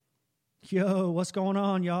Yo, what's going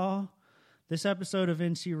on, y'all? This episode of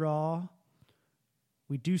NC Raw,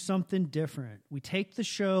 we do something different. We take the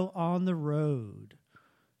show on the road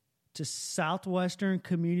to Southwestern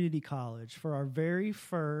Community College for our very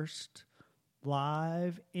first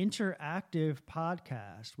live interactive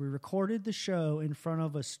podcast. We recorded the show in front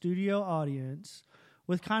of a studio audience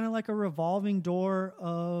with kind of like a revolving door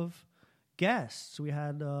of guests. We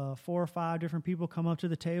had 4 or 5 different people come up to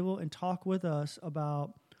the table and talk with us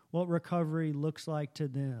about what recovery looks like to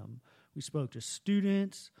them. We spoke to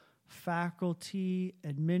students, faculty,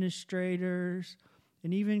 administrators,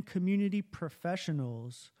 and even community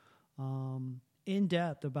professionals in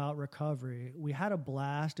depth about recovery. We had a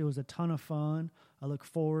blast. It was a ton of fun. I look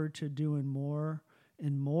forward to doing more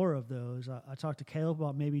and more of those. I talked to Caleb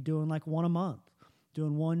about maybe doing like one a month,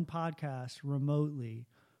 doing one podcast remotely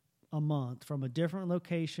a month from a different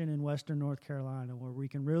location in Western North Carolina where we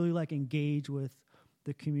can really like engage with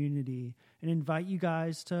the community and invite you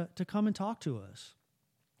guys to come and talk to us.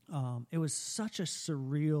 It was such a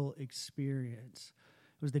surreal experience.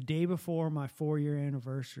 It was the day before my 4-year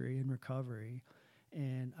anniversary in recovery.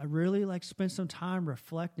 And I really like spent some time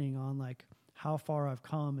reflecting on like how far I've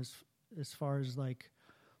come as far as like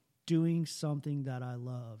doing something that I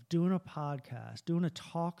love, doing a podcast, doing a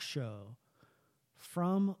talk show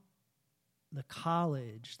from the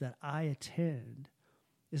college that I attend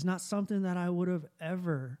is not something that I would have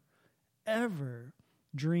ever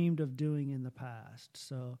dreamed of doing in the past.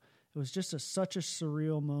 So it was just such a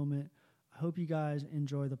surreal moment. I hope you guys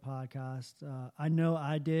enjoy the podcast. I know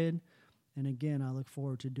I did. And again, I look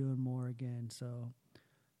forward to doing more again. So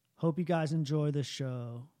hope you guys enjoy the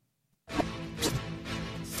show.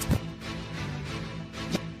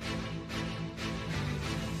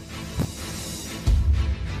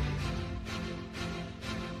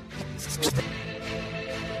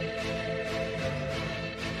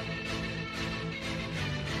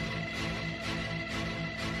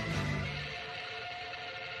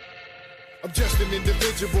 I'm just an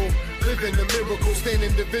individual, living a miracle, staying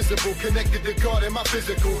indivisible, connected to God and my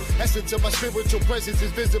physical. Essence of my spiritual presence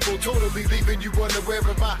is visible, totally leaving you unaware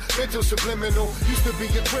of my mental subliminal. Used to be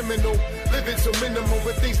a criminal, living so minimal,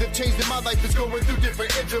 but things have changed in my life is going through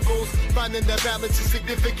different intervals. Finding that balance is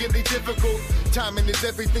significantly difficult. Timing is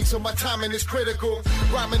everything, so my timing is critical.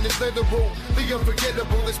 Rhyming is literal, the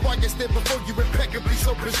unforgettable. That's why I stand before you impeccably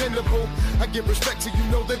so presentable. I give respect to you,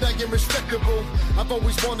 know that I am respectable. I've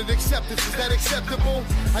always wanted acceptance. Is that acceptable?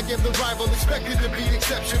 I am the rival, expected to be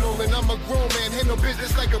exceptional. And I'm a grown man, handle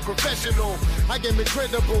business like a professional. I am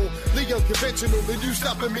incredible, the unconventional. And you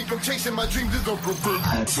stopping me from chasing my dreams is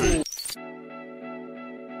unpreventable.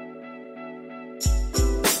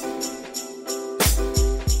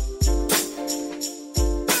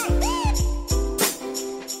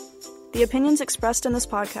 The opinions expressed in this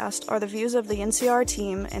podcast are the views of the NCR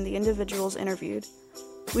team and the individuals interviewed.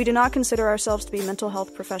 We do not consider ourselves to be mental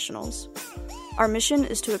health professionals. Our mission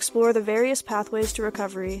is to explore the various pathways to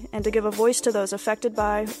recovery and to give a voice to those affected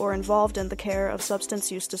by or involved in the care of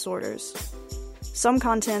substance use disorders. Some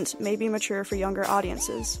content may be mature for younger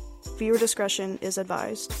audiences. Viewer discretion is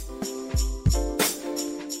advised.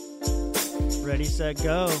 Ready, set,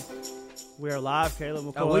 go. We are live, Caleb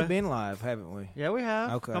McCoy. Oh, we've been live, haven't we? Yeah, we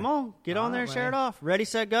have. Okay. Come on, get on there, man. share it off. Ready,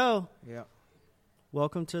 set, go. Yeah.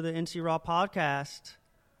 Welcome to the NC Raw podcast,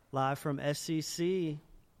 live from SCC.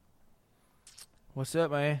 What's up,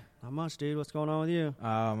 man? Not much, dude. What's going on with you?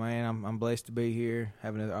 Oh, man, I'm blessed to be here,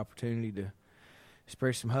 having the opportunity to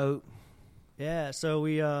express some hope. Yeah, so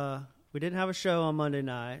we didn't have a show on Monday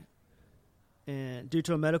night, and due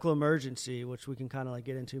to a medical emergency, which we can kind of like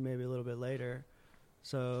get into maybe a little bit later.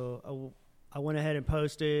 So I went ahead and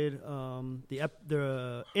posted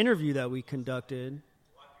the interview that we conducted.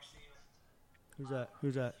 Who's that?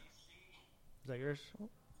 Is that yours?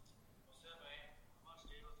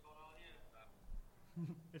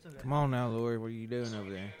 It's okay. Come on now, Lori. What are you doing over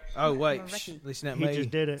there? Oh, wait. Listen at He me. just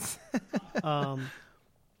did it.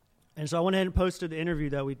 And so I went ahead and posted the interview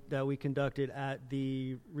that we conducted at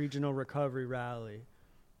the Regional Recovery Rally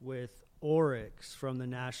with Oryx from the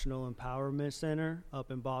National Empowerment Center up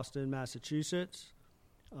in Boston, Massachusetts.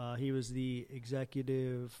 He was the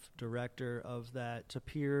executive director of that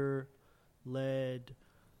Tapir-led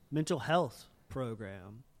mental health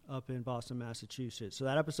program up in Boston, Massachusetts. So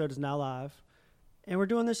that episode is now live. And we're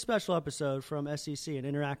doing this special episode from SCC, an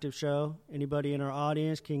interactive show. Anybody in our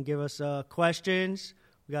audience can give us questions.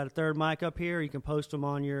 We got a third mic up here. You can post them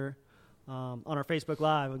on our Facebook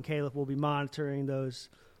Live, and Caleb will be monitoring those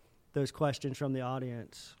questions from the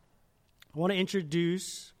audience. I want to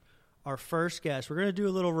introduce our first guest. We're going to do a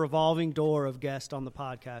little revolving door of guests on the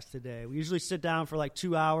podcast today. We usually sit down for like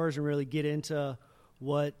 2 hours and really get into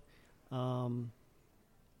what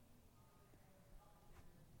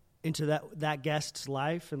into that guest's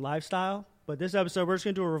life and lifestyle. But this episode, we're just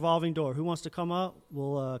going to do a revolving door. Who wants to come up?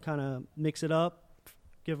 We'll kind of mix it up,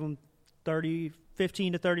 give them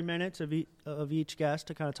 15 to 30 minutes of each guest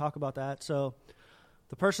to kind of talk about that. So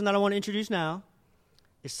the person that I want to introduce now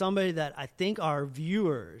is somebody that I think our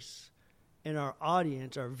viewers and our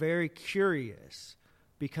audience are very curious,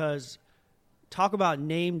 because talk about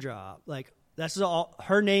name drop. Like, that's all.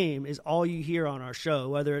 Her name is all you hear on our show,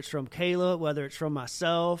 whether it's from Kayla, whether it's from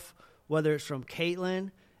myself, whether it's from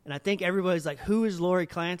Caitlin. And I think everybody's like, who is Lori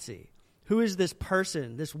Clancy? Who is this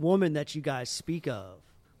person, this woman that you guys speak of?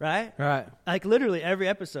 Right? Right. Like literally every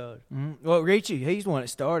episode. Mm-hmm. Well, Richie, he's the one that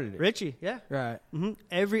started it. Richie, yeah. Right. Mm-hmm.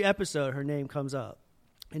 Every episode, her name comes up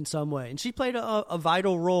in some way. And she played a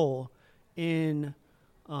vital role in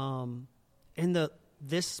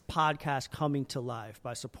this podcast coming to life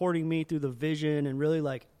by supporting me through the vision and really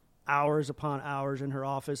like hours upon hours in her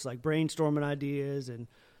office, like brainstorming ideas and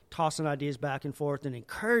tossing ideas back and forth and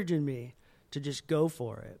encouraging me to just go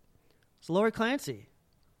for it. So Lori Clancy,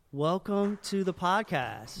 welcome to the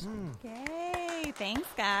podcast. Yay. Thanks,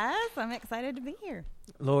 guys. I'm excited to be here.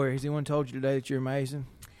 Lori, has anyone told you today that you're amazing?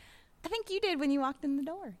 I think you did when you walked in the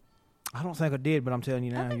door. I don't think I did, but I'm telling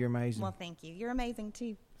you now, Okay. you're amazing. Well, thank you. You're amazing,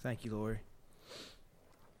 too. Thank you, Lori.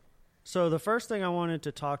 So the first thing I wanted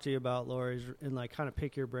to talk to you about, Lori, is and like kind of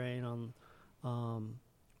pick your brain on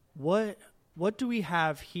what do we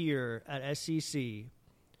have here at SCC,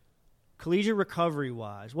 collegiate recovery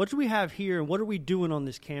wise? What do we have here, and what are we doing on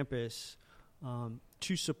this campus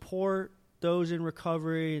to support those in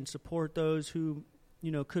recovery and support those who,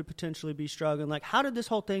 you know, could potentially be struggling? Like, how did this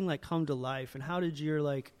whole thing like come to life, and how did your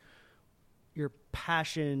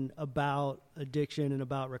passion about addiction and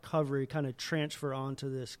about recovery kind of transfer onto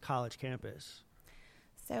this college campus?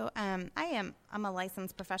 So I'm a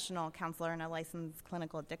licensed professional counselor and a licensed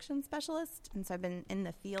clinical addiction specialist, and so I've been in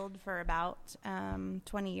the field for about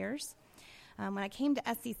 20 years. When I came to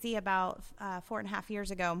SCC about 4.5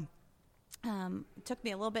 years ago, it took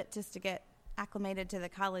me a little bit just to get acclimated to the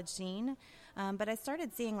college scene, but I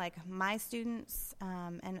started seeing like my students,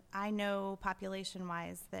 and I know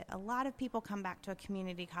population-wise that a lot of people come back to a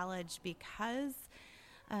community college because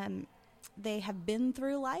they have been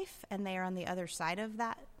through life and they are on the other side of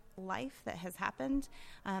that life that has happened,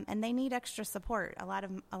 and they need extra support. A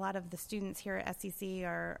lot of the students here at SCC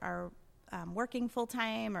are working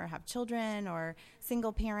full-time or have children or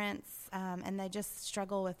single parents, and they just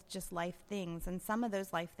struggle with just life things. And some of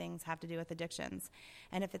those life things have to do with addictions.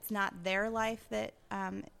 And if it's not their life that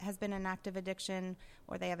has been an active addiction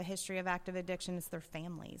or they have a history of active addiction, it's their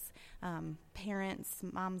families. Parents,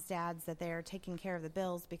 moms, dads, that they're taking care of the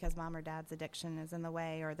bills because mom or dad's addiction is in the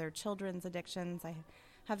way, or their children's addictions. I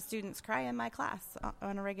have students cry in my class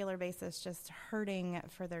on a regular basis, just hurting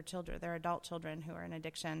for their children, their adult children who are in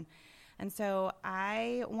addiction. And so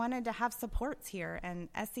I wanted to have supports here,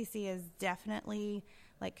 and SCC is definitely,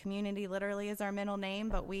 like, community literally is our middle name,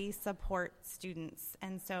 but we support students.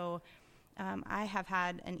 And so I have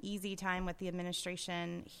had an easy time with the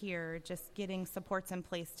administration here, just getting supports in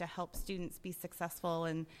place to help students be successful,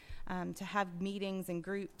 and to have meetings and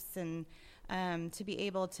groups, and to be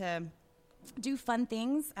able to do fun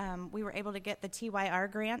things. We were able to get the TYR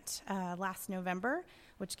grant last November,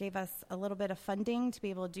 which gave us a little bit of funding to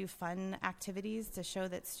be able to do fun activities to show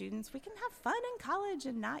that students, we can have fun in college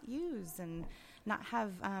and not use and not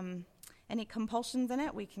have any compulsions in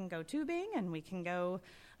it. We can go tubing, and we can go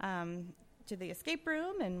to the escape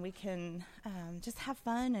room, and we can just have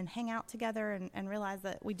fun and hang out together, and realize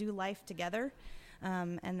that we do life together,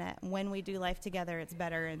 and that when we do life together, it's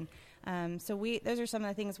better. And so those are some of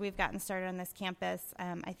the things we've gotten started on this campus.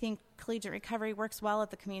 I think collegiate recovery works well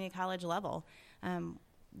at the community college level.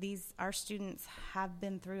 Our students have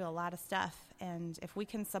been through a lot of stuff, and if we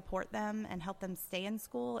can support them and help them stay in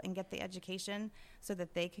school and get the education so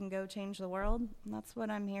that they can go change the world, that's what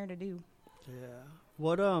I'm here to do. Yeah.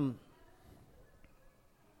 What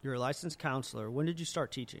you're a licensed counselor. When did you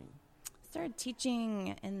start teaching? Started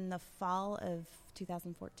teaching in the fall of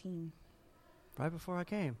 2014. Right before I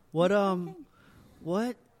came. What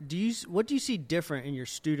do you see different in your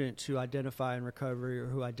students who identify in recovery or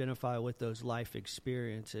who identify with those life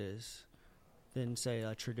experiences than, say,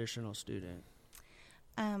 a traditional student?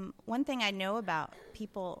 One thing I know about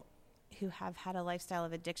people who have had a lifestyle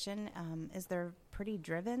of addiction is they're pretty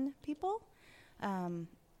driven people.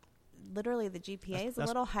 literally the GPA is a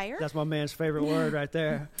little higher. That's my man's favorite word right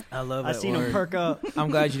there. I love I that seen word. him perk up. I'm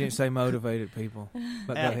glad you didn't say motivated people.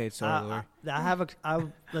 But go ahead, sorry,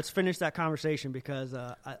 Lori. Let's finish that conversation because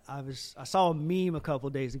I saw a meme a couple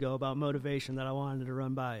days ago about motivation that I wanted to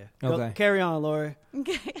run by you. Okay. Carry on, Lori.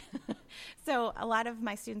 Okay. So a lot of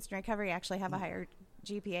my students in recovery actually have a higher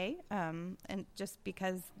GPA, and just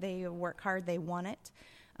because they work hard, they want it.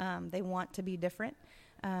 They want to be different.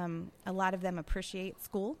 A lot of them appreciate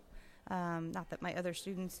school. Not that my other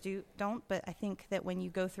students don't, but I think that when you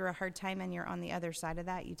go through a hard time and you're on the other side of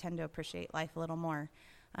that, you tend to appreciate life a little more.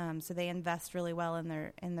 So they invest really well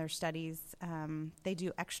in their studies. They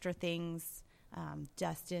do extra things.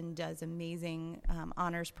 Dustin does amazing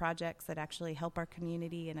honors projects that actually help our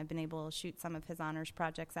community, and I've been able to shoot some of his honors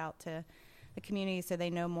projects out to the community so they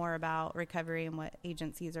know more about recovery and what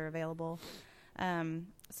agencies are available.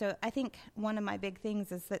 So I think one of my big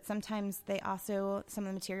things is that sometimes some of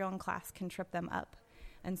the material in class can trip them up.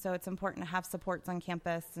 And so it's important to have supports on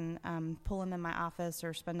campus and pull them in my office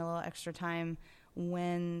or spend a little extra time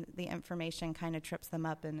when the information kind of trips them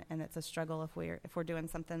up and it's a struggle if we're doing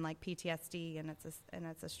something like PTSD and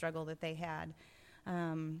it's a struggle that they had,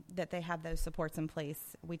 that they have those supports in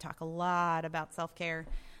place. We talk a lot about self-care,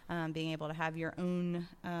 being able to have your own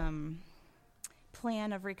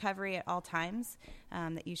plan of recovery at all times,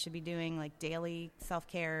 that you should be doing like daily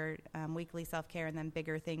self-care, weekly self-care, and then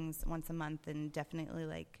bigger things once a month, and definitely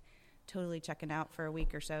like totally checking out for a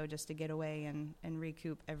week or so just to get away and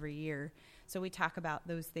recoup every year. So we talk about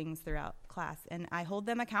those things throughout class, and I hold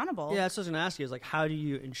them accountable. Yeah, that's what I was going to ask you is like, how do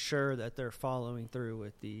you ensure that they're following through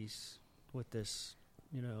with this,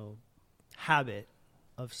 habit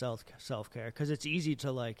of self-care? Because it's easy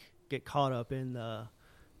to like get caught up in the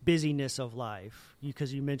busyness of life,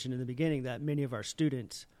 because you mentioned in the beginning that many of our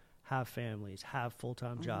students have families, have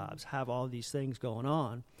full-time jobs, have all these things going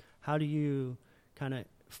on. How do you kind of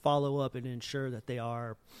follow up and ensure that they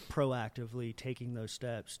are proactively taking those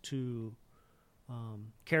steps to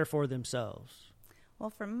care for themselves? Well,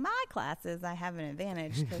 for my classes, I have an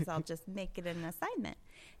advantage because I'll just make it an assignment.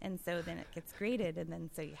 And so then it gets graded, and then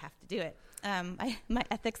so you have to do it. My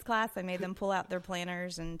ethics class, I made them pull out their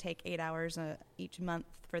planners and take 8 hours each month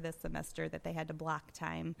for this semester that they had to block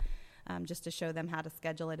time, just to show them how to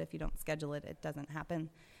schedule it. If you don't schedule it, it doesn't happen.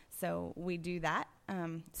 So we do that.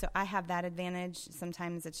 So I have that advantage.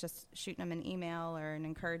 Sometimes it's just shooting them an email or an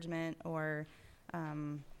encouragement, or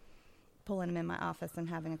pulling them in my office and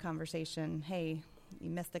having a conversation. Hey, you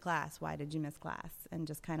missed the class. Why did you miss class? And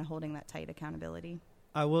just kind of holding that tight accountability.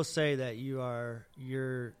 I will say that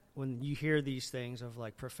when you hear these things of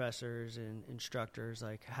like professors and instructors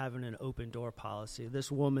like having an open door policy,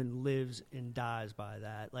 this woman lives and dies by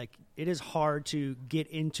that. Like, it is hard to get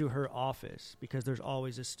into her office because there's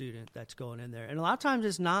always a student that's going in there. And a lot of times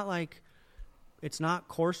it's not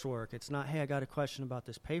coursework. It's not, hey, I got a question about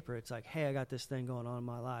this paper. It's like, hey, I got this thing going on in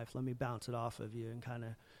my life. Let me bounce it off of you and kind of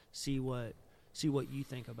see what you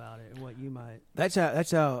think about it and what you might. That's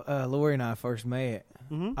how Lori and I first met.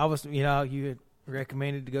 Mm-hmm. I was, you had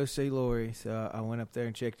recommended to go see Lori, so I went up there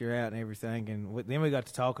and checked her out and everything. And then we got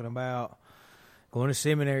to talking about going to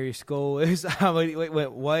seminary school. We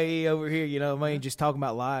went way over here, just talking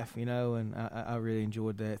about life, and I really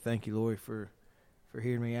enjoyed that. Thank you, Lori, for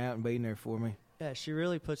hearing me out and being there for me. Yeah, she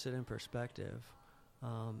really puts it in perspective.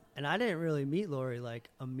 And I didn't really meet Lori like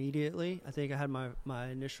immediately. I think I had my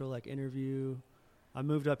initial like interview. I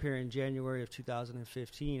moved up here in January of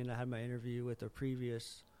 2015, and I had my interview with a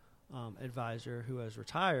previous advisor who has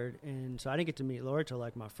retired. And so I didn't get to meet Lori till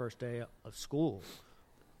like my first day of school,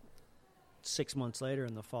 6 months later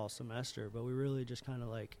in the fall semester. But we really just kind of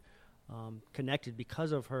like connected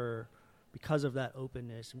because of that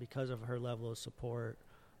openness and because of her level of support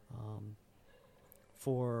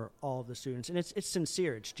for all of the students. And it's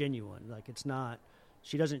sincere, it's genuine. Like, it's not,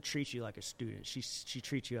 she doesn't treat you like a student. She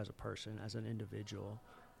treats you as a person, as an individual.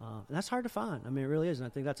 And that's hard to find. I mean, it really is. And I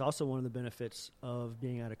think that's also one of the benefits of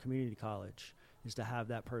being at a community college, is to have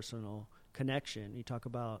that personal connection. You talk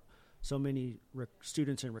about so many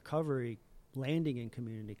students in recovery landing in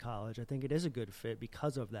community college. I think it is a good fit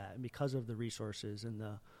because of that, and because of the resources and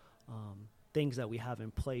the things that we have in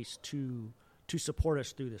place to support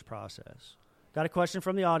us through this process. Got a question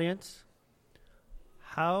from the audience.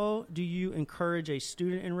 How do you encourage a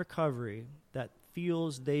student in recovery that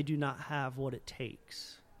feels they do not have what it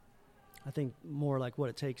takes? I think more like what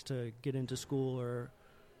it takes to get into school or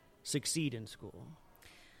succeed in school.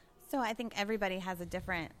 So I think everybody has a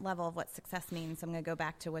different level of what success means. I'm going to go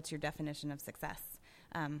back to what's your definition of success.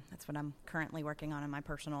 That's what I'm currently working on in my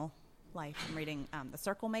personal life. I'm reading The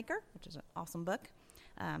Circle Maker, which is an awesome book.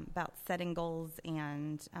 about setting goals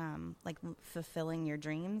and like fulfilling your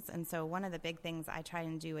dreams. And so one of the big things I try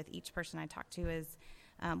and do with each person I talk to is,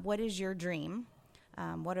 what is your dream?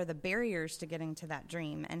 What are the barriers to getting to that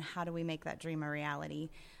dream, and how do we make that dream a reality?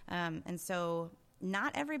 And so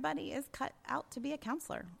not everybody is cut out to be a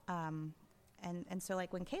counselor. And so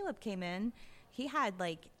like when Caleb came in, he had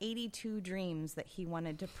like 82 dreams that he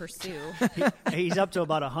wanted to pursue. He's up to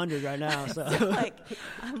about 100 right now. So like,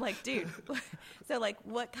 I'm like, dude, so like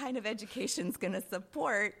what kind of education's going to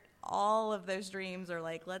support all of those dreams? Or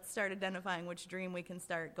like, let's start identifying which dream we can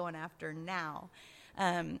start going after now.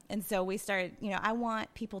 And so we started, I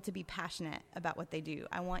want people to be passionate about what they do.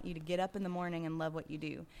 I want you to get up in the morning and love what you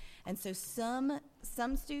do. And so some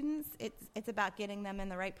students, it's about getting them in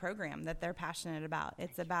the right program that they're passionate about.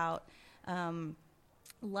 It's about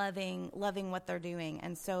loving what they're doing.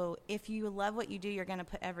 And so if you love what you do, you're going to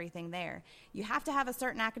put everything there. You have to have a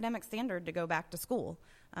certain academic standard to go back to school.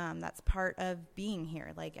 That's part of being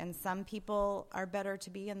here. And some people are better to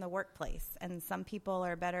be in the workplace, and some people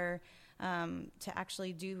are better to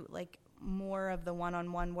actually do like more of the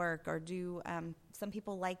one-on-one work, or do some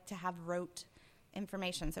people like to have rote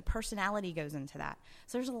information. So personality goes into that.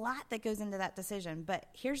 So there's a lot that goes into that decision. But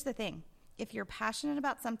here's the thing. If you're passionate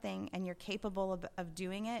about something and you're capable of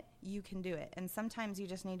doing it, you can do it. And sometimes you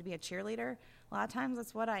just need to be a cheerleader. A lot of times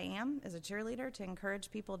that's what I am, is a cheerleader, to encourage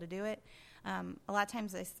people to do it. A lot of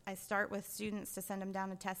times I start with students to send them down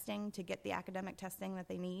to testing to get the academic testing that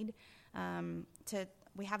they need.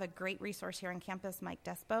 We have a great resource here on campus, Mike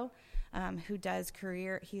Despo, who does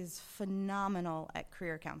he's phenomenal at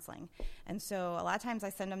career counseling. And so a lot of times I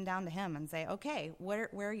send them down to him and say, okay, where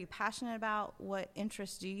are you passionate about? What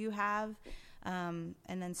interests do you have? And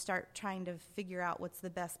then start trying to figure out what's the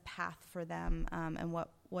best path for them, and what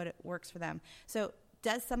works for them. So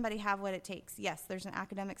does somebody have what it takes? Yes, there's an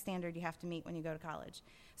academic standard you have to meet when you go to college.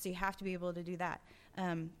 So you have to be able to do that.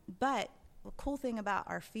 But the cool thing about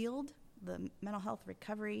our field, the mental health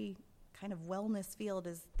recovery kind of wellness field,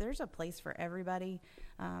 is there's a place for everybody,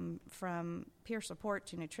 from peer support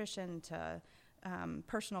to nutrition to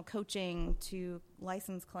personal coaching to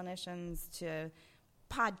licensed clinicians to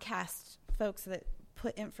podcast folks that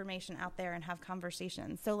put information out there and have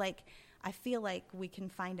conversations. So I feel like we can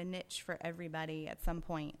find a niche for everybody at some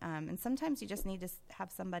point. And sometimes you just need to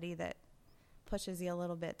have somebody that pushes you a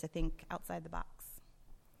little bit to think outside the box.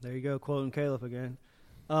 There you go, quoting Caleb again.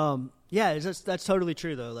 Yeah, that's totally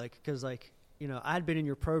true though. Because I'd been in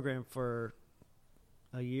your program for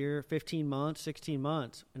a year, 15 months, 16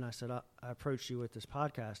 months. And I said, I approached you with this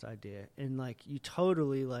podcast idea, and you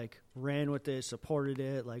totally ran with it, supported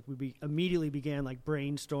it. We immediately began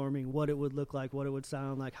brainstorming what it would look like, what it would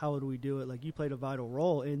sound like, how would we do it. You played a vital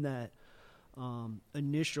role in that,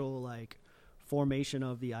 initial formation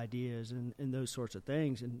of the ideas and those sorts of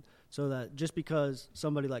things. And so that just because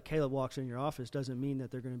somebody like Caleb walks in your office doesn't mean that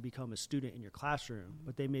they're going to become a student in your classroom,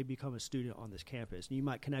 but they may become a student on this campus. And you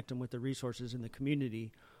might connect them with the resources in the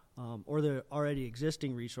community, or the already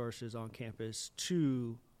existing resources on campus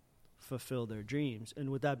to fulfill their dreams. And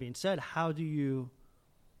with that being said, how do you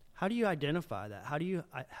identify that? How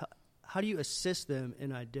do you assist them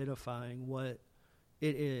in identifying what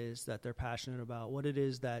it is that they're passionate about, what it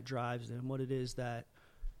is that drives them, what it is that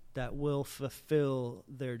will fulfill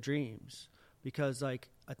their dreams? Because I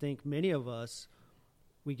think many of us,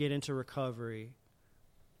 we get into recovery,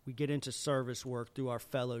 we get into service work through our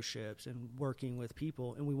fellowships and working with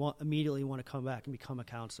people, and we immediately want to come back and become a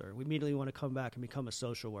counselor. We immediately want to come back and become a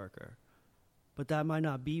social worker. But that might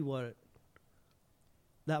not be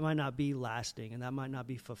lasting, and that might not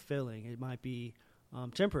be fulfilling. It might be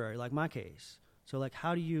temporary, like my case. So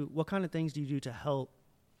what kind of things do you do to help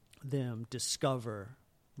them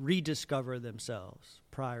rediscover themselves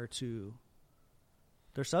prior to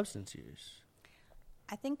their substance use?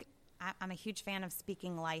 I think I'm a huge fan of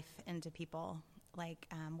speaking life into people.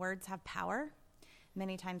 Words have power.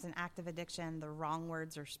 Many times in active addiction, the wrong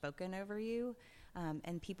words are spoken over you,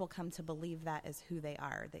 and people come to believe that is who they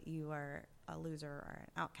are, that you are a loser or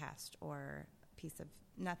an outcast or a piece of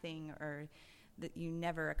nothing, or that you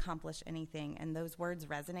never accomplish anything, and those words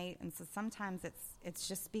resonate. And so sometimes it's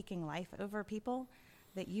just speaking life over people,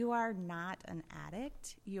 that you are not an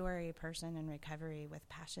addict. You are a person in recovery with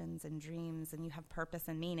passions and dreams, and you have purpose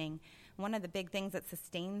and meaning. One of the big things that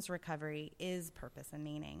sustains recovery is purpose and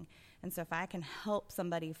meaning. And so if I can help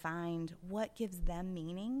somebody find what gives them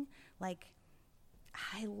meaning,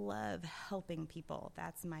 I love helping people.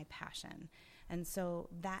 That's my passion. And so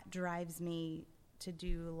that drives me to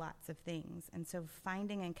do lots of things. And so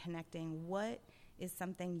finding and connecting what is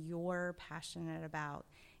something you're passionate about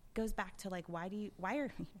goes back to like,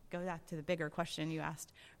 go back to the bigger question you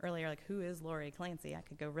asked earlier, like, who is Lori Clancy? I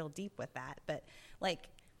could go real deep with that, but like,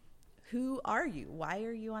 who are you? Why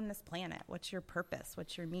are you on this planet? What's your purpose?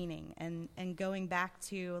 What's your meaning? And going back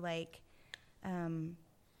to like,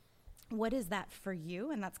 what is that for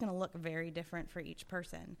you? And that's going to look very different for each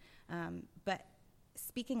person. But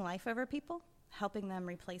speaking life over people, helping them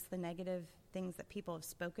replace the negative things that people have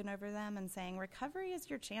spoken over them, and saying recovery is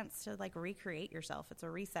your chance to like recreate yourself. It's a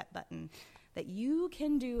reset button that you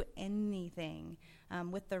can do anything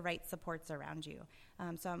with the right supports around you.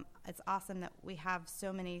 So it's awesome that we have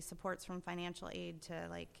so many supports from financial aid to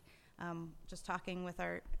like just talking with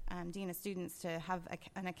our Dean of Students to have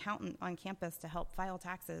an accountant on campus to help file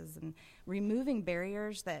taxes, and removing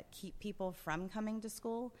barriers that keep people from coming to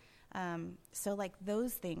school. So like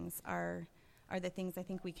those things are the things I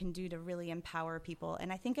think we can do to really empower people.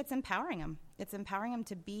 And I think it's empowering them. It's empowering them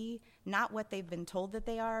to be not what they've been told that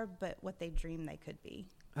they are, but what they dream they could be.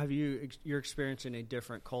 Have you're experiencing a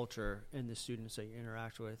different culture in the students that you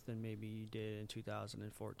interact with than maybe you did in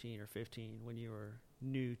 2014 or 15 when you were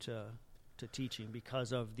new to teaching,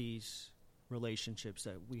 because of these relationships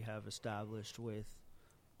that we have established with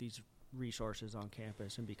these resources on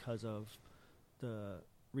campus, and because of the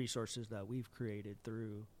resources that we've created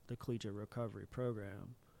through the Collegiate Recovery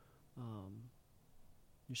Program?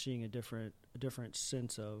 You're seeing a different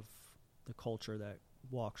sense of the culture that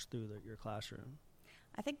walks through your classroom.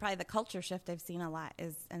 I think probably the culture shift I've seen a lot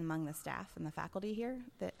is among the staff and the faculty here,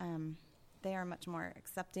 that they are much more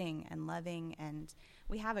accepting and loving, and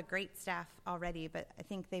we have a great staff already, but I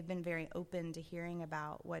think they've been very open to hearing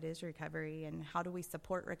about what is recovery and how do we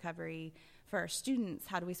support recovery for our students,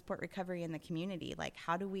 how do we support recovery in the community, like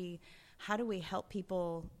how do we help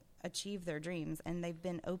people achieve their dreams. And they've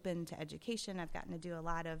been open to education. I've gotten to do a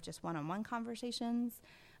lot of just one-on-one conversations.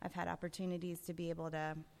 I've had opportunities to be able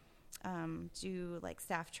to do like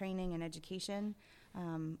staff training and education.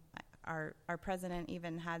 Our president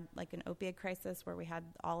even had like an opioid crisis where we had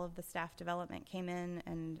all of the staff development came in,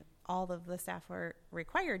 and all of the staff were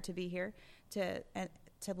required to be here to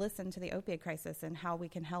listen to the opioid crisis and how we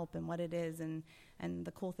can help and what it is. And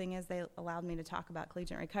the cool thing is they allowed me to talk about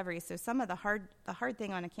collegiate recovery. So some of the hard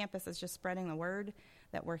thing on a campus is just spreading the word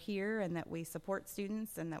that we're here and that we support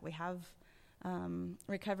students and that we have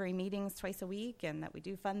recovery meetings twice a week and that we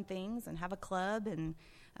do fun things and have a club.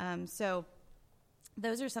 And so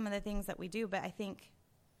those are some of the things that we do. But I think,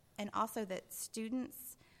 and also that students,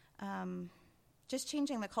 just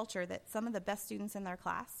changing the culture, that some of the best students in their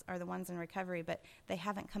class are the ones in recovery, but they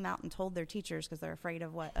haven't come out and told their teachers because they're afraid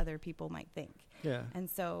of what other people might think. Yeah. And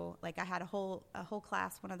so, like, I had a whole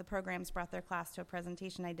class. One of the programs brought their class to a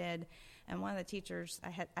presentation I did, and one of the teachers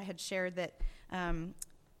I had shared that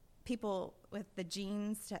people with the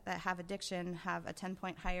genes that have addiction have a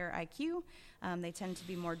 10-point higher IQ. They tend to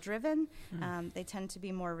be more driven. They tend to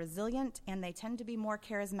be more resilient, and they tend to be more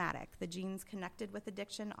charismatic. The genes connected with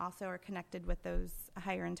addiction also are connected with those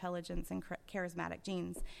higher intelligence and charismatic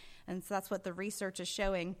genes. And so that's what the research is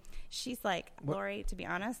showing. She's like, Lori, to be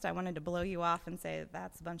honest, I wanted to blow you off and say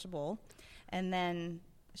that's a bunch of bull. And then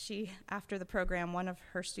she, after the program, one of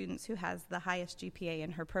her students who has the highest GPA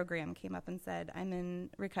in her program came up and said, I'm in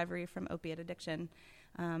recovery from opiate addiction,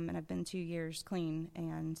 and I've been 2 years clean.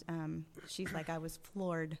 And she's like, I was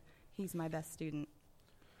floored. He's my best student.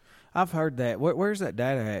 I've heard that. Where's that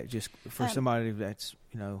data at, just for somebody that's,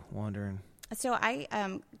 wondering? So I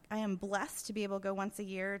am blessed to be able to go once a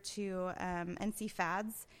year to NC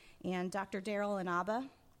FADS, and Dr. Daryl Inaba,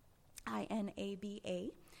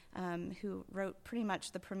 INABA, who wrote pretty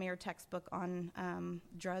much the premier textbook on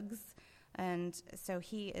drugs. And so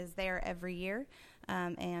he is there every year,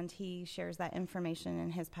 and he shares that information in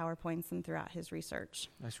his PowerPoints and throughout his research.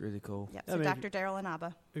 That's really cool. Yep. So Dr. Daryl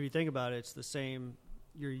Inaba. If you think about it, it's the same.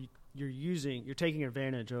 You're taking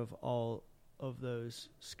advantage of all of those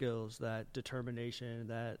skills, that determination,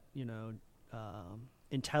 that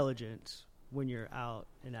intelligence, when you're out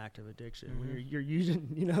in active addiction. Mm-hmm. When you're using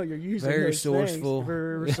very those resourceful, things,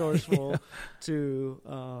 very resourceful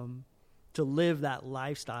to live that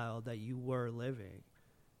lifestyle that you were living.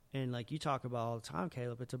 And like you talk about all the time,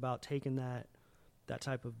 Caleb, it's about taking that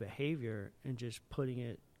type of behavior and just putting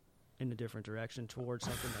it in a different direction towards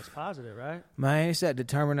something that's positive, right? Man, it's that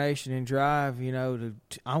determination and drive,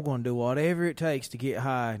 I'm going to do whatever it takes to get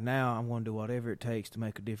high. Now I'm going to do whatever it takes to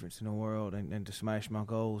make a difference in the world and to smash my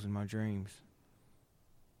goals and my dreams.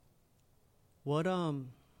 What are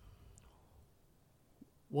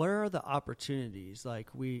the opportunities? Like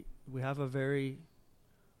we have a very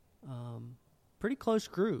pretty close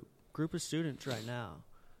group of students right now.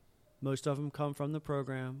 Most of them come from the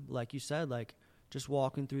program. Like you said, like just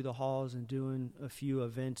walking through the halls and doing a few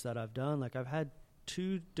events that I've done. Like I've had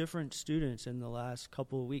 2 different students in the last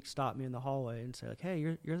couple of weeks stop me in the hallway and say like,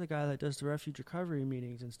 hey, you're the guy that does the refuge recovery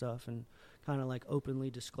meetings and stuff, and kind of like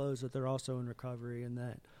openly disclose that they're also in recovery and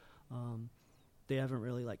that they haven't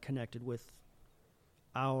really like connected with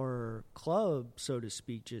our club, so to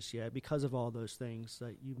speak, just yet because of all those things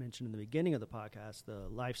that you mentioned in the beginning of the podcast, the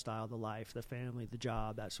lifestyle, the life, the family, the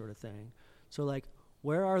job, that sort of thing. So like,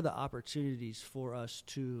 where are the opportunities for us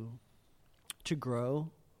to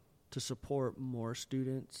grow, to support more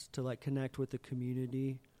students, to like connect with the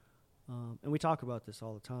community? And we talk about this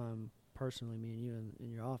all the time, personally, me and you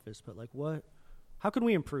in your office, but like how can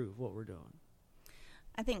we improve what we're doing?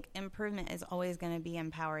 I think improvement is always going to be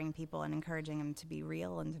empowering people and encouraging them to be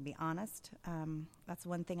real and to be honest. That's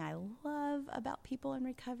one thing I love about people in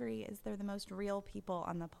recovery is they're the most real people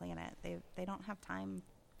on the planet. They don't have time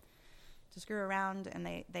to screw around, and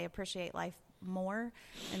they appreciate life more,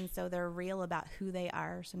 and so they're real about who they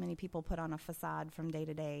are. So many people put on a facade from day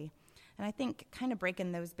to day. And I think kind of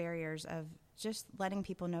breaking those barriers of just letting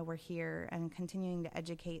people know we're here and continuing to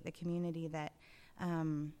educate the community that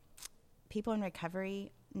people in recovery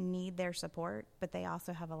need their support, but they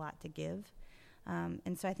also have a lot to give.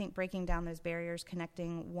 And so I think breaking down those barriers,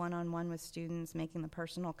 connecting one-on-one with students, making the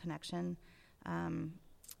personal connection,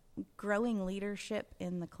 growing leadership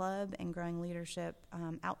in the club and growing leadership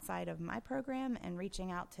outside of my program and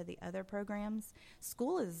reaching out to the other programs.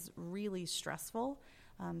 School is really stressful,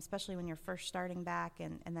 especially when you're first starting back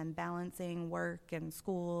and then balancing work and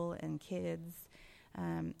school and kids.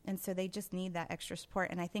 And so they just need that extra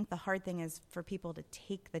support. And I think the hard thing is for people to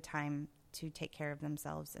take the time to take care of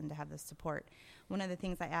themselves and to have the support. One of the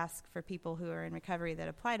things I ask for people who are in recovery that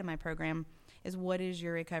apply to my program is, what is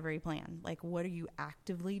your recovery plan? Like, what are you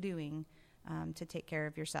actively doing to take care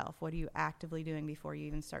of yourself? What are you actively doing before you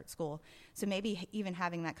even start school? So maybe even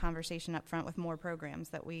having that conversation up front with more programs,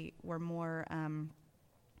 that we were more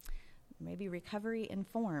maybe recovery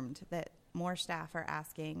informed, that more staff are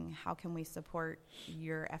asking, how can we support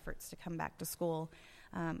your efforts to come back to school?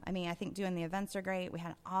 I think doing the events are great. We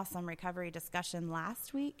had an awesome recovery discussion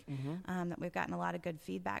last week that we've gotten a lot of good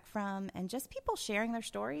feedback from, and just people sharing their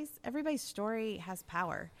stories. Everybody's story has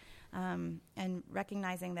power, and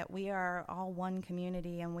recognizing that we are all one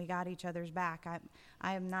community and we got each other's back.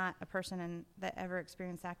 I am not a person that ever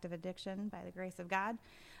experienced active addiction, by the grace of God,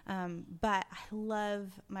 but I love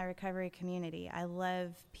my recovery community. I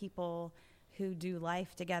love people who do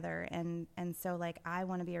life together, and so like I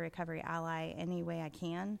want to be a recovery ally any way I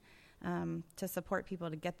can, to support people,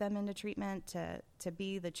 to get them into treatment, to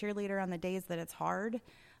be the cheerleader on the days that it's hard,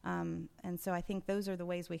 and so I think those are the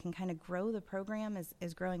ways we can kind of grow the program,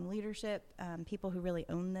 is growing leadership, people who really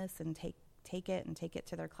own this and take it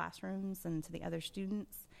to their classrooms and to the other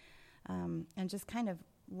students, and just kind of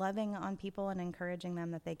loving on people and encouraging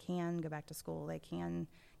them that they can go back to school, they can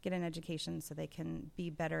get an education so they can be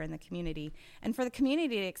better in the community. And for the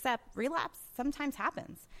community to accept relapse sometimes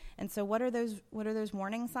happens. And so what are those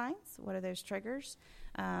warning signs? What are those triggers?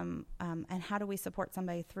 And how do we support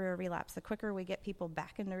somebody through a relapse? The quicker we get people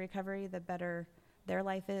back into recovery, the better their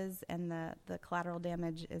life is, and the collateral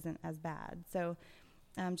damage isn't as bad. So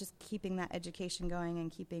just keeping that education going and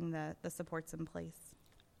keeping the supports in place.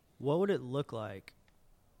 What would it look like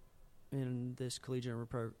in this collegiate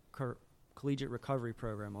recovery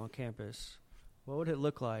program on campus? What would it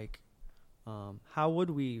look like? How would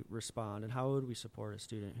we respond, and how would we support a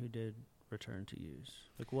student who did return to use?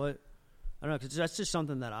 Like what? I don't know, because that's just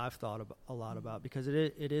something that I've thought a lot about, because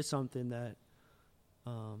it is something that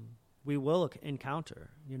we will encounter.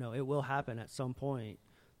 It will happen at some point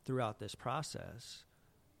throughout this process.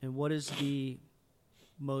 And what is the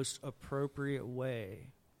most appropriate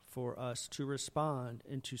way for us to respond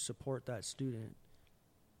and to support that student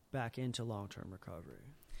back into long-term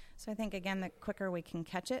recovery? So I think, again, the quicker we can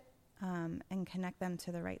catch it and connect them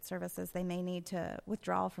to the right services, they may need to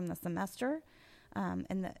withdraw from the semester,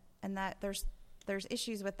 and that there's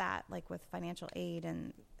issues with that, like with financial aid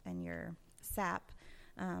and your SAP,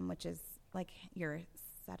 which is like your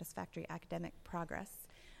satisfactory academic progress,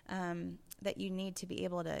 that you need to be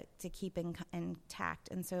able to keep intact.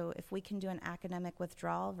 And so if we can do an academic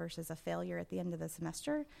withdrawal versus a failure at the end of the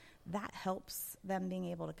semester, that helps them being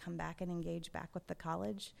able to come back and engage back with the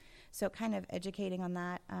college. So kind of educating on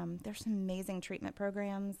that. There's some amazing treatment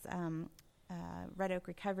programs. Red Oak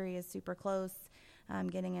Recovery is super close.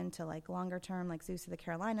 Getting into like longer term, like Zeus of the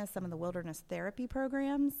Carolinas, some of the wilderness therapy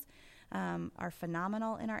programs are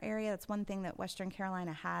phenomenal in our area. That's one thing that Western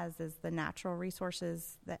Carolina has, is the natural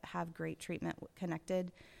resources that have great treatment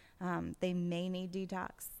connected. They may need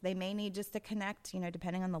detox. They may need just to connect,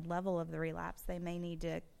 depending on the level of the relapse. They may need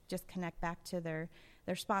to just connect back to their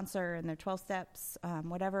sponsor and their 12 steps,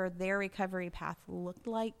 whatever their recovery path looked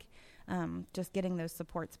like, just getting those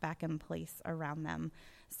supports back in place around them.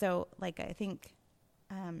 So, I think,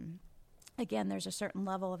 again, there's a certain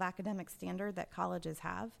level of academic standard that colleges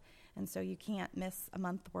have, and so you can't miss a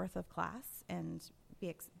month worth of class and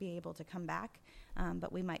be able to come back.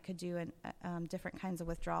 But we could do different kinds of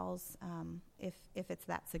withdrawals if it's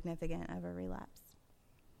that significant of a relapse.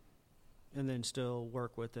 And then still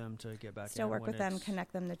work with them to get back in. Still work with them,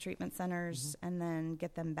 connect them to treatment centers, and then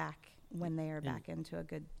get them back when they are back into a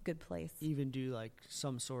good place. Even do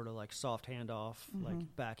some sort of soft handoff,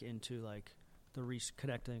 back into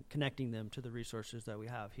connecting them to the resources that we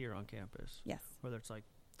have here on campus. Yes. Whether it's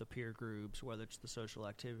the peer groups, whether it's the social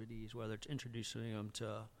activities, whether it's introducing them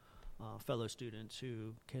to fellow students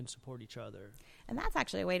who can support each other. And that's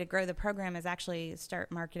actually a way to grow the program, is actually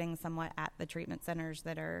start marketing somewhat at the treatment centers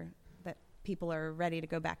that people are ready to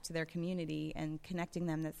go back to their community, and connecting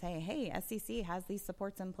them that say, hey, SCC has these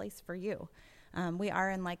supports in place for you. We are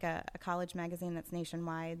in a college magazine that's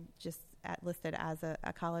nationwide, just listed as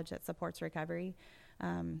a college that supports recovery.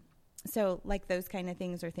 So those kind of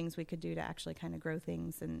things are things we could do to actually kind of grow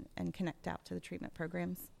things and connect out to the treatment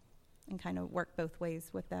programs and kind of work both ways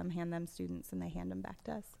with them, hand them students, and they hand them back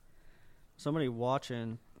to us. Somebody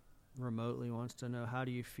watching remotely wants to know, how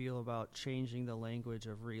do you feel about changing the language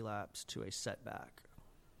of relapse to a setback?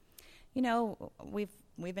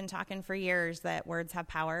 We've been talking for years that words have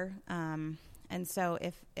power. And so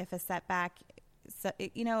if a setback,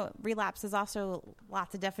 relapse is also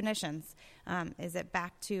lots of definitions. Is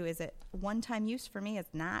it one-time use? For me,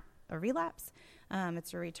 it's not a relapse.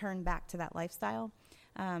 It's a return back to that lifestyle.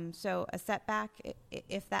 So a setback,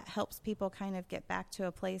 if that helps people kind of get back to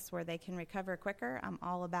a place where they can recover quicker, I'm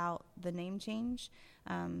all about the name change.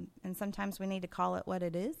 And sometimes we need to call it what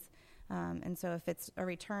it is. And so if it's a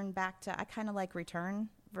return back to, I kind of like return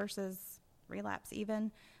versus relapse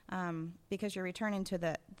even, because you're returning to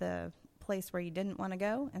the place where you didn't want to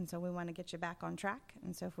go. And so we want to get you back on track.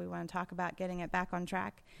 And so if we want to talk about getting it back on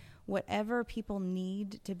track, whatever people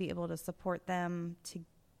need to be able to support them to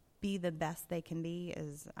be the best they can be,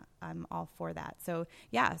 I'm all for that. So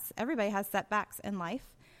yes, everybody has setbacks in life.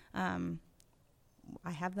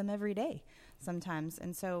 I have them every day sometimes.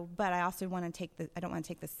 And so, but I also want to I don't want to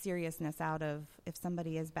take the seriousness out of, if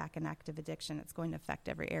somebody is back in active addiction, it's going to affect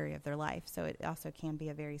every area of their life. So it also can be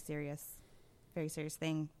a very serious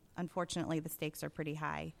thing. Unfortunately, the stakes are pretty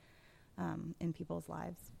high in people's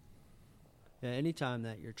lives. Yeah, anytime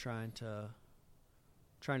that you're trying to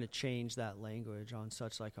change that language on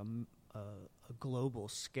such a global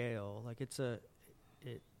scale,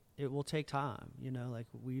 it will take time.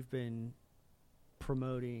 We've been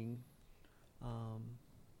promoting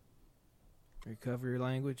recovery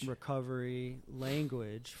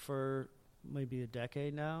language for maybe a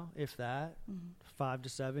decade now, if that, 5 to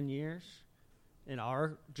 7 years in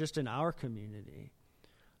our community.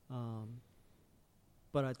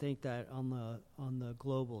 But I think that on the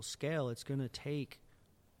global scale, it's going to take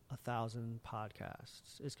 1,000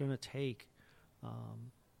 podcasts. It's going to take,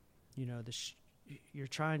 you're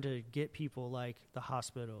trying to get people like the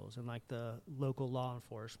hospitals and the local law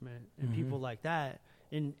enforcement and people like that.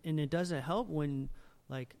 And it doesn't help when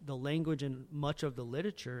the language in much of the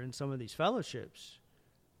literature in some of these fellowships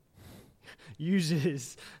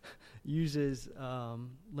uses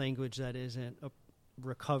language that isn't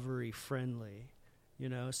recovery friendly.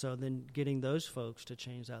 So then getting those folks to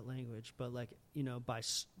change that language. But by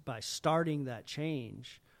starting that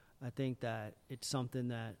change, I think that it's something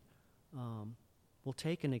that will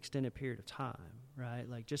take an extended period of time, right?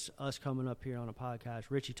 Just us coming up here on a podcast,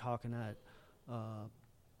 Richie talking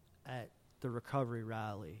at the recovery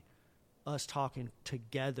rally, us talking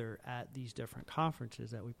together at these different conferences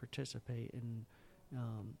that we participate in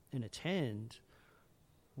and attend.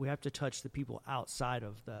 We have to touch the people outside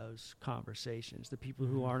of those conversations, the people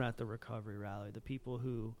who aren't at the recovery rally, the people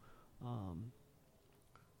who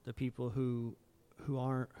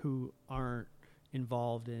aren't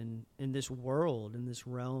involved in this world, in this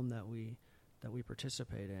realm that we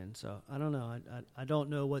participate in. So I don't know. I don't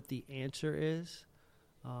know what the answer is.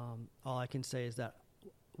 All I can say is that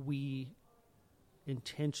we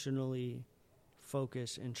intentionally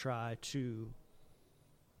focus and try to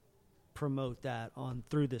promote that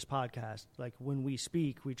through this podcast. When we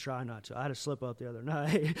speak, we try not to. I had a slip up the other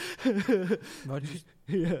night.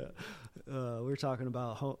 Yeah. We were talking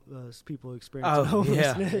about people experiencing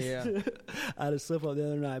homelessness. Yeah. I had a slip up the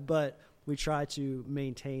other night, but we try to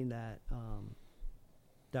maintain that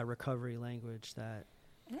recovery language that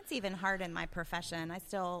And it's even hard in my profession. I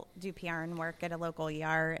still do PR and work at a local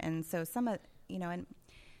ER, and so some of,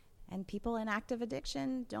 and people in active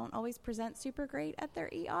addiction don't always present super great at their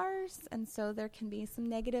ERs, and so there can be some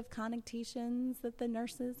negative connotations that the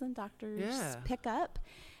nurses and doctors pick up.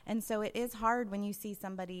 And so it is hard when you see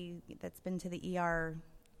somebody that's been to the ER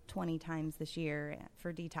 20 times this year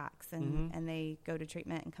for detox, and they go to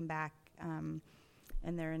treatment and come back, and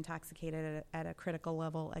they're intoxicated at a critical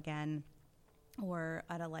level again, or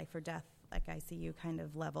at a life or death, like ICU kind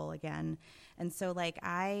of level again. And so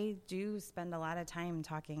I do spend a lot of time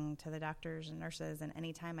talking to the doctors and nurses, and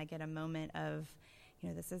anytime I get a moment of,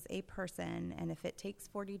 this is a person, and if it takes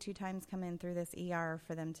 42 times coming through this ER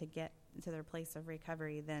for them to get to their place of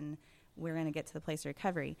recovery, then we're going to get to the place of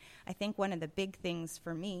recovery. I think one of the big things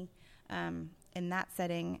for me in that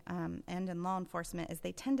setting and in law enforcement is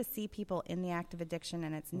they tend to see people in the active addiction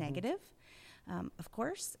and it's negative, of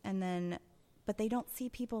course, but they don't see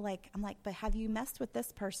people but have you messed with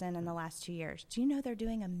this person in the last 2 years? Do you know they're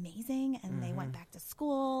doing amazing and they went back to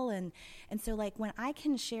school? And so when I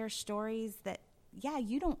can share stories that,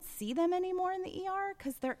 you don't see them anymore in the ER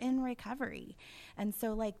because they're in recovery. And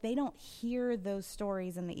so they don't hear those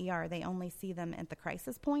stories in the ER. They only see them at the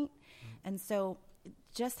crisis point. And so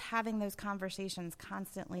just having those conversations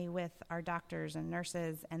constantly with our doctors and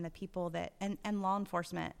nurses and the people that, and law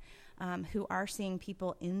enforcement who are seeing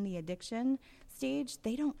people in the addiction stage,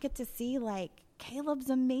 they don't get to see Caleb's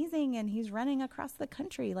amazing and he's running across the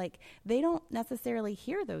country. They don't necessarily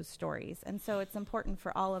hear those stories. And so it's important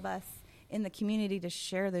for all of us in the community to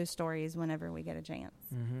share those stories whenever we get a chance.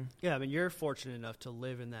 Yeah, you're fortunate enough to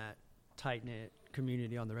live in that tight-knit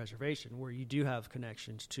community on the reservation where you do have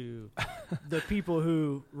connections to the people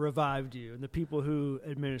who revived you and the people who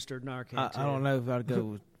administered Narcan. I don't know if I'd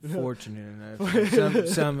go with fortunate enough.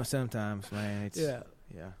 Sometimes, man, it's yeah.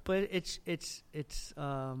 But it's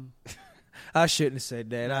I shouldn't have said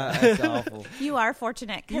that. That's awful. You are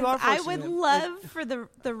fortunate. I would love for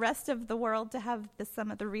the rest of the world to have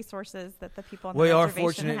some of the resources that the people on the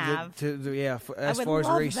reservation have. We are fortunate as far as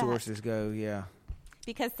resources go, yeah.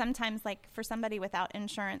 Because sometimes, for somebody without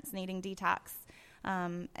insurance needing detox,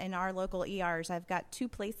 in our local ERs, I've got 2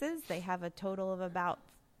 places. They have a total of about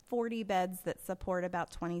 40 beds that support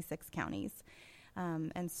about 26 counties.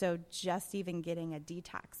 And so just even getting a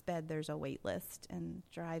detox bed, there's a wait list, and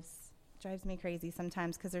drives me crazy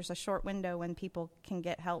sometimes because there's a short window when people can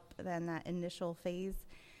get help in that initial phase,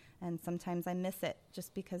 and sometimes I miss it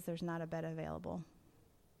just because there's not a bed available.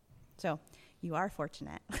 So you are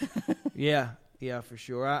fortunate. Yeah, for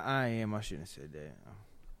sure. I am. I shouldn't have said that.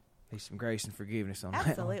 Need some grace and forgiveness on that.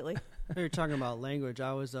 Absolutely. You're talking about language.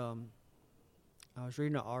 I was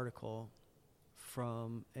reading an article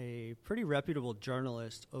from a pretty reputable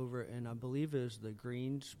journalist over in, I believe it was the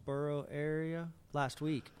Greensboro area last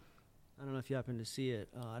week. I don't know if you happen to see it.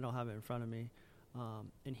 I don't have it in front of me.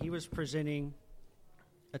 And he was presenting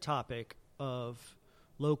a topic of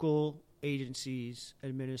local agencies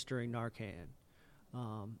administering Narcan.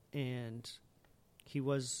 And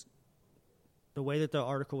the way that the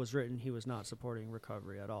article was written, he was not supporting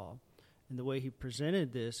recovery at all. And the way he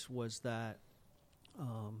presented this was that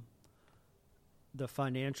the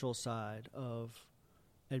financial side of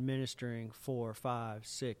administering 4, 5,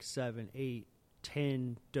 6, 7, 8,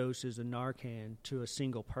 10 doses of Narcan to a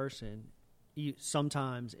single person,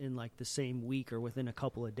 sometimes in the same week or within a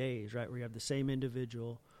couple of days, right, where you have the same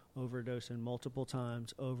individual overdosing multiple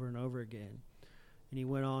times over and over again. And he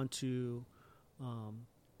went on to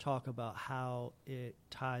talk about how it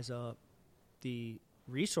ties up the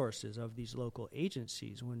resources of these local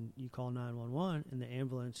agencies. When you call 911 and the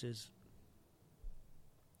ambulance is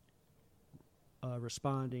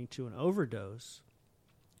responding to an overdose,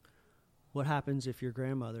 what happens if your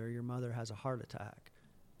grandmother or your mother has a heart attack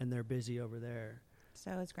and they're busy over there? So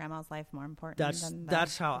is grandma's life more important?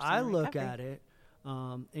 That's how I look at it.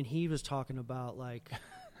 And he was talking about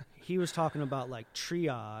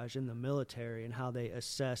triage in the military and how they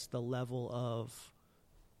assess the level of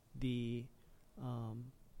the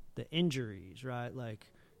injuries, right?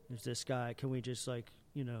 There's this guy, can we just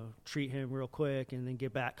treat him real quick and then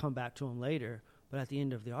come back to him later? But at the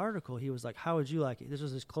end of the article, he was like, how would you like it? This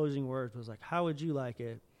was his closing words, was how would you like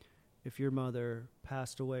it if your mother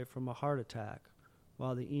passed away from a heart attack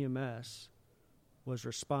while the EMS was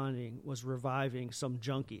reviving some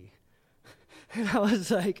junkie? And I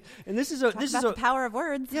was like, and this is the power of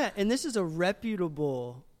words. Yeah, and this is a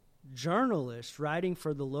reputable journalist writing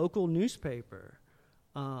for the local newspaper.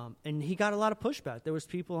 And he got a lot of pushback. There was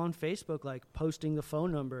people on Facebook posting the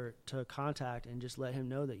phone number to contact and just let him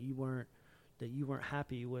know that you weren't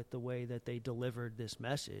happy with the way that they delivered this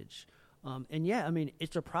message. And yeah, I mean,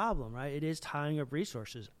 it's a problem, right? It is tying up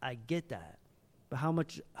resources. I get that. But how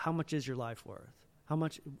much is your life worth?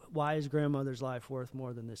 Why is grandmother's life worth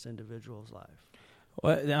more than this individual's life?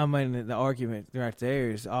 Well, I mean, the argument right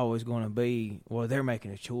there is always going to be, well, they're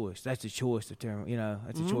making a choice. That's a choice that they're,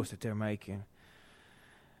 that's a choice that they're making.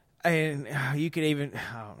 And you could even,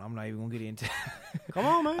 I'm not even going to get into it. Come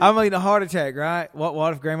on, man. I mean, a heart attack, right?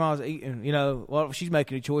 What if grandma's eating, what if she's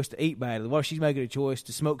making a choice to eat badly? What if she's making a choice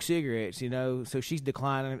to smoke cigarettes, so she's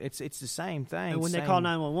declining? It's the same thing. And when they call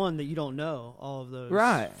 911, that you don't know all of those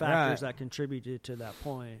factors that contributed to that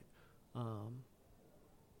point.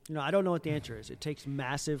 I don't know what the answer is. It takes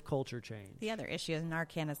massive culture change. The other issue is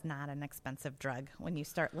Narcan is not an expensive drug when you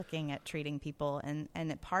start looking at treating people. And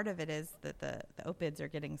part of it is that the opiates are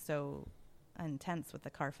getting so intense with the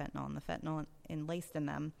carfentanil and the fentanyl enlaced in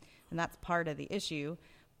them. And that's part of the issue.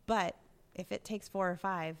 But if it takes 4 or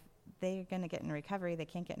 5, they're going to get in recovery. They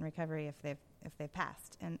can't get in recovery if they've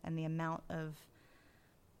passed. And the amount of...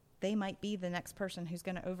 They might be the next person who's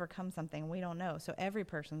going to overcome something. We don't know. So every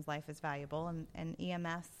person's life is valuable, and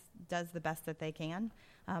EMS does the best that they can.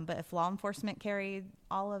 But if law enforcement carried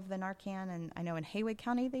all of the Narcan, and I know in Haywood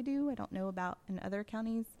County they do. I don't know about in other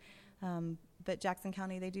counties, but Jackson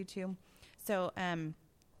County they do too. So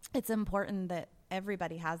it's important that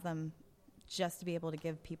everybody has them just to be able to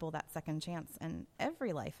give people that second chance. And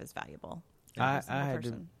every life is valuable. I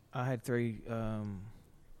had 3.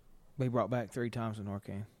 We brought back 3 times in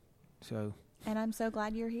Narcan. So, and I'm so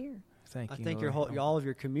glad you're here. Thank you. I think all of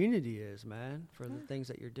your community is, man, for the things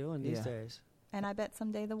that you're doing these days. And I bet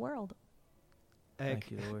someday the world. Thank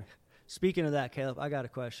you, Lord. Speaking of that, Caleb, I got a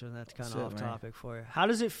question that's kind of off topic for you. How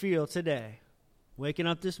does it feel today, waking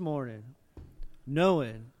up this morning,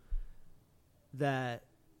 knowing that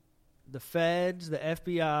the feds, the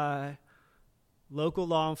FBI, local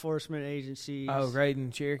law enforcement agencies,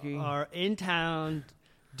 Raiden Cherokee, are in town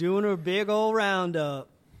doing a big old roundup?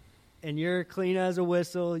 And you're clean as a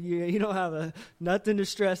whistle. You don't have nothing to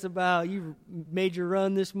stress about. You made your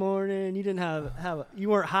run this morning. You didn't you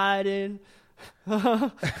weren't hiding.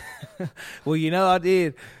 Well, I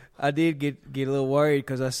did. I did get a little worried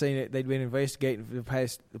because I seen it. They'd been investigating for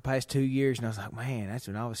the past 2 years, and I was like, man, that's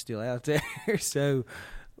when I was still out there. So,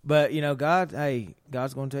 but God's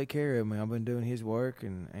going to take care of me. I've been doing His work,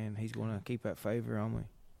 and He's going to keep that favor on me.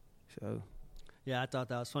 So. Yeah, I thought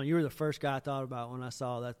that was fun. You were the first guy I thought about when I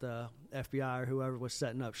saw that the FBI or whoever was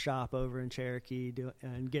setting up shop over in Cherokee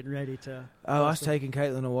and getting ready to. Oh, I was taking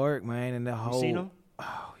Caitlin to work, man, and the whole. You seen them?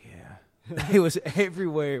 Oh yeah, it was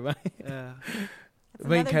everywhere, man. Yeah,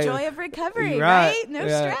 that's another joy of recovery, right? No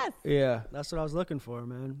stress. Yeah, that's what I was looking for,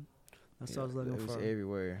 man. That's what I was looking for. It was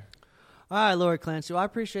everywhere. All right, Lori Clancy. Well, I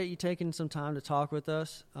appreciate you taking some time to talk with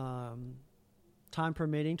us. Time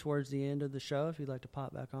permitting, towards the end of the show, if you'd like to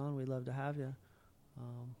pop back on, we'd love to have you.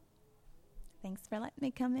 Thanks for letting me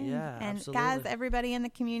come in. Yeah, and absolutely. Guys, everybody in the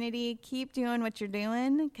community, keep doing what you're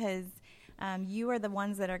doing because you are the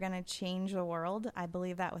ones that are going to change the world. I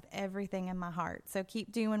believe that with everything in my heart. So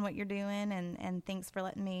keep doing what you're doing, and thanks for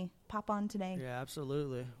letting me pop on today. Yeah,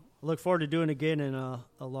 absolutely. I look forward to doing it again in a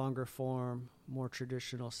longer form, more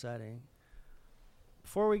traditional setting.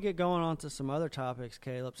 Before we get going on to some other topics,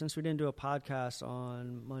 Caleb, since we didn't do a podcast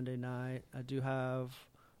on Monday night, I do have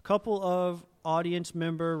a couple of audience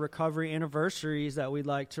member recovery anniversaries that we'd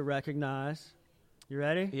like to recognize. You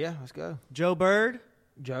ready? Yeah, let's go. Joe Bird.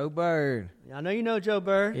 Joe Bird. I know you know Joe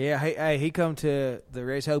Bird. Yeah, he come to the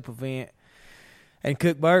Res Hope event and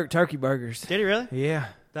cooked turkey burgers. Did he really? Yeah.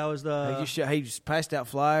 That was the... He just passed out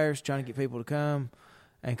flyers trying to get people to come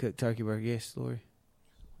and cook turkey burgers. Yes, Lori.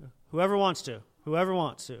 Whoever wants to.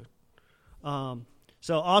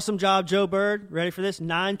 So awesome job, Joe Bird. Ready for this?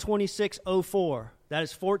 9/26/04. That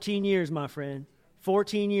is 14 years, my friend.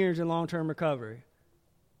 14 years in long-term recovery.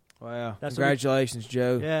 Wow. Congratulations,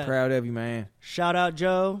 Joe. Yeah. Proud of you, man. Shout out,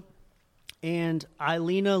 Joe. And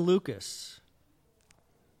Ilena Lucas.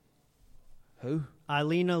 Who?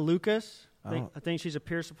 Ilena Lucas. I think she's a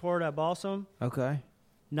peer supporter at Balsam. Okay.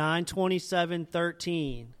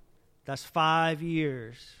 9/27/13. That's 5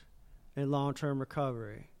 years in long-term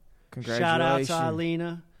recovery. Congratulations. Shout out to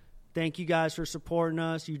Ilena. Thank you guys for supporting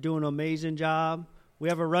us. You're doing an amazing job. We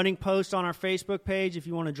have a running post on our Facebook page if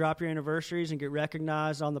you want to drop your anniversaries and get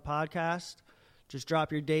recognized on the podcast. Just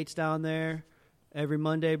drop your dates down there. Every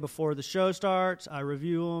Monday before the show starts, I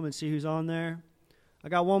review them and see who's on there. I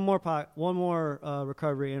got one more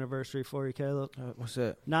recovery anniversary for you, Caleb. What's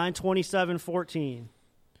that? 9/27/14.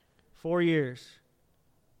 4 years.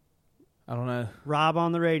 I don't know. Rob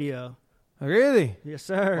on the radio. Really? Yes,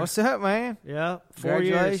 sir. What's up, man? Yeah, 4 years.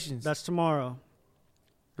 Congratulations. That's tomorrow.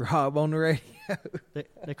 Rob on the radio.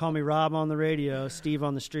 They call me Rob on the radio, Steve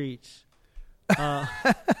on the streets.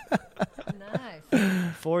 Nice.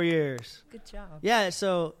 4 years. Good job. Yeah,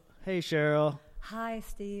 so, hey, Cheryl. Hi,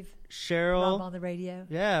 Steve. Cheryl. Rob on the radio.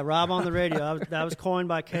 Yeah, Rob on the radio. That was coined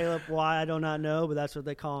by Caleb. Why, I do not know, but that's what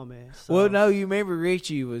they call me. So. Well, no, you remember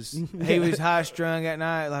Richie was high strung at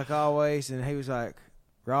night like always, and he was like,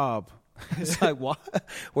 Rob. It's like, what?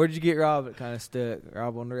 Where did you get Rob? It kind of stuck.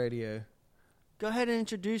 Rob on the radio. Go ahead and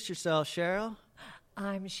introduce yourself, Cheryl.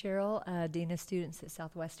 I'm Cheryl, Dean of Students at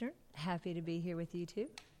Southwestern. Happy to be here with you two.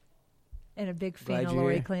 And a big fan of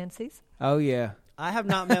Lori Clancy's. Oh, yeah. I have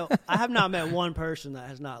not met one person that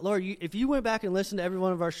has not. Lori, if you went back and listened to every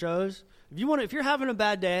one of our shows, if you're having a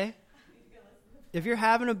bad day,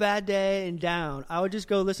 and down, I would just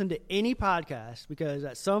go listen to any podcast, because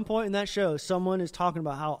at some point in that show, someone is talking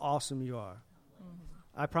about how awesome you are.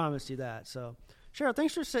 Mm-hmm. I promise you that. So, Cheryl,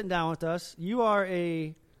 thanks for sitting down with us. You are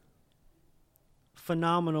a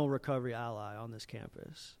phenomenal recovery ally on this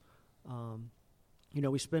campus.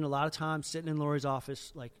 We spend a lot of time sitting in Lori's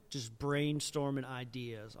office, like just brainstorming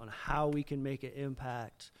ideas on how we can make an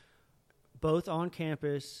impact both on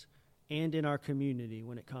campus and in our community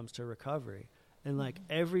when it comes to recovery. And like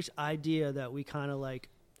every idea that we kind of like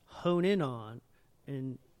hone in on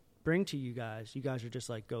and bring to you guys are just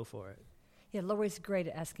like, go for it. Yeah, Lori's great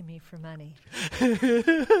at asking me for money.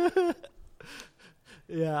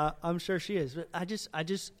 Yeah, I'm sure she is. But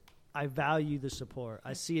I value the support.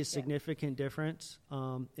 I see a significant difference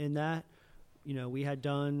in that. We had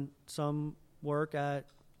done some work at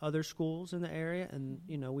other schools in the area, and,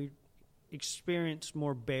 we experienced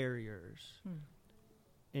more barriers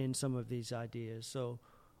in some of these ideas. So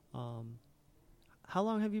how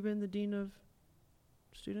long have you been the Dean of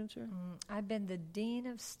Students here? I've been the Dean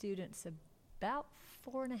of Students about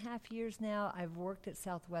 4.5 years now. I've worked at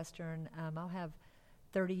Southwestern. I'll have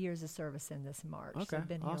 30 years of service in this March. Okay, So I've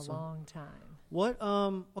been awesome. here a long time.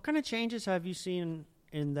 What kind of changes have you seen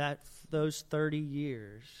in those 30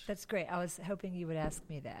 years? That's great. I was hoping you would ask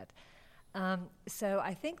me that. So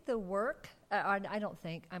I think the work,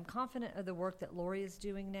 I'm confident of the work that Lori is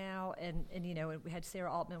doing now. And we had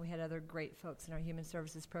Sarah Altman, we had other great folks in our human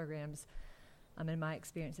services programs. In my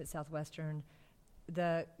experience at Southwestern,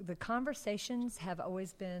 the conversations have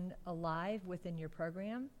always been alive within your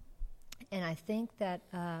program. And I think that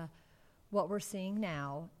what we're seeing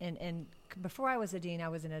now, and before I was a dean, I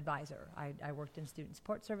was an advisor. I worked in student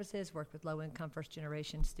support services, worked with low-income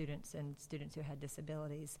first-generation students and students who had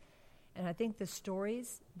disabilities. And I think the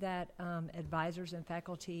stories that advisors and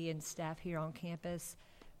faculty and staff here on campus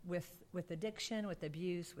with addiction, with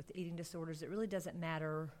abuse, with eating disorders, it really doesn't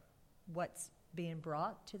matter what's being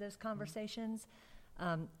brought to those conversations.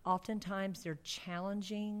 Oftentimes they're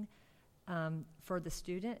challenging for the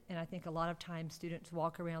student, and I think a lot of times students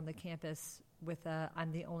walk around the campus with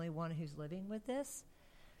I'm the only one who's living with this.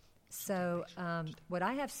 So what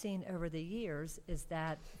I have seen over the years is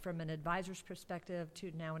that from an advisor's perspective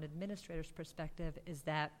to now an administrator's perspective is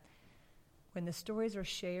that when the stories are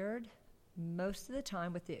shared, most of the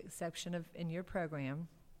time, with the exception of in your program,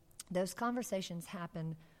 those conversations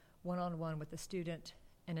happen one-on-one with the student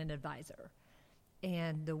and an advisor.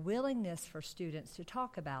 And the willingness for students to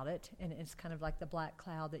talk about it, and it's kind of like the black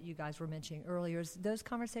cloud that you guys were mentioning earlier, is those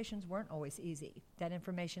conversations weren't always easy. That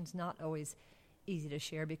information's not always easy to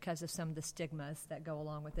share because of some of the stigmas that go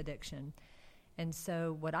along with addiction. And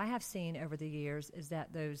so what I have seen over the years is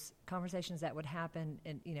that those conversations that would happen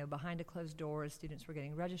behind a closed door as students were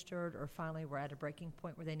getting registered or finally were at a breaking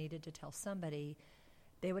point where they needed to tell somebody,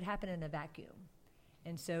 they would happen in a vacuum.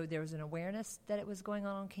 And so there was an awareness that it was going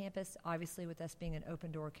on campus. Obviously, with us being an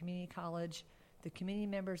open-door community college, the community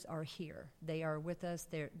members are here. They are with us.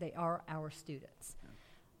 They are our students.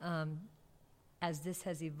 As this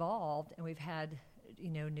has evolved and we've had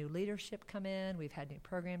new leadership come in, we've had new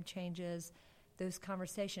program changes, those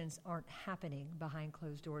conversations aren't happening behind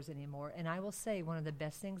closed doors anymore. And I will say one of the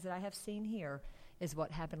best things that I have seen here is what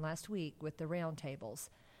happened last week with the roundtables.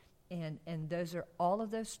 And those are all of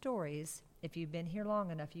those stories. If you've been here long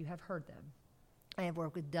enough, you have heard them. I have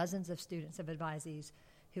worked with dozens of students of advisees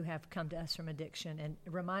who have come to us from addiction. And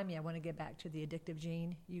remind me, I want to get back to the addictive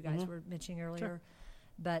gene you guys were mentioning earlier. Sure.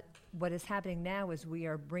 But what is happening now is we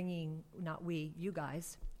are bringing, not we, you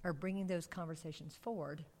guys, are bringing those conversations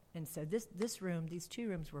forward. And so this room, these two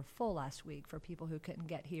rooms were full last week for people who couldn't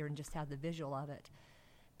get here and just have the visual of it.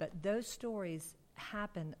 But those stories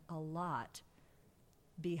happen a lot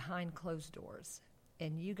behind closed doors.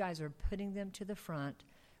 And you guys are putting them to the front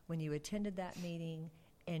when you attended that meeting.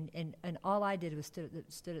 And all I did was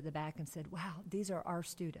stood at the back and said, wow, these are our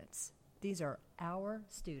students. These are our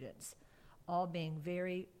students all being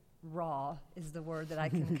very raw is the word that I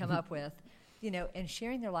can come up with, and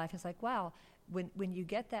sharing their life. It's like, wow, when you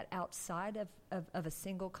get that outside of a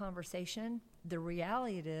single conversation, the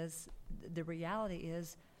reality is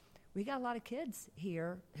we got a lot of kids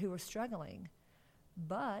here who are struggling,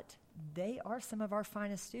 but they are some of our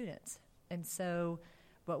finest students. And so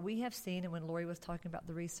what we have seen, and when Lori was talking about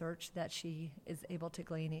the research that she is able to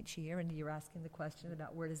glean each year, and you're asking the question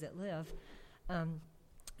about where does it live,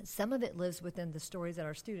 some of it lives within the stories that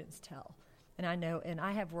our students tell. And I know, and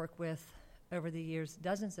I have worked with, over the years,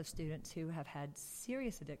 dozens of students who have had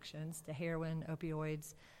serious addictions to heroin,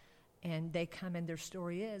 opioids, and they come and their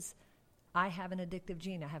story is, I have an addictive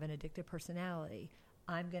gene, I have an addictive personality,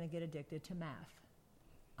 I'm going to get addicted to math,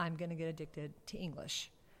 I'm going to get addicted to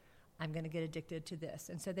English, I'm going to get addicted to this.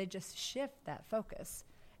 And so they just shift that focus.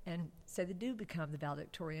 And so they do become the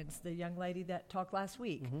valedictorians. The young lady that talked last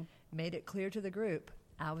week made it clear to the group,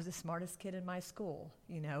 I was the smartest kid in my school.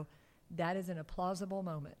 That is an applausible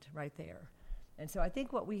moment right there. And so I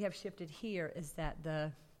think what we have shifted here is that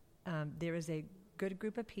there is a good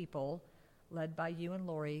group of people led by you and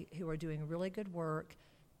Lori who are doing really good work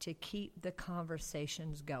to keep the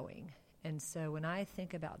conversations going. And so when I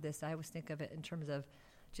think about this, I always think of it in terms of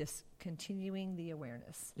just continuing the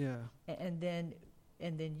awareness. Yeah. And then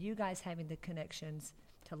you guys having the connections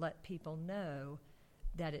to let people know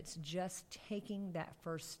that it's just taking that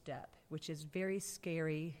first step, which is very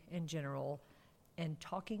scary in general, and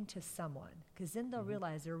talking to someone. Because then they'll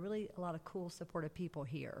realize there are really a lot of cool, supportive people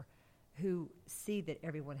here who see that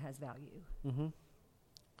everyone has value. Mm-hmm.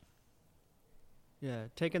 Yeah,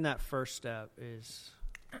 taking that first step is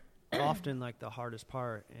often like the hardest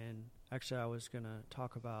part. And actually, I was going to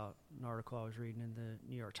talk about an article I was reading in the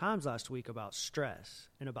New York Times last week about stress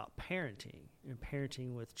and about parenting and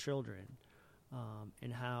parenting with children,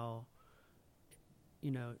 and how,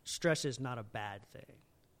 stress is not a bad thing,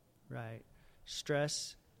 right?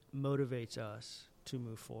 Stress motivates us to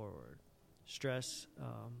move forward. Stress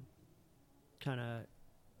kind of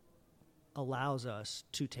allows us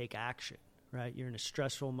to take action, right? You're in a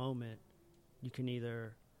stressful moment. You can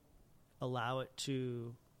either allow it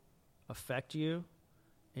to affect you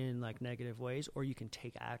in like negative ways, or you can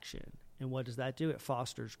take action. And what does that do? It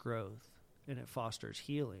fosters growth and it fosters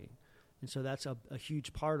healing. And so that's a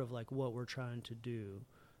huge part of like what we're trying to do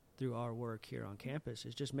through our work here on campus,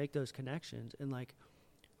 is just make those connections. And like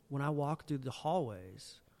when I walk through the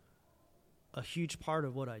hallways, a huge part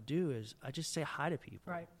of what I do is I just say hi to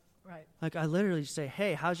people. Right. Like I literally say,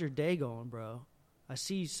 hey, how's your day going, bro? I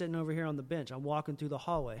see you sitting over here on the bench. I'm walking through the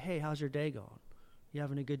hallway. Hey, how's your day going? You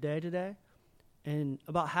having a good day today? And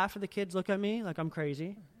about half of the kids look at me like I'm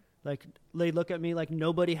crazy. Like they look at me like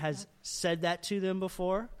nobody has said that to them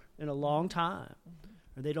before in a long time.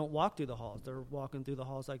 Or they don't walk through the halls. They're walking through the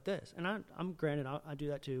halls like this. And I'm granted, I do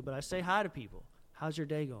that too, but I say hi to people. How's your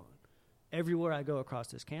day going? Everywhere I go across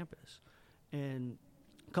this campus. And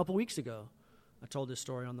a couple weeks ago, I told this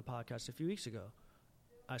story on the podcast a few weeks ago.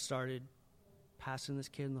 I started passing this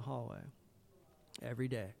kid in the hallway every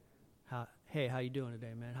day. Hey, how you doing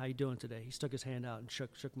today, man? How you doing today? He stuck his hand out and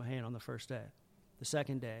shook my hand on the first day. The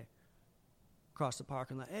second day, across the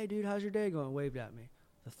parking lot, hey, dude, how's your day going? Waved at me.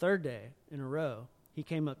 The third day in a row, he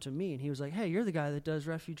came up to me and he was like, hey, you're the guy that does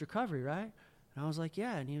refuge recovery, right? And I was like,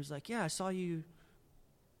 yeah. And he was like, yeah, I saw you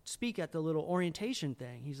speak at the little orientation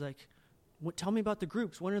thing. He's like, tell me about the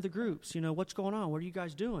groups. When are the groups? What's going on? What are you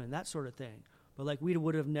guys doing? That sort of thing. But like we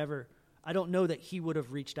would have never, I don't know that he would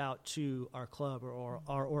have reached out to our club or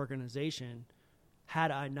our organization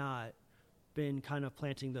had I not been kind of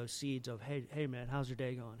planting those seeds of, hey man, how's your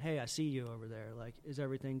day going? Hey, I see you over there. Like, is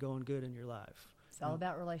everything going good in your life? It's all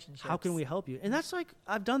about relationships. How can we help you? And that's like,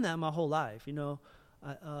 I've done that my whole life.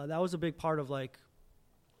 That was a big part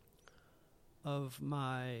of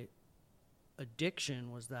my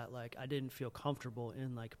addiction, was that like I didn't feel comfortable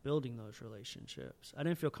in like building those relationships. I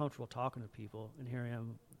didn't feel comfortable talking to people, and here I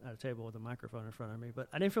am at a table with a microphone in front of me, but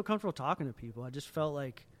I didn't feel comfortable talking to people. I just felt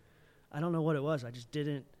like, I don't know what it was. I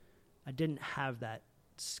didn't have that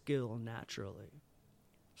skill naturally.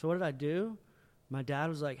 So what did I do? My dad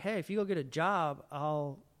was like, hey, if you go get a job,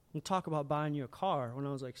 we'll talk about buying you a car, when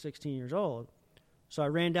I was like 16 years old. So I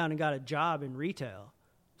ran down and got a job in retail,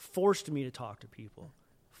 forced me to talk to people,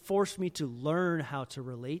 forced me to learn how to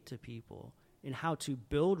relate to people and how to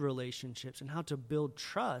build relationships and how to build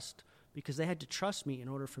trust, because they had to trust me in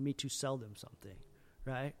order for me to sell them something,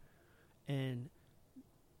 right? And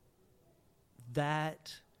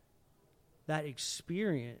that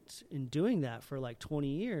experience in doing that for like 20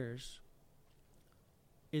 years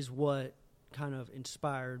is what kind of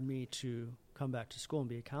inspired me to come back to school and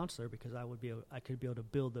be a counselor, because I could be able to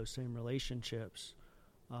build those same relationships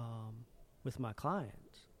with my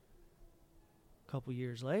clients. A couple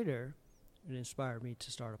years later, it inspired me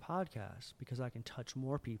to start a podcast, because I can touch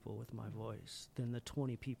more people with my voice than the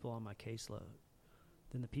 20 people on my caseload,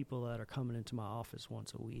 than the people that are coming into my office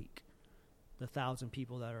once a week, the 1,000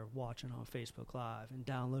 people that are watching on Facebook Live and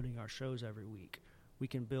downloading our shows every week. We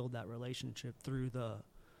can build that relationship through the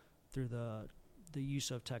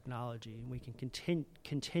use of technology, and we can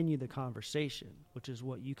continue the conversation, which is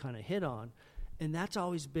what you kind of hit on. And that's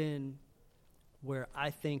always been where I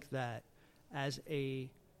think that as a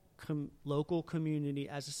local community,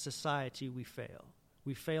 as a society, we fail.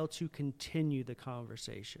 We fail to continue the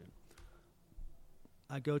conversation.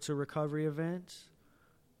 I go to recovery events.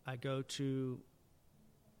 I go to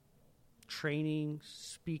training,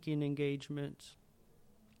 speaking engagements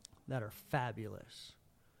that are fabulous,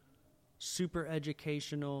 super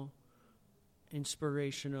educational,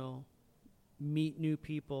 inspirational, meet new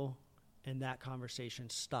people, and that conversation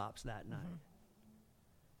stops that night.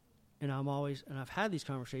 And I've had these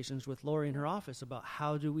conversations with Lori in her office about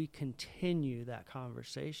how do we continue that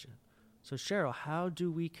conversation. So Cheryl, how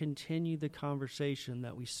do we continue the conversation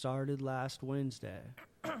that we started last Wednesday?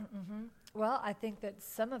 Well, I think that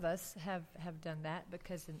some of us have done that,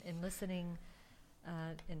 because in listening,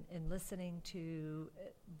 in listening to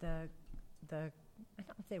the I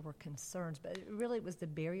don't say were concerns, but it really was the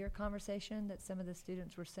barrier conversation that some of the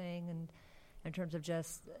students were saying, and in terms of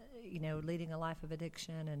just leading a life of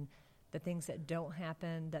addiction and the things that don't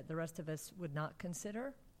happen that the rest of us would not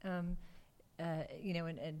consider. And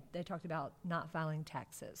they talked about not filing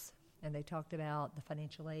taxes, and they talked about the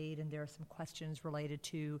financial aid, and there are some questions related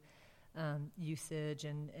to usage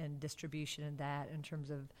and distribution and that in terms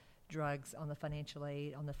of drugs on the financial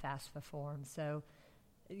aid, on the FAFSA form. So,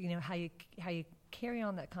 how you carry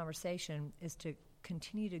on that conversation is to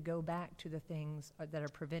continue to go back to the things that are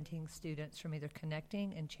preventing students from either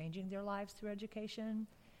connecting and changing their lives through education,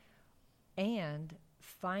 and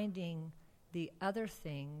finding the other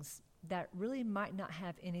things that really might not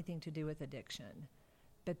have anything to do with addiction,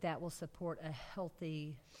 but that will support a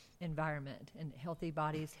healthy environment and healthy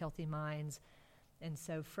bodies, healthy minds. And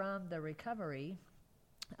so from the recovery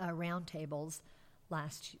roundtables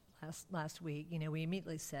last week, we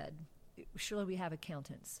immediately said, surely we have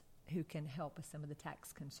accountants who can help with some of the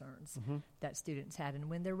tax concerns that students had. And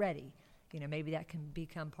when they're ready, maybe that can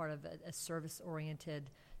become part of a service-oriented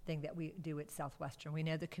thing that we do at Southwestern. We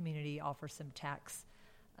know the community offers some tax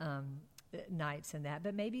nights and that,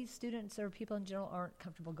 but maybe students or people in general aren't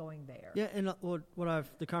comfortable going there. Yeah, and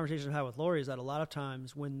the conversation I've had with Lori is that a lot of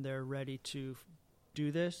times when they're ready to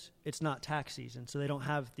do this, it's not tax season, so they don't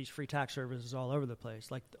have these free tax services all over the place.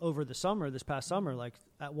 Like over the summer, this past summer, like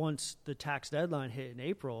at once the tax deadline hit in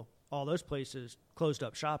April, all those places closed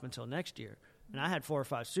up shop until next year. And I had 4 or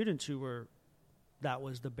 5 students that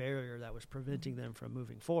was the barrier that was preventing them from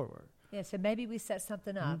moving forward. Yeah, so maybe we set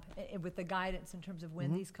something up with the guidance in terms of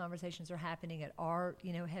when these conversations are happening at our,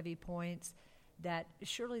 heavy points, that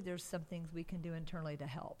surely there's some things we can do internally to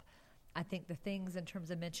help. I think the things in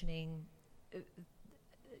terms of mentioning,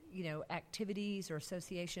 activities or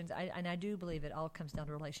associations, and I do believe it all comes down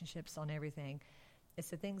to relationships on everything. It's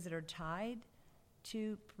the things that are tied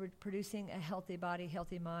to producing a healthy body,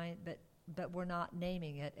 healthy mind, but we're not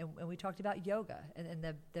naming it. And we talked about yoga and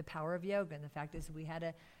the power of yoga, and the fact is we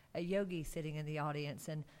had a yogi sitting in the audience.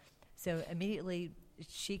 And so immediately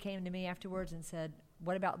she came to me afterwards and said,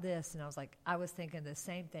 what about this? And I was thinking the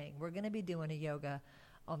same thing. We're going to be doing a yoga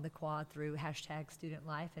on the quad through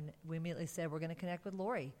 #StudentLife. And we immediately said, we're going to connect with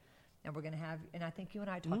Lori. And we're going to have, and I think you and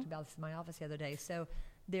I talked about this in my office the other day. So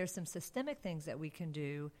there's some systemic things that we can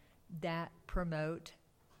do that promote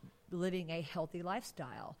living a healthy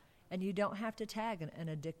lifestyle. And you don't have to tag an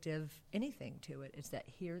addictive anything to it. It's that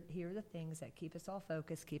here are the things that keep us all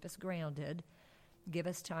focused, keep us grounded, give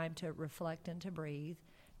us time to reflect and to breathe.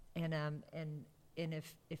 And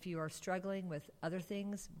if you are struggling with other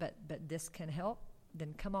things, but this can help,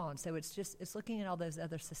 then come on. So it's looking at all those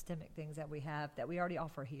other systemic things that we have that we already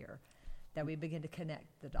offer here, that we begin to connect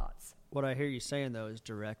the dots. What I hear you saying though is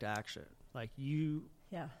direct action. Like you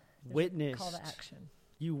witnessed call to action.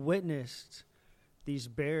 You witnessed these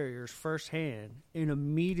barriers firsthand and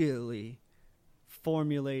immediately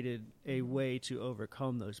formulated a way to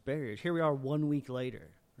overcome those barriers. Here we are 1 week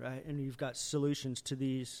later, right? And you've got solutions to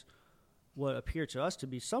these, what appear to us to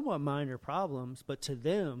be somewhat minor problems, but to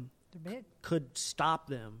them could stop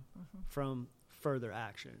them from further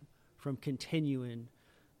action, from continuing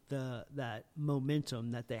that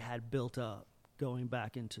momentum that they had built up going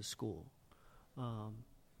back into school.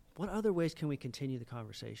 what other ways can we continue the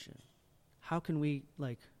conversation? How can we,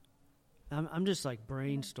 like, I'm just like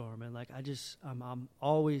brainstorming. Like I'm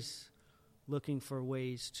always looking for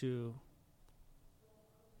ways to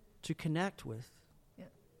connect with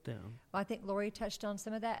them. Well, I think Lori touched on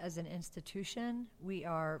some of that. As an institution, we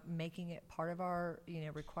are making it part of our,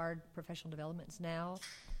 required professional developments now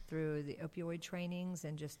through the opioid trainings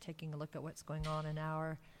and just taking a look at what's going on in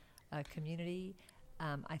our community.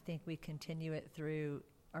 I think we continue it through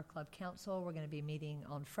our club council. We're going to be meeting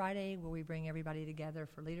on Friday where we bring everybody together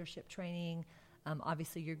for leadership training.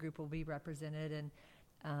 Obviously, your group will be represented, and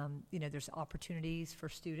there's opportunities for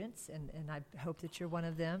students, and I hope that you're one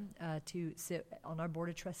of them, to sit on our board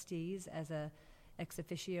of trustees as a ex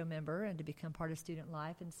officio member and to become part of student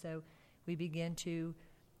life. And so we begin to,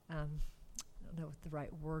 I don't know what the right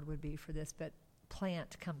word would be for this, but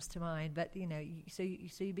plant comes to mind. But, so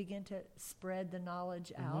you begin to spread the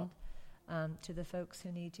knowledge out to the folks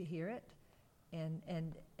who need to hear it,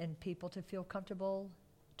 and people to feel comfortable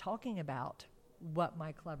talking about what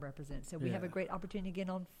my club represents. So we have a great opportunity again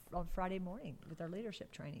on Friday morning with our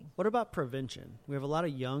leadership training. What about prevention? We have a lot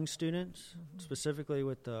of young students, specifically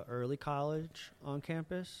with the early college on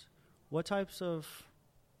campus. What types of,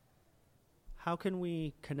 how can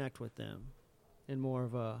we connect with them in more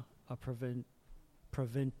of a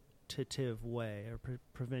preventative way or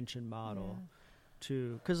prevention model?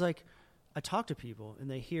 Because like I talk to people and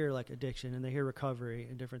they hear like addiction and they hear recovery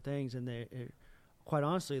and different things, and quite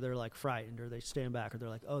honestly, they're like frightened, or they stand back, or they're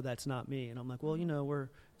like, "Oh, that's not me." And I'm like, "Well,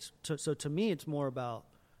 so to me, it's more about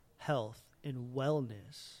health and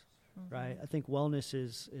wellness, right? I think wellness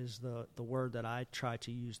is the word that I try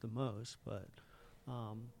to use the most. But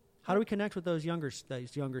how do we connect with those younger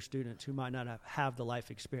students who might not have the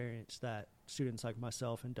life experience that students like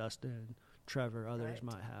myself and Dustin, Trevor, others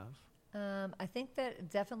might have? I think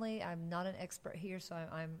that definitely, I'm not an expert here, so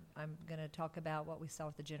I'm going to talk about what we saw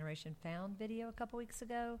with the Generation Found video a couple weeks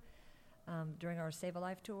ago during our Save a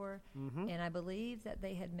Life tour. And I believe that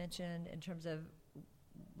they had mentioned, in terms of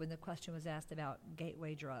when the question was asked about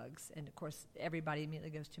gateway drugs, and of course everybody immediately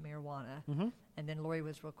goes to marijuana, and then Lori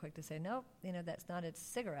was real quick to say, no, that's not, it's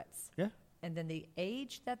cigarettes. Yeah. And then the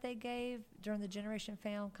age that they gave during the Generation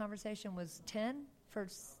Found conversation was 10 for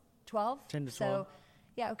 12. 10 to 12. So,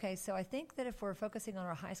 yeah, okay, so I think that if we're focusing on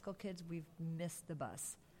our high school kids, we've missed the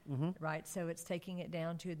bus, right? So it's taking it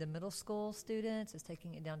down to the middle school students, it's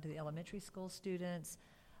taking it down to the elementary school students,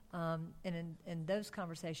 and in those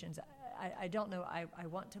conversations, I don't know, I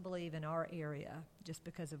want to believe in our area, just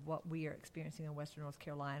because of what we are experiencing in Western North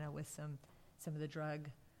Carolina with some of the drug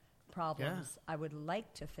problems. I would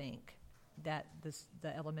like to think that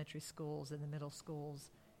the elementary schools and the middle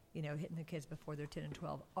schools, hitting the kids before they're 10 and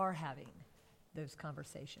 12, are having those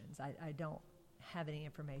conversations. I don't have any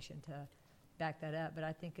information to back that up, but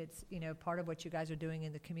I think it's, part of what you guys are doing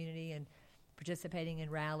in the community and participating in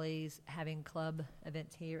rallies, having club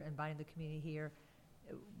events here, inviting the community here.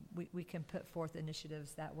 We can put forth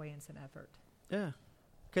initiatives that way in some effort. Yeah.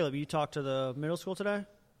 Caleb, you talked to the middle school today?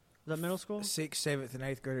 Is that middle school? 6th, 7th, and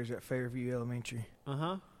 8th graders at Fairview Elementary.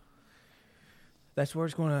 That's where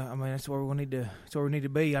it's going to, that's where we need to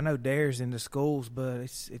be. I know DARE's in the schools, but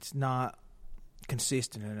it's not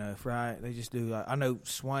consistent enough, right? They just do. I know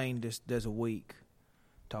Swain just does a week,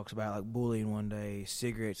 talks about like bullying one day,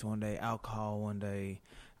 cigarettes one day, alcohol one day,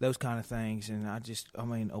 those kind of things. And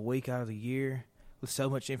a week out of the year with so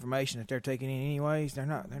much information that they're taking in anyways, they're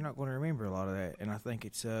not going to remember a lot of that. And I think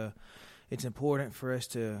it's important for us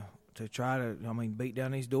to try to beat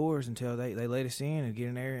down these doors until they let us in and get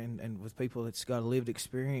in there and with people that's got a lived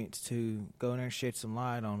experience to go in there and shed some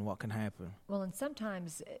light on what can happen. Well, and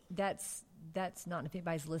sometimes that's not, if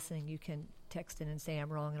anybody's listening, you can text in and say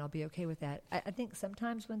I'm wrong and I'll be okay with that. I think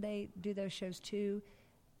sometimes when they do those shows too,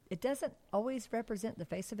 it doesn't always represent the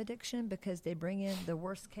face of addiction, because they bring in the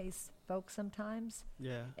worst case folks sometimes.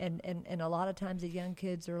 Yeah. And a lot of times the young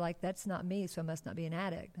kids are like, that's not me, so I must not be an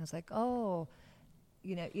addict. And it's like, oh,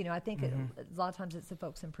 I think a lot of times it's the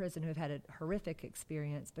folks in prison who have had a horrific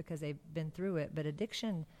experience because they've been through it. But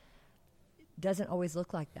addiction doesn't always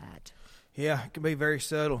look like that. Yeah, it can be very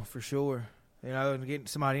subtle for sure. And getting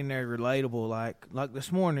somebody in there relatable, like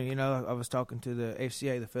this morning, I was talking to the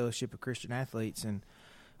FCA, the Fellowship of Christian Athletes, and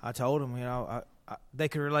I told them, they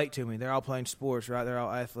could relate to me. They're all playing sports, right? They're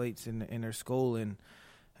all athletes in their school, and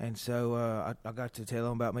so I got to tell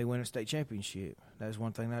them about me winning a state championship. That was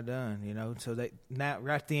one thing I done, So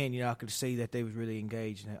right then, I could see that they was really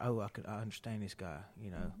engaged. And I understand this guy,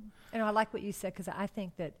 And I like what you said, because I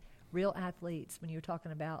think that real athletes, when you're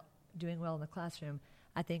talking about doing well in the classroom,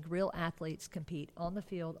 I think real athletes compete on the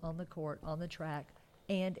field, on the court, on the track,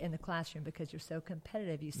 and in the classroom, because you're so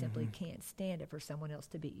competitive, you simply can't stand it for someone else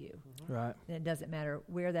to beat you. Right. And it doesn't matter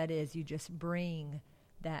where that is, you just bring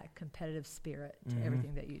that competitive spirit to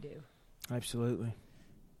everything that you do. Absolutely.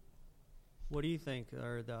 What do you think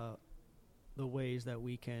are the ways that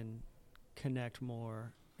we can connect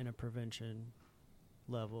more in a prevention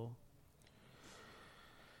level?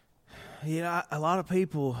 Yeah, a lot of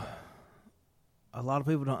people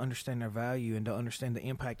don't understand their value and don't understand the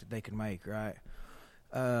impact that they can make, right?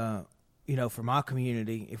 For my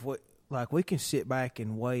community, if we can sit back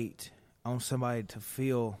and wait on somebody to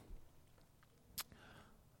feel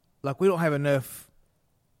like we don't have enough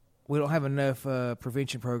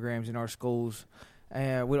prevention programs in our schools,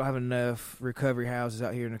 and we don't have enough recovery houses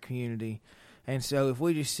out here in the community. And so if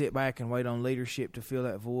we just sit back and wait on leadership to fill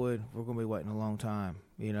that void, we're going to be waiting a long time.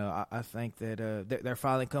 I think that they're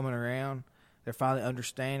finally coming around. They're finally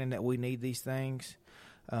understanding that we need these things.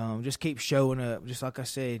 Just keep showing up. Just like I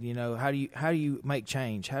said, how do you make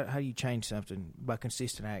change? How do you change something? By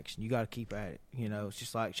consistent action. You got to keep at it. It's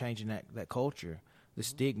just like changing that culture, the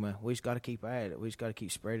stigma. We just got to keep at it. We just got to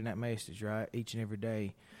keep spreading that message, right, each and every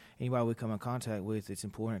day. Anybody we come in contact with, it's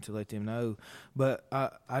important to let them know. But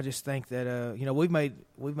I just think that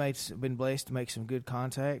been blessed to make some good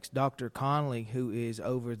contacts. Dr. Conley, who is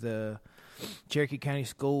over the Cherokee County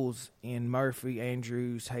Schools in Murphy,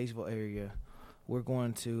 Andrews, Hayesville area, we're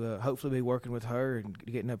going to hopefully be working with her and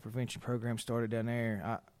getting a prevention program started down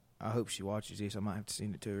there. I hope she watches this. I might have to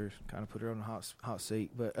send it to her, kind of put her on the hot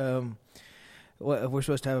seat. But we're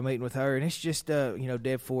supposed to have a meeting with her, and it's just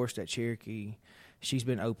Deb Forrest at Cherokee. She's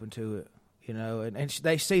been open to it, and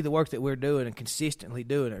they see the work that we're doing and consistently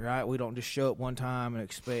doing it, right? We don't just show up one time and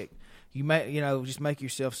expect. Just make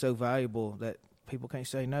yourself so valuable that people can't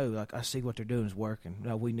say no. Like, I see what they're doing is working.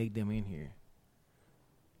 No, we need them in here.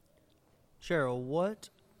 Cheryl, what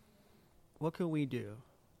can we do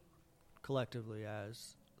collectively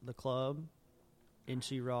as the club,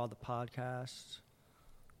 NC Raw, the podcast,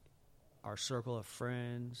 our circle of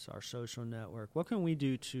friends, our social network? What can we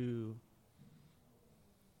do to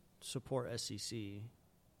support SCC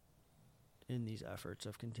in these efforts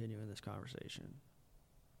of continuing this conversation?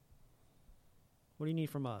 What do you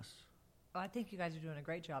need from us? Well, I think you guys are doing a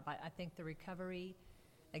great job. I think the recovery,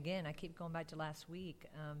 again, I keep going back to last week,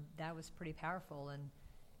 that was pretty powerful. And,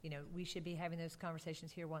 we should be having those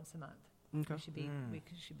conversations here once a month. Okay. We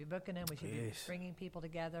should be booking them. We should be bringing people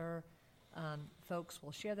together. Folks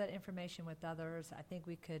will share that information with others. I think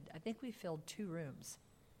we filled 2 rooms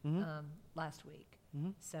last week.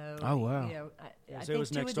 Mm-hmm. So, oh, wow. I think it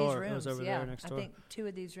was next door. Rooms, it was over there next door. I think 2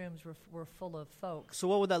 of these rooms were full of folks. So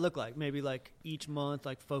what would that look like? Maybe like each month,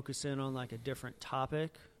 like focus in on like a different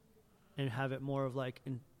topic and have it more of like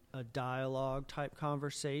a dialogue type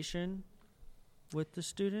conversation with the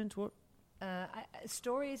students? What?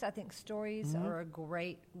 Stories. I think stories are a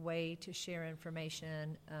great way to share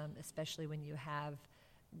information, especially when you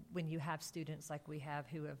have students like we have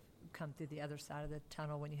who have come through the other side of the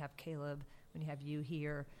tunnel. When you have Caleb, when you have you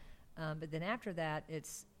here, but then after that,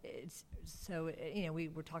 it's so we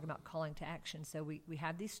were talking about calling to action. So we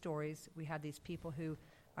have these stories. We have these people who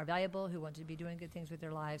are valuable, who want to be doing good things with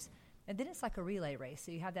their lives, and then it's like a relay race.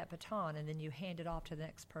 So you have that baton, and then you hand it off to the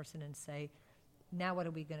next person and say, now what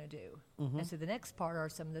are we going to do? Mm-hmm. And so the next part are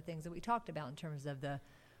some of the things that we talked about in terms of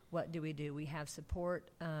what do we do? We have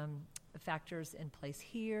support factors in place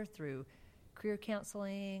here through career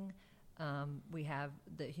counseling. We have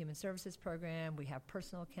the Human Services Program. We have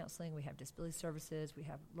personal counseling. We have disability services. We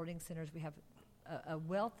have learning centers. We have a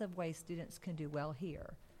wealth of ways students can do well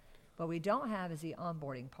here. What we don't have is the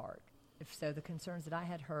onboarding part. So the concerns that I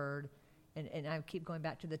had heard, and I keep going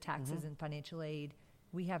back to the taxes and financial aid,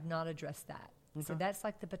 we have not addressed that. Okay. So that's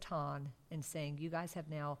like the baton and saying, you guys have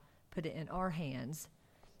now put it in our hands.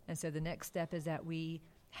 And so the next step is that we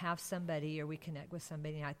have somebody or we connect with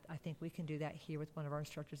somebody. And I think we can do that here with one of our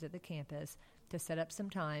instructors at the campus to set up some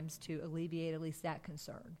times to alleviate at least that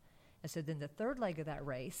concern. And so then the third leg of that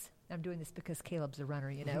race, I'm doing this because Caleb's a runner,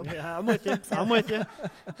 Yeah, I'm with you. I'm with you.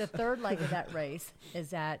 The third leg of that race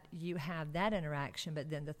is that you have that interaction, but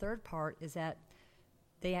then the third part is that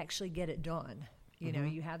they actually get it done.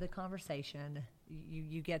 You have the conversation,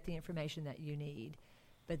 you get the information that you need,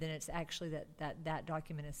 but then it's actually that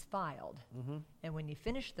document is filed. Mm-hmm. And when you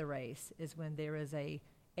finish the race is when there is a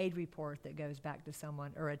aid report that goes back to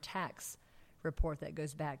someone or a tax report that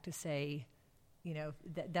goes back to say,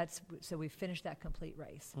 that's so we've finished that complete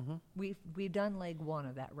race. Mm-hmm. We've done leg 1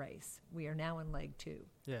 of that race. We are now in leg 2.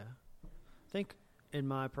 Yeah. I think in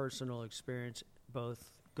my personal experience,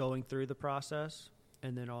 both going through the process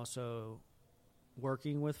and then also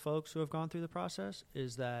working with folks who have gone through the process,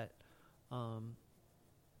 is that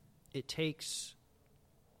it takes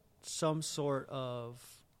some sort of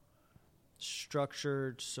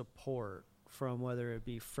structured support from whether it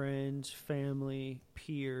be friends, family,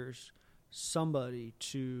 peers, somebody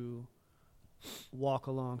to walk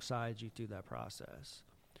alongside you through that process.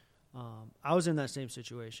 I was in that same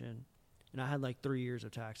situation, and I had like 3 years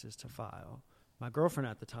of taxes to file. My girlfriend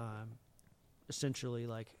at the time essentially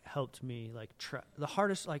like helped me like the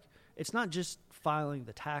hardest, like it's not just filing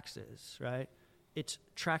the taxes, right? It's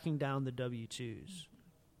tracking down the W-2s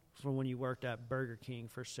from when you worked at Burger King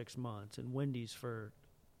for 6 months and Wendy's for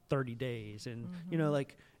 30 days. And, you know,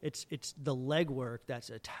 like it's the legwork that's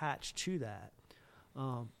attached to that.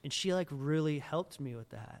 And she like really helped me with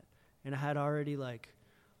that. And I had already like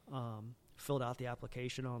filled out the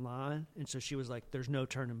application online. And so she was like, there's no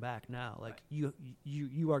turning back now. Like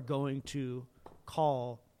you are going to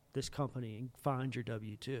call this company and find your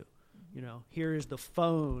W-2. You know, here is the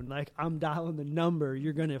phone. Like, I'm dialing the number.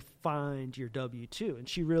 You're going to find your W-2. And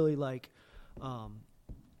she really, like, I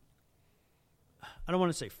don't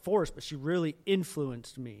want to say forced, but she really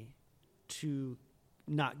influenced me to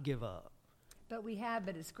not give up. But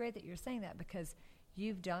it's great that you're saying that because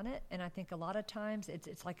you've done it. And I think a lot of times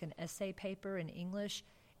it's like an essay paper in English.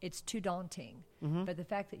 It's too daunting. Mm-hmm. But the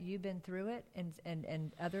fact that you've been through it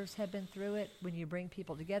and others have been through it, when you bring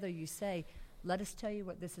people together, you say, let us tell you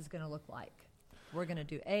what this is going to look like. We're going to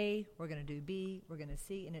do A, we're going to do B, we're going to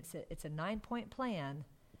C, and it's a 9-point plan,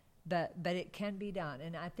 but it can be done.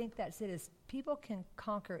 And I think that's it, is people can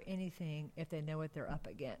conquer anything if they know what they're up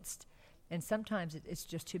against. And sometimes it's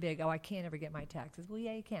just too big. Oh, I can't ever get my taxes. Well,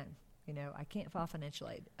 yeah, you can. You know, I can't file financial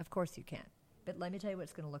aid. Of course you can. But let me tell you what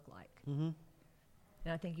it's going to look like. Mm-hmm.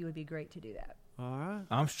 And I think you would be great to do that. All right.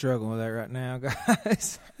 I'm struggling with that right now,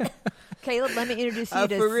 guys. Caleb, let me introduce you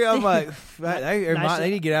to... For real, I'm like, they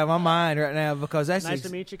need to get out of my mind right now because that's... Nice to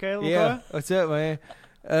meet you, Caleb. Yeah, what's up, man?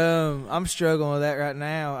 I'm struggling with that right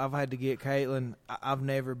now. I've had to get Caitlin. I've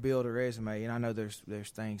never built a resume, and I know there's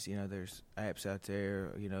things, you know, there's apps out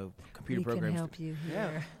there, you know, computer programs. We can help you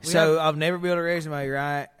here. Yeah. So I've never built a resume,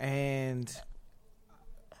 right? And...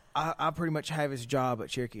 I pretty much have his job at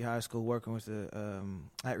Cherokee High School working with the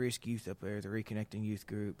at-risk youth up there, the Reconnecting Youth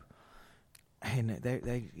Group. And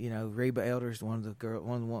they you know, Reba Elders, one of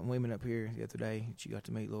the women up here the other day, she got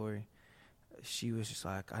to meet Lori. She was just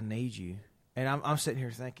like, I need you. And I'm sitting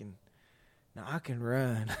here thinking, now I can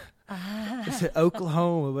run. It's at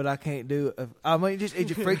Oklahoma, but I can't do it. I mean, it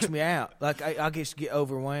just freaks me out. Like, I just get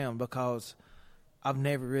overwhelmed because I've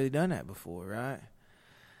never really done that before, right?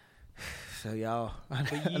 So, y'all, I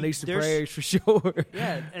need some prayers for sure.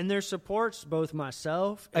 Yeah, and there's supports both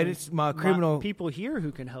myself and it's my criminal people here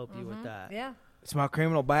who can help you with that. Yeah, it's my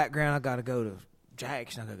criminal background. I got to go to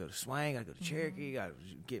Jackson. I got to go to Swain. I got to go to Cherokee. I got to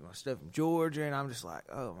get my stuff from Georgia, and I'm just like,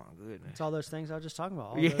 oh my goodness. It's all those things I was just talking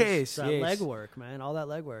about. Yes, that legwork, man. All that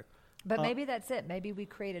legwork. But maybe that's it. Maybe we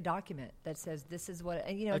create a document that says this is what,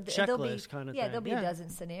 and you know, a checklist kind of thing. There'll be a dozen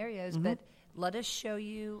scenarios, but let us show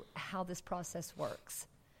you how this process works.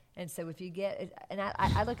 And so if you get, and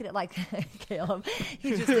I look at it like Caleb,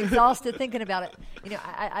 he's just exhausted thinking about it. You know,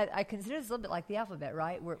 I consider this a little bit like the alphabet,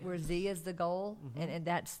 right? Where Z is the goal, and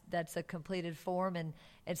that's a completed form. And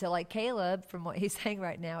so like Caleb, from what he's saying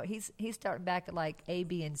right now, he's starting back at like A,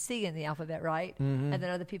 B, and C in the alphabet, right? Mm-hmm. And then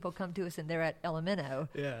other people come to us and they're at Elemento.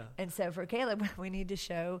 Yeah. And so for Caleb, we need to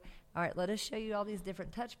show, all right, let us show you all these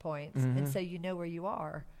different touch points, and so you know where you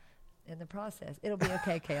are in the process. It'll be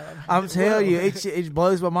okay, Caleb. I'm telling you, it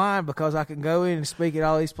blows my mind because I can go in and speak at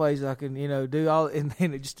all these places. I can, you know, do all, and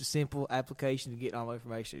then it's just a simple application to get all my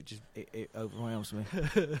information. It overwhelms me.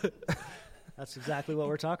 That's exactly what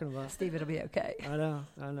we're talking about. Steve, it'll be okay. I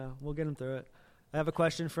know. We'll get him through it. I have a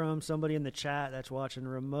question from somebody in the chat that's watching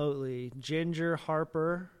remotely. Ginger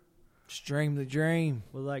Harper. Stream the dream.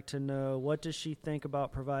 Would like to know, what does she think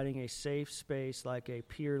about providing a safe space like a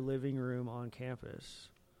peer living room on campus?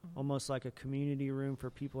 Almost like a community room for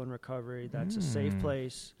people in recovery. That's a safe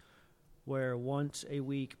place where once a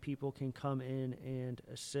week people can come in and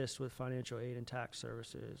assist with financial aid and tax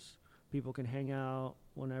services. People can hang out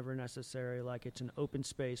whenever necessary, like it's an open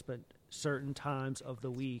space, but certain times of the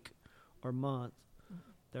week or month,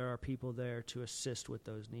 there are people there to assist with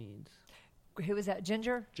those needs. Who was that,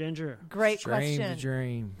 Ginger? Ginger. Great Dream question. The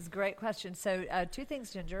dream. It's a great question. So two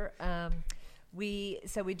things, Ginger. We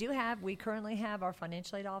currently have our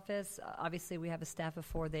financial aid office. Obviously, we have a staff of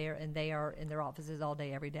 4 there, and they are in their offices all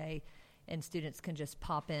day, every day, and students can just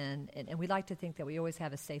pop in. And we like to think that we always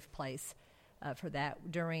have a safe place for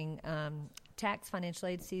that. During tax financial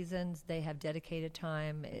aid seasons, they have dedicated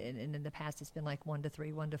time, and in the past it's been like 1 to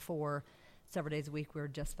 3, 1 to 4. several days a week we're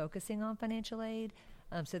just focusing on financial aid.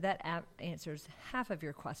 So that answers half of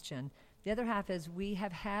your question. The other half is we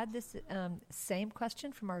have had this same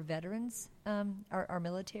question from our veterans, our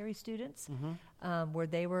military students, where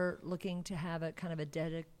they were looking to have a kind of a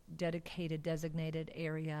dedicated, designated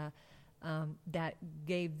area that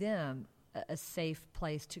gave them a safe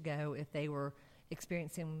place to go if they were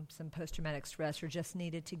experiencing some post-traumatic stress or just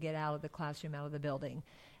needed to get out of the classroom, out of the building.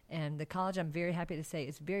 And the college, I'm very happy to say,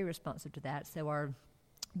 is very responsive to that. So our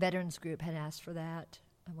veterans group had asked for that,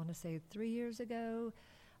 I want to say 3 years ago.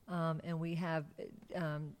 And we have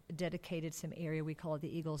dedicated some area, we call it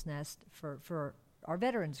the Eagle's Nest, for our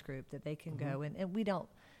veterans group that they can go. And we don't,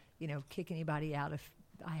 kick anybody out if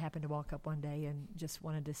I happen to walk up one day and just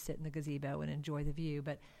wanted to sit in the gazebo and enjoy the view.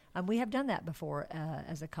 But we have done that before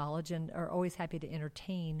as a college and are always happy to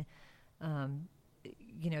entertain,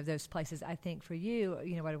 those places. I think for you,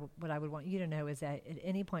 what I would want you to know is that at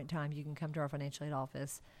any point in time you can come to our financial aid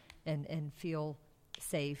office and feel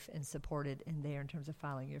safe and supported in there in terms of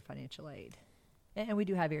filing your financial aid. And we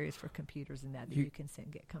do have areas for computers and that you can sit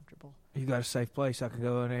and get comfortable. You got a safe place I can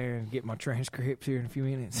go in there and get my transcripts here in a few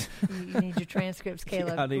minutes. You need your transcripts,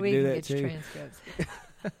 Caleb. I need we to do can that get too. your transcripts.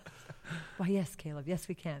 Well, yes, Caleb. Yes,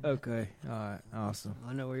 we can. Okay. All right. Awesome.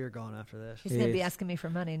 I know where you're going after this. He's going to be Yes. asking me for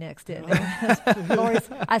money next, isn't he?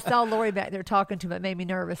 I saw Lori back there talking to him. It made me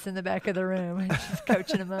nervous in the back of the room. She's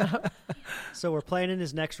coaching him up. So we're planning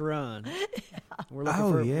his next run. We're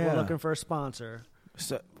looking we're looking for a sponsor.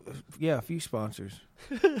 So, yeah, a few sponsors.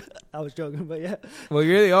 I was joking, but yeah. Well,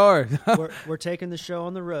 you really are. we're taking the show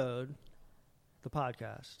on the road, the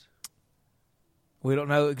podcast. We don't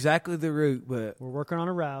know exactly the route, but We're working on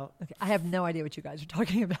a route. Okay, I have no idea what you guys are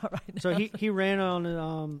talking about right now. So he ran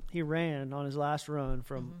on his last run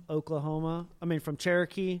from from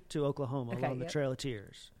Cherokee to Oklahoma Okay, along the yep. Trail of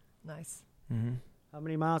Tears. Nice. How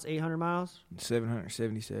many miles? 800 miles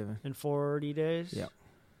 777. in 40 days. Yep.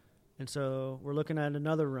 And so we're looking at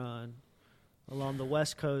another run along the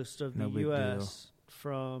west coast of No the big U.S.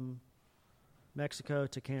 from Mexico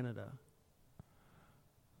to Canada.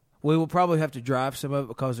 We will probably have to drive some of it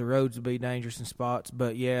because the roads will be dangerous in spots.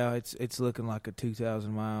 But yeah, it's looking like a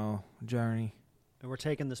 2,000-mile journey. And we're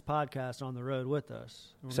taking this podcast on the road with us.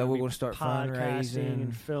 And So gonna we're be gonna start podcasting fundraising.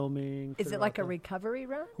 and filming. Is it throughout like a the- recovery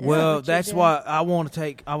run? Is that Well, what that's you're what I want to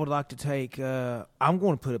take. I would like to take. I'm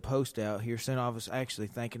going to put a post out here soon. I was actually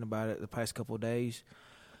thinking about it the past couple of days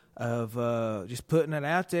of just putting it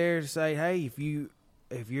out there to say, hey,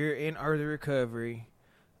 if you're in early recovery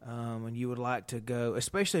and you would like to go,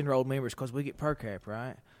 especially enrolled members, because we get per cap,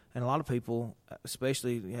 right? And a lot of people,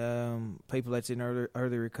 especially people that's in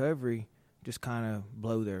early recovery, just kind of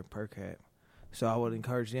blow their per cap. So I would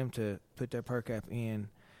encourage them to put their per cap in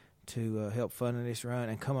to help funding this run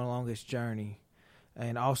and coming along this journey.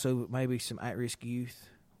 And also maybe some at-risk youth,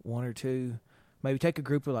 1 or 2. Maybe take a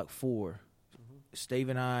group of like 4, Steve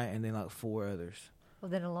and I, and then like 4 others. Well,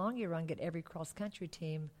 then along your run, get every cross-country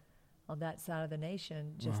team on that side of the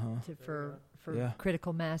nation just for Yeah.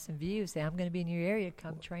 critical mass and view. Say, I'm going to be in your area.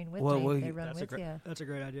 Come train with Well, me. we- They run with you. That's a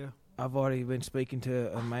great idea. I've already been speaking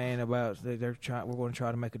to a man about we're going to try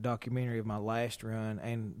to make a documentary of my last run,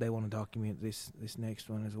 and they want to document this next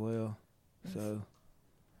one as well. So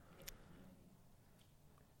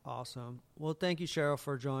Awesome. Well, thank you, Cheryl,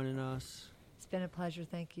 for joining us. It's been a pleasure.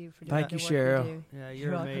 Thank you for doing Thank the you, work Cheryl. you do. Yeah, You're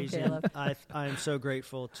you're welcome, amazing. Caleb. I am so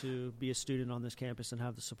grateful to be a student on this campus and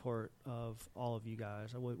have the support of all of you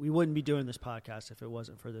guys. We wouldn't be doing this podcast if it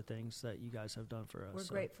wasn't for the things that you guys have done for us. We're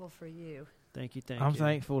So grateful for you. Thank you. Thank I'm you.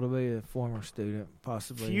 thankful to be a former student,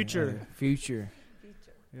 possibly Future. future,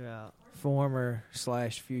 Yeah.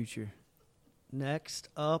 former/future. Next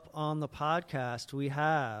up on the podcast, we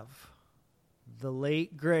have the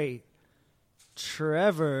late, great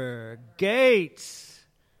Trevor Gates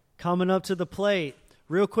coming up to the plate.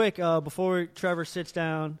 Real quick, before Trevor sits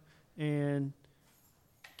down and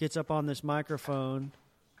gets up on this microphone,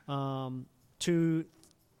 to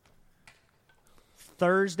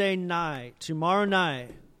Thursday night, tomorrow night,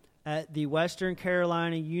 at the Western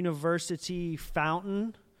Carolina University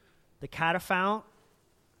Fountain, the Catafount,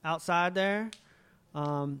 outside there,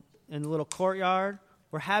 in the little courtyard,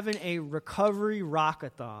 we're having a recovery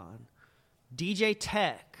rockathon. DJ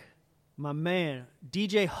Tech, my man,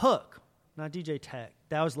 DJ Hook, not DJ Tech,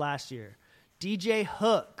 that was last year. DJ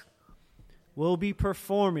Hook will be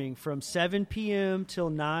performing from 7 p.m. till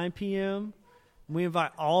 9 p.m. We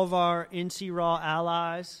invite all of our NC Raw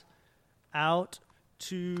allies out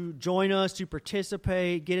to join us, to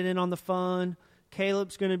participate, get it in on the fun.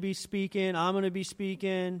 Caleb's going to be speaking. I'm going to be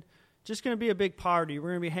speaking. Just going to be a big party. We're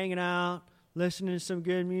going to be hanging out, listening to some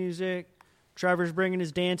good music, Trevor's bringing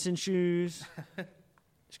his dancing shoes.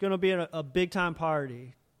 It's going to be a big-time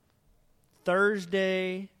party.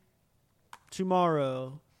 Thursday,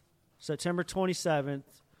 tomorrow, September 27th,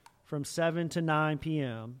 from 7 to 9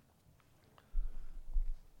 p.m.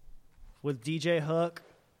 with DJ Hook.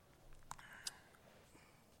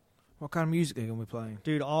 What kind of music are you going to be playing?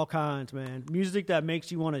 Dude, all kinds, man. Music that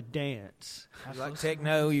makes you want to dance. You like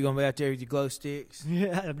techno? You going to be out there with your glow sticks?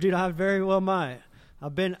 Yeah, dude, I very well might.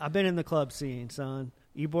 I've been in the club scene, son.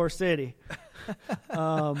 Ybor City.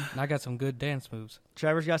 I got some good dance moves.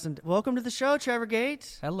 Trevor's got some. Welcome to the show, Trevor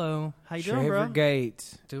Gates. Hello. How you doing, Trevor bro?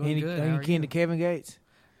 Gates. Doing good. Are How you are kin you? to Kevin Gates?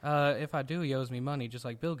 If I do, he owes me money just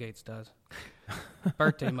like Bill Gates does.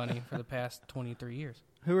 Birthday money for the past 23 years.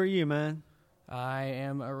 Who are you, man? I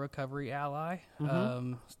am a recovery ally,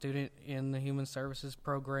 student in the Human Services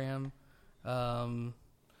program. I'm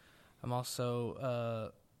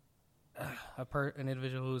also an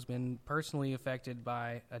individual who's been personally affected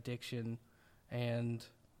by addiction, and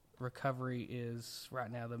recovery is right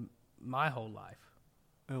now my whole life.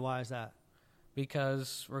 And why is that?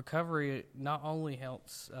 Because recovery not only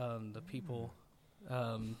helps the people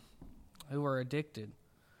who are addicted,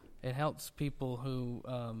 it helps people who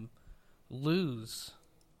lose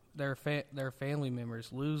their family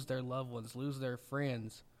members, lose their loved ones, lose their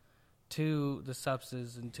friends to the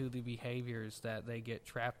substances and to the behaviors that they get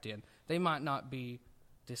trapped in. They might not be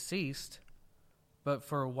deceased, but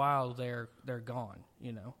for a while they're gone.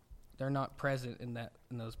 You know, they're not present in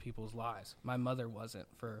those people's lives. My mother wasn't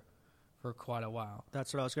for quite a while.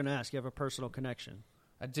 That's what I was going to ask. You have a personal connection.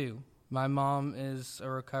 I do. My mom is a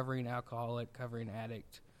recovering alcoholic, recovering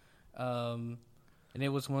addict, and it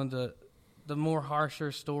was one of the more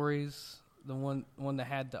harsher stories, the one that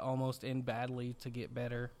had to almost end badly to get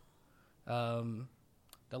better.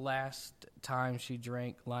 The last time she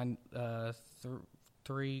drank 4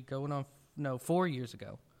 years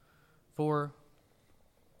ago.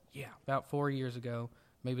 About 4 years ago,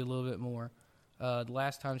 maybe a little bit more. The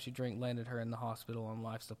last time she drank landed her in the hospital on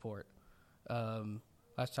life support.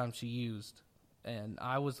 Last time she used. And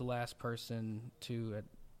I was the last person to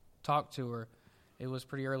talk to her. It was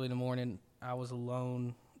pretty early in the morning. I was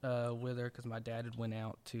alone with her because my dad had went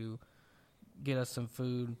out to get us some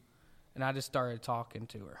food. And I just started talking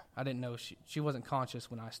to her. I didn't know she wasn't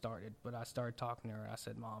conscious when I started, but I started talking to her. I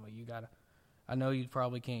said, Mama, I know you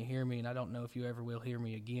probably can't hear me, and I don't know if you ever will hear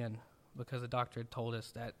me again, because the doctor had told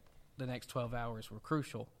us that the next 12 hours were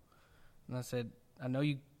crucial. And I said, I know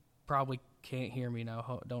you probably can't hear me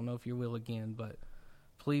now. I don't know if you will again, but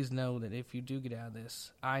please know that if you do get out of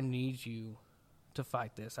this, I need you to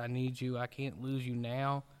fight this. I need you. I can't lose you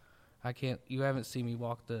now. You haven't seen me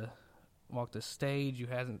walk the stage. You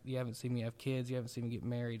haven't seen me have kids. You haven't seen me get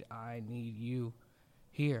married. I need you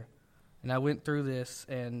here. And I went through this,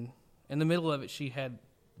 and in the middle of it, she had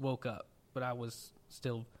woke up, but I was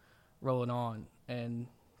still rolling on. And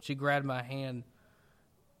she grabbed my hand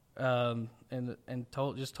and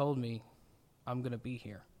told me, I'm going to be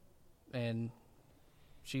here. And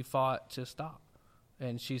she fought to stop.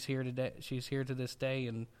 And she's here today. She's here to this day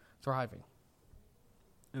and thriving.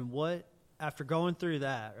 And after going through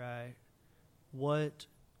that, right, what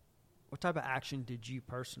type of action did you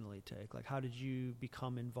personally take? Like, how did you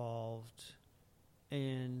become involved?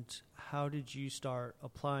 And how did you start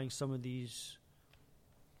applying some of these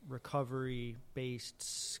recovery-based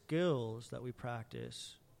skills that we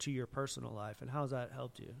practice to your personal life? And how has that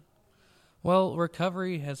helped you? Well,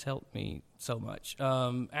 recovery has helped me so much.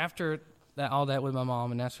 After all that with my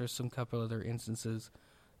mom, and after some couple other instances,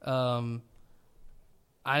 I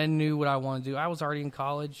knew what I wanted to do. I was already in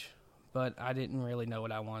college, but I didn't really know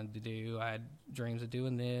what I wanted to do. I had dreams of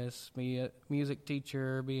doing this, be a music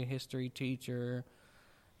teacher, be a history teacher,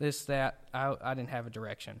 this, that. I didn't have a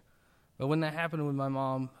direction. But when that happened with my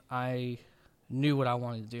mom, I knew what I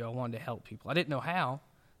wanted to do. I wanted to help people. I didn't know how.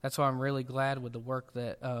 That's why I'm really glad with the work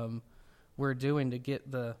that we're doing to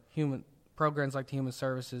get the human programs like the Human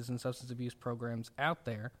Services and substance abuse programs out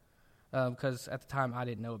there, because at the time I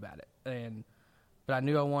didn't know about it. But I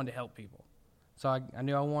knew I wanted to help people. So I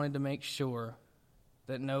knew I wanted to make sure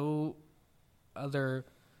that no other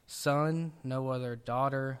son, no other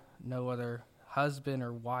daughter, no other husband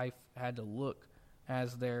or wife had to look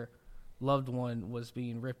as their loved one was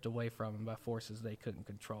being ripped away from them by forces they couldn't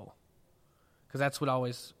control. Because that's what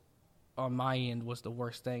always, on my end, was the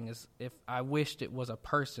worst thing, is if I wished it was a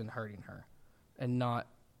person hurting her and not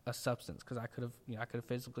a substance, because I could have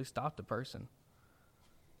physically stopped the person.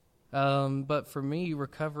 But for me,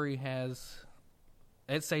 recovery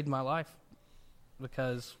it saved my life,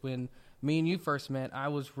 because when me and you first met, I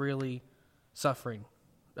was really suffering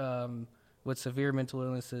with severe mental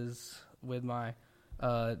illnesses, with my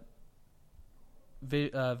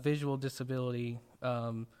visual disability.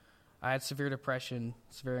 I had severe depression,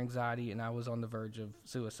 severe anxiety, and I was on the verge of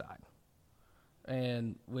suicide.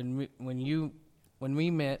 And when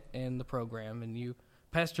we met in the program, and you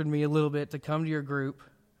pestered me a little bit to come to your group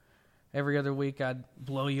every other week, I'd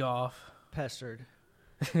blow you off. Pestered.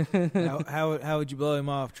 How would you blow him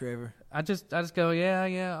off, Trevor? I just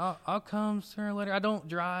go, I'll come sooner or later. I don't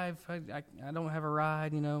drive. I don't have a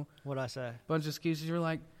ride. What'd I say? Bunch of excuses. You're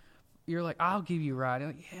like, I'll give you a ride. I'm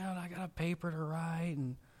like, yeah, I got a paper to write,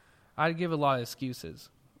 and I'd give a lot of excuses.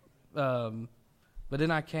 But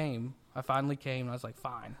then I finally came, and I was like,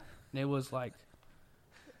 fine. And it was like,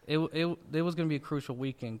 it was going to be a crucial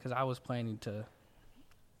weekend because I was planning to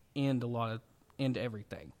end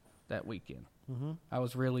everything that weekend. Mm-hmm. I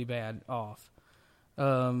was really bad off.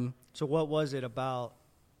 So what was it about?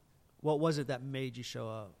 What was it that made you show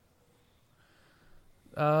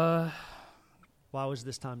up? Why was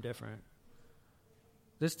this time different?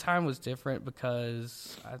 This time was different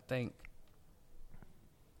because I think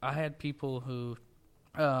I had people who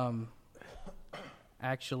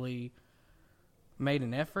actually made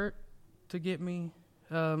an effort to get me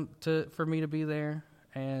for me to be there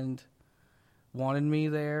and wanted me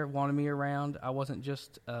there, wanted me around. I wasn't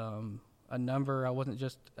just a number. I wasn't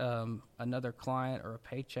just another client or a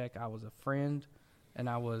paycheck. I was a friend, and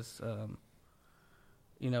I was a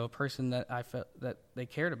person that I felt that they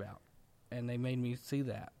cared about, and they made me see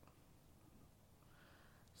that.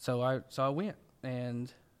 So I went,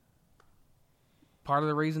 and part of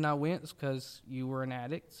the reason I went is because you were an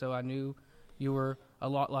addict, so I knew you were a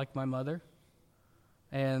lot like my mother,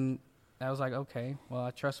 and I was like, okay, well,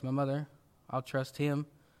 I trust my mother. I'll trust him.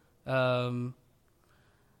 And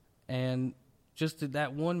just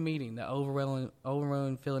that one meeting, the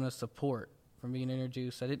overwhelming feeling of support from being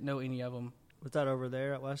introduced. I didn't know any of them. Was that over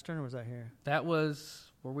there at Western, or was that here? That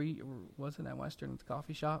was wasn't at Western at the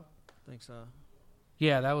coffee shop? I think so.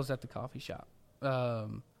 Yeah, that was at the coffee shop.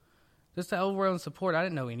 Just the overwhelming support. I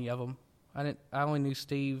didn't know any of them. I only knew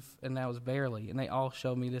Steve, and that was barely. And they all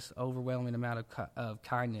showed me this overwhelming amount of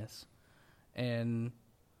kindness, and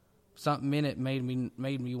something in it made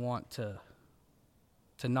me want to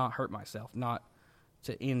not hurt myself, not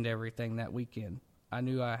to end everything that weekend. I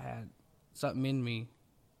knew I had something in me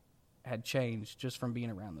had changed just from being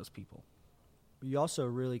around those people. You also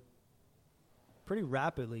really pretty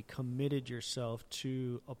rapidly committed yourself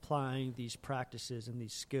to applying these practices and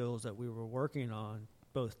these skills that we were working on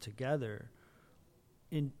both together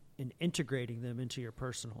in integrating them into your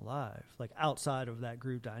personal life, like outside of that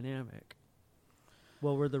group dynamic.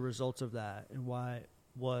 What were the results of that, and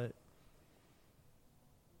what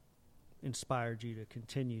inspired you to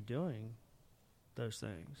continue doing those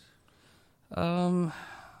things?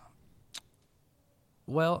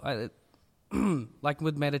 Well, like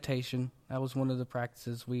with meditation, that was one of the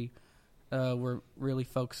practices we were really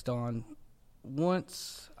focused on.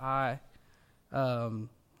 Once I,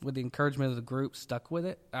 with the encouragement of the group, stuck with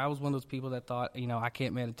it. I was one of those people that thought, I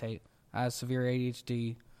can't meditate. I have severe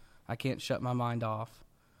ADHD. I can't shut my mind off.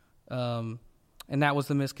 And that was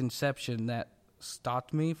the misconception that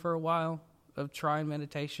stopped me for a while of trying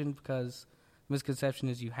meditation, because the misconception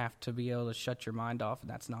is you have to be able to shut your mind off, and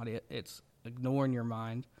that's not it. It's ignoring your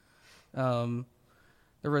mind. The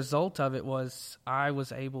result of it was I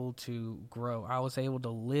was able to grow. I was able to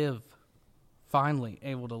live, finally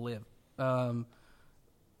able to live.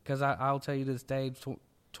 Because I'll tell you this day,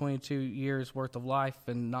 22 years worth of life,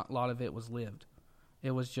 and not a lot of it was lived. It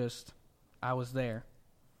was just, I was there.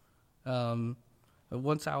 But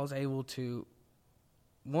once I was able to,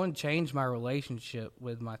 change my relationship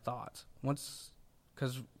with my thoughts.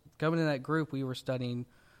 Because coming in that group, we were studying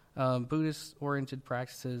Buddhist-oriented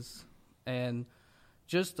practices, and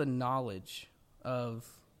just the knowledge of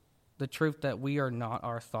the truth that we are not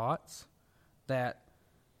our thoughts, that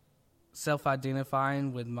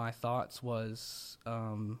self-identifying with my thoughts was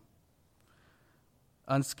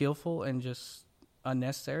unskillful and just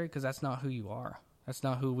unnecessary, because that's not who you are. That's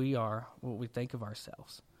not who we are, what we think of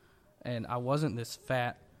ourselves. And I wasn't this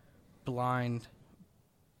fat, blind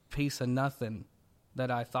piece of nothing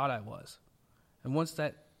that I thought I was. And once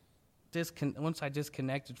I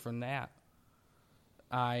disconnected from that,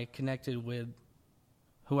 I connected with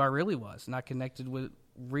who I really was, and I connected with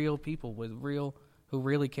real people, who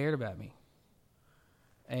really cared about me.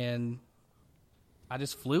 And I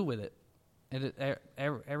just flew with it.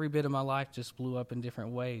 Every bit of my life just blew up in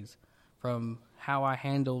different ways, from how I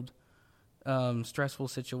handled stressful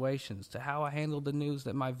situations to how I handled the news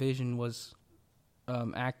that my vision was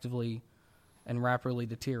actively and rapidly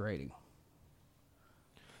deteriorating.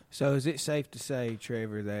 So is it safe to say,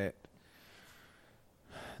 Trevor, that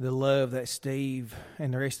the love that Steve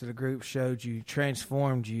and the rest of the group showed you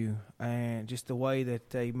transformed you, and just the way that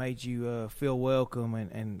they made you feel welcome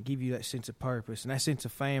and give you that sense of purpose and that sense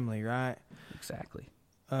of family, right? Exactly.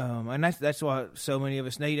 And that's what so many of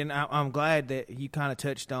us need. And I'm glad that you kind of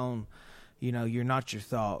touched on, you're not your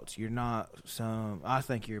thoughts. You're not some. I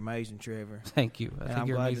think you're amazing, Trevor. Thank you. I think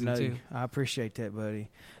you're amazing too. I appreciate that, buddy.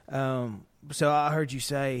 So I heard you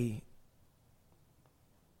say,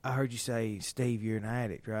 Steve, you're an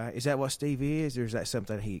addict, right? Is that what Steve is, or is that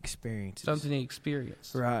something he experiences? Something he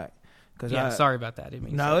experienced. Right. Sorry about that. I didn't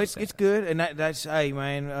mean no, it's good, and that's hey,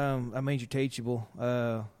 man. That means you're teachable.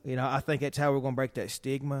 I think that's how we're going to break that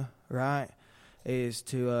stigma, right? Is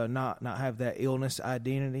to not have that illness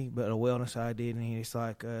identity, but a wellness identity. It's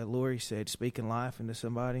like Lori said, speaking life into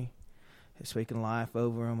somebody, speaking life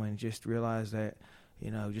over them, and just realize that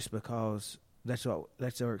just because that's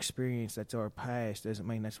our experience, that's our past, doesn't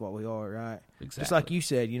mean that's what we are, right? Exactly. Just like you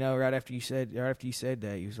said, right after you said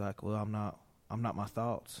that, you was like, well, I'm not my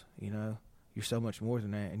thoughts, You're so much more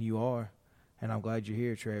than that, and you are. And I'm glad you're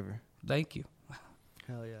here, Trevor. Thank you.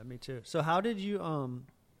 Hell yeah, me too. So how did you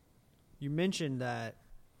you mentioned that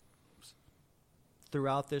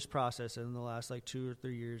throughout this process in the last 2 or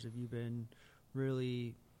 3 years, have you been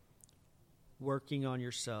really working on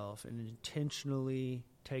yourself and intentionally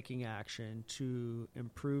taking action to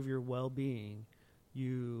improve your well-being?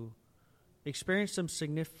 You experienced some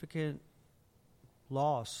significant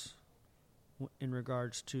loss in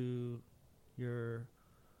regards to your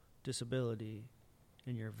disability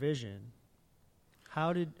and your vision.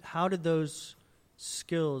 How did those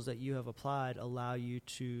skills that you have applied allow you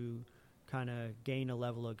to kind of gain a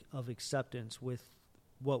level of acceptance with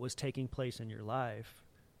what was taking place in your life?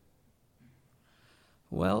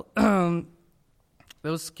 Well,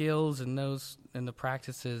 those skills and the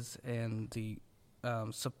practices and the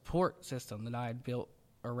support system that I had built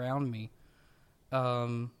around me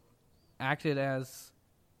acted as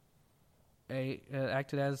a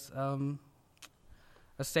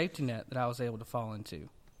safety net that I was able to fall into.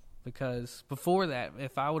 Because before that,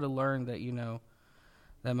 if I would have learned that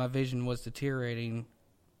that my vision was deteriorating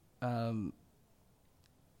 2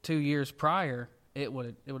 years prior, it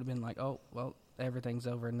would have been like, oh well, everything's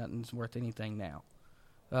over and nothing's worth anything now.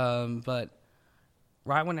 But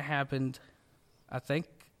right when it happened, I think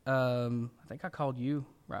I called you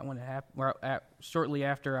right when it happened. Shortly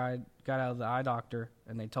after I got out of the eye doctor,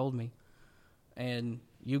 and they told me, and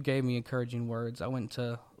you gave me encouraging words. I went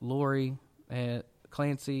to Lori and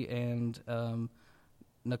Clancy and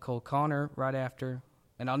Nicole Connor right after,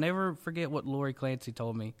 and I'll never forget what Lori Clancy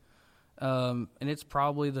told me. And it's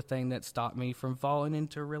probably the thing that stopped me from falling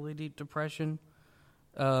into really deep depression.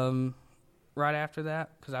 Right after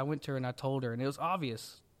that, because I went to her and I told her, and it was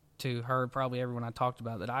obvious to her, probably everyone I talked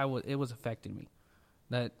about, that it was affecting me.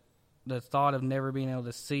 That the thought of never being able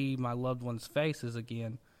to see my loved ones' faces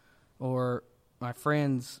again, or my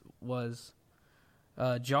friends, was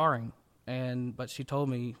jarring. But she told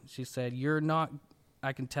me, she said, "You're not.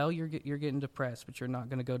 I can tell you're getting depressed, but you're not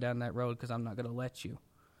going to go down that road because I'm not going to let you."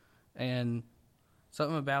 And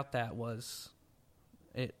something about that was,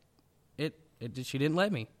 she didn't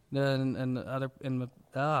let me. The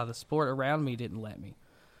sport around me didn't let me.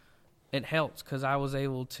 It helped because I was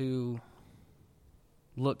able to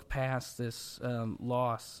look past this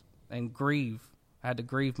loss and grieve. I had to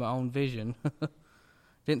grieve my own vision.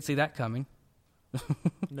 Didn't see that coming.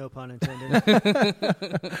 No pun intended.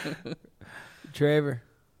 Trevor,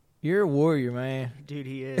 you're a warrior, man. Dude,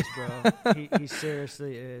 he is, bro. he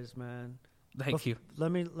seriously is, man. Thank you.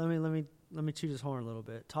 Let me toot his horn a little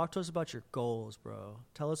bit. Talk to us about your goals, bro.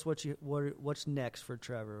 Tell us what's next for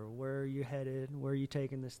Trevor. Where are you headed? Where are you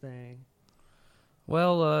taking this thing?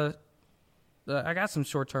 Well, I got some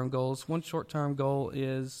short-term goals. One short-term goal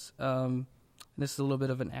is, this is a little bit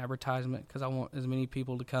of an advertisement because I want as many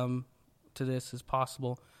people to come to this as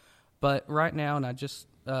possible. But right now, and I just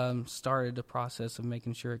started the process of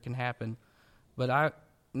making sure it can happen. But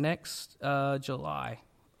next July,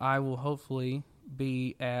 I will hopefully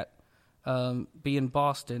be in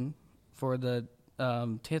Boston for the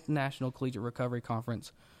 10th National Collegiate Recovery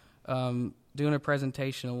Conference, doing a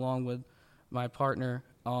presentation along with my partner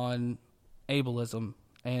on ableism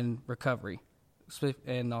and recovery,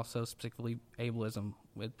 and also specifically ableism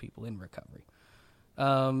with people in recovery.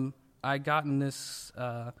 I gotten this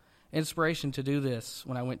inspiration to do this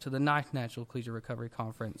when I went to the 9th National Collegiate Recovery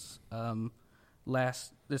Conference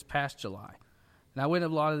this past July. And I went to a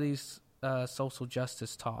lot of these social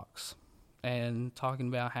justice talks and talking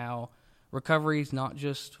about how recovery is not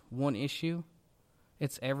just one issue,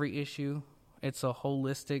 it's every issue. It's a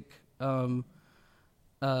holistic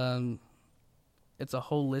it's a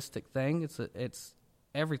holistic thing. It's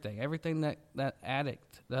everything that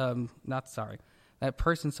addict, that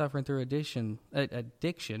person suffering through addiction,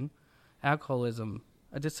 alcoholism,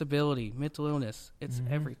 a disability, mental illness. It's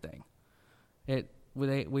everything.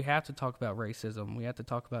 We have to talk about racism. We have to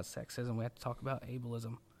talk about sexism. We have to talk about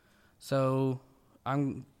ableism. So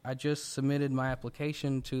I just submitted my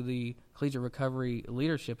application to the Collegiate Recovery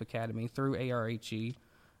Leadership Academy through ARHE.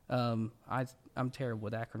 I'm terrible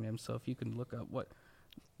with acronyms, so if you can look up what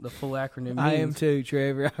the full acronym means. I am too,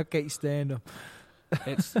 Trevor. I can't stand them.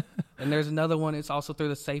 And there's another one. It's also through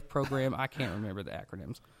the SAFE program. I can't remember the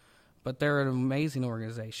acronyms. But they're an amazing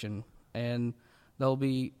organization, and they'll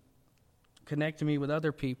be connecting me with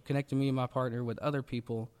other people, connecting me and my partner with other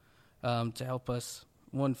people to help us,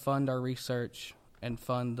 fund our research and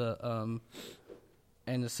fund the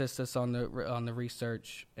and assist us on the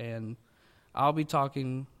research. And I'll be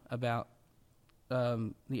talking about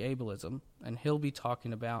the ableism, and he'll be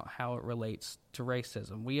talking about how it relates to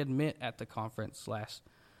racism. We had met at the conference last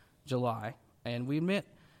July, and we met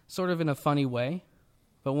sort of in a funny way,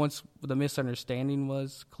 but once the misunderstanding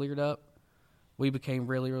was cleared up, we became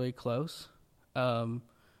really, really close.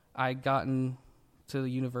 I'd gotten to the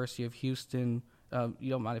University of Houston. You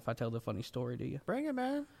don't mind if I tell the funny story, do you? Bring it,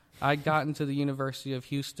 man. I'd gotten to the University of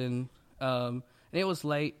Houston, and it was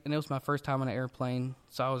late, and it was my first time on an airplane,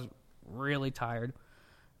 so I was really tired.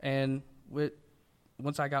 And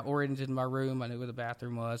once I got oriented in my room, I knew where the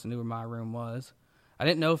bathroom was, I knew where my room was. I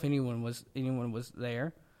didn't know if anyone was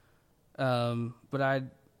there, but I'd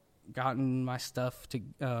gotten my stuff to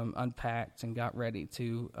unpacked and got ready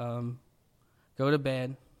to go to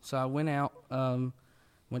bed. So I went out,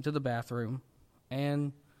 went to the bathroom,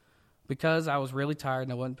 and because I was really tired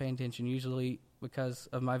and I wasn't paying attention, usually because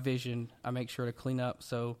of my vision, I make sure to clean up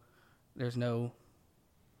so there's no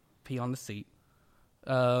pee on the seat.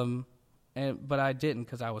 But I didn't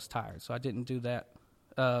because I was tired, so I didn't do that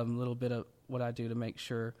little bit of what I do to make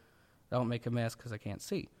sure I don't make a mess because I can't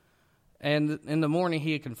see. And in the morning,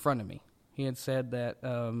 he had confronted me. He had said that,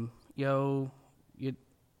 "Yo, you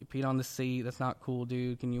peed on the seat. That's not cool,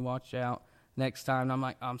 dude. Can you watch out next time?" And I'm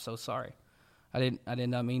like, "I'm so sorry. I did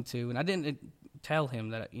not mean to." And I didn't tell him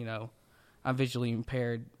that, I'm visually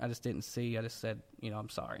impaired. I just didn't see. I just said, I'm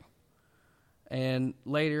sorry. And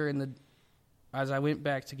later as I went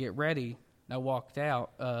back to get ready, I walked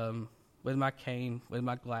out with my cane, with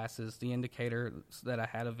my glasses, the indicator that I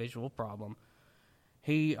had a visual problem.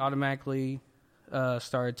 He automatically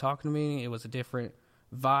started talking to me. It was a different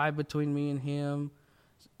vibe between me and him,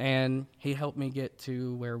 and he helped me get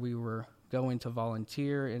to where we were going to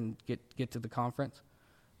volunteer and get to the conference.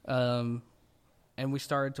 And we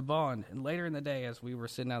started to bond. And later in the day, as we were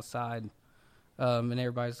sitting outside and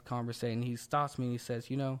everybody's conversating, he stops me and he says,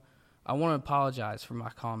 I want to apologize for my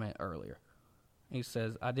comment earlier. He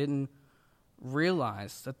says, I didn't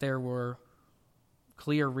realize that there were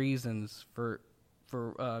clear reasons for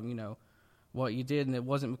what you did, and it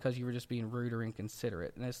wasn't because you were just being rude or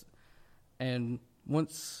inconsiderate. And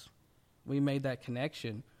once we made that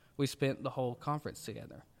connection, we spent the whole conference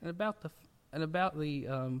together. And about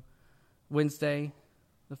the Wednesday,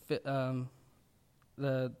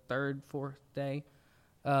 the third, fourth day,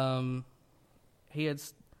 he had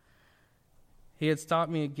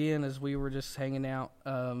stopped me again as we were just hanging out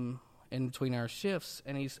in between our shifts,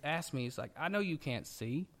 and he's asked me, he's like, I know you can't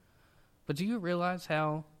see, but do you realize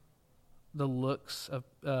how the looks of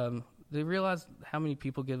do you realize how many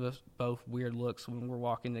people give us both weird looks when we're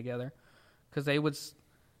walking together? Because they would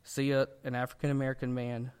see an African-American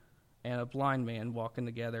man and a blind man walking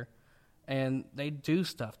together, and they do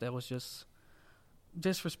stuff that was just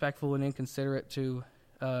disrespectful and inconsiderate to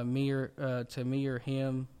me or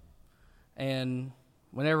him. And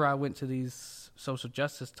whenever I went to these social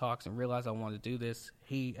justice talks and realized I wanted to do this,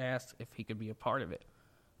 he asked if he could be a part of it,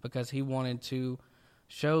 because he wanted to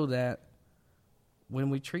show that when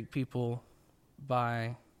we treat people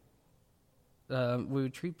we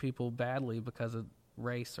would treat people badly because of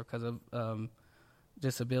race or because of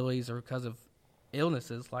disabilities or because of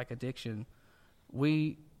illnesses like addiction,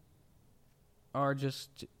 we're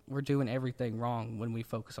doing everything wrong when we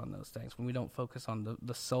focus on those things, when we don't focus on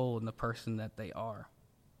the soul and the person that they are.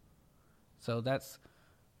 So that's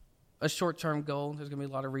a short-term goal. There's going to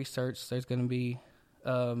be a lot of research. There's going to be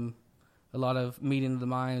a lot of meeting of the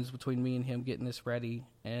minds between me and him getting this ready,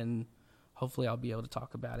 and hopefully I'll be able to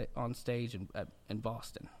talk about it on stage in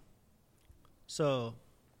Boston. So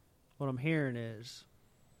what I'm hearing is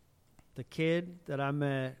the kid that I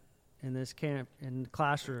met in this camp, in the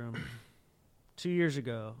classroom 2 years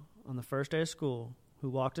ago on the first day of school, who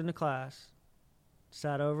walked into class,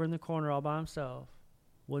 sat over in the corner all by himself,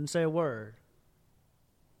 wouldn't say a word,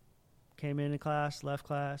 came into class, left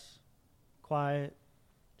class, quiet,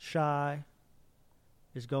 shy,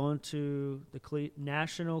 is going to the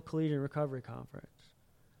National Collegiate Recovery Conference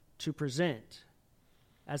to present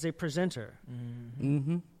as a presenter.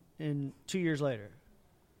 Mm-hmm. And 2 years later.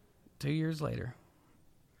 2 years later.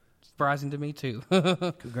 Surprising to me, too.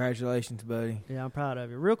 Congratulations, buddy. Yeah, I'm proud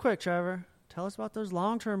of you. Real quick, Trevor, tell us about those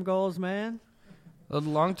long-term goals, man. Well, the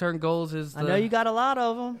long-term goals is I know you got a lot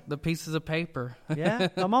of them. the pieces of paper. Yeah?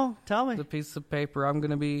 Come on, tell me. The pieces of paper. I'm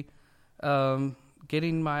going to be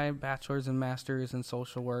getting my bachelor's and master's in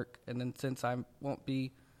social work. And then since I won't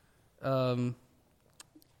be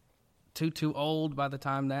too old by the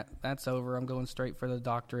time that's over, I'm going straight for the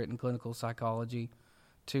doctorate in clinical psychology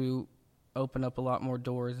to open up a lot more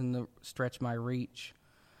doors and to stretch my reach.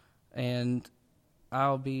 And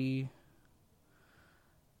I'll be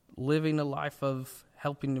living a life of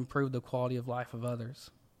helping improve the quality of life of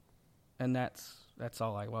others. And that's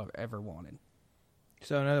all I ever wanted.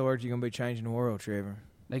 So in other words, you're going to be changing the world, Trevor.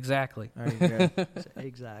 Exactly. There you go.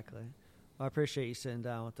 Exactly. Well, I appreciate you sitting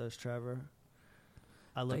down with us, Trevor.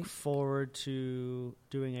 I look Thanks. forward to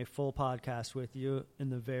doing a full podcast with you in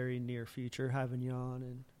the very near future, having you on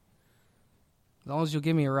and As long as you'll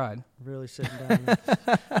give me a ride. really sitting down.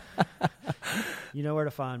 You know where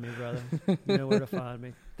to find me, brother. You know where to find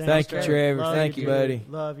me. Thank you, Trevor. Love Thank you, dude. buddy.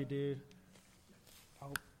 Love you, dude.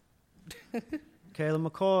 Caleb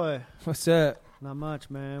McCoy. What's up? Not much,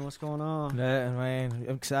 man. What's going on? Nothing, man.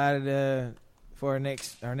 I'm excited for our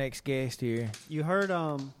next guest here. You heard,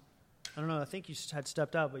 I don't know, I think you had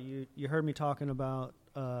stepped out, but you heard me talking about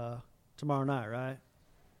tomorrow night, right?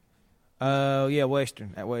 Yeah, at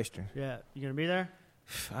Western. Yeah. You going to be there?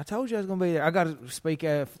 I told you I was going to be there. I got to speak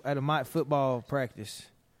at a Mike football practice.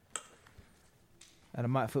 But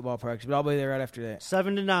I'll be there right after that.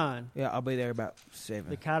 7 to 9. Yeah, I'll be there about 7.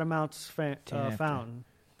 The Catamounts 10 after. Fountain.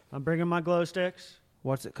 I'm bringing my glow sticks.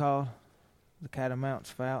 What's it called? The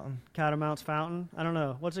Catamounts Fountain? Catamounts Fountain. I don't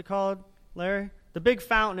know. What's it called, Larry? The big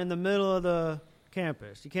fountain in the middle of the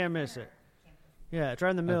campus. You can't miss it. Yeah, it's right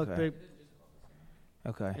in the middle. Okay. Big,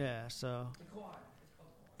 Okay. yeah, so.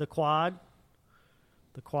 The quad.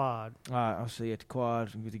 The quad. All right, I'll see you at the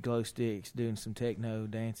quad with the glow sticks doing some techno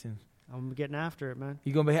dancing. I'm getting after it, man.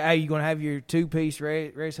 You gonna have your 2-piece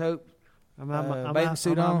Race Hope I'm gonna bathing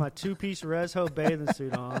suit have on? my 2-piece Res Hope bathing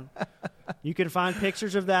suit on. You can find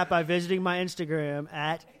pictures of that by visiting my Instagram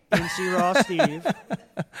at NCRawSteve.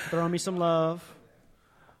 Throw me some love.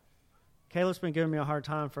 Caleb's been giving me a hard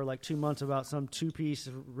time for like 2 months about some 2-piece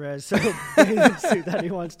Res Hope bathing suit that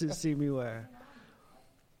he wants to see me wear.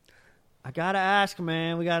 I gotta ask,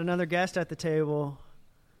 man. We got another guest at the table.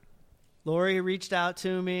 Lori reached out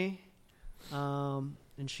to me, and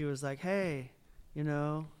she was like, "Hey,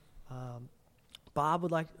 Bob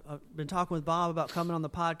would like. Been talking with Bob about coming on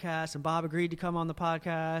the podcast, and Bob agreed to come on the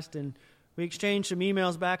podcast, and we exchanged some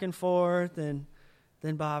emails back and forth, and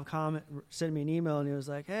then Bob sent me an email, and he was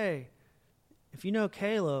like, "Hey, if you know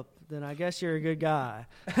Caleb, then I guess you're a good guy."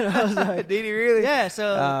 And I was like, Did he really? "Yeah."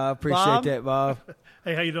 So I appreciate Bob, that, Bob.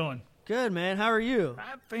 Hey, how you doing? Good, man. How are you?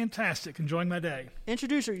 I'm fantastic. Enjoying my day.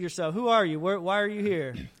 Introduce yourself. Who are you? Why are you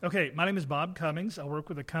here? Okay, my name is Bob Cummings. I work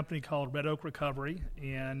with a company called Red Oak Recovery,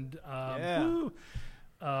 and I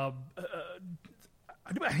do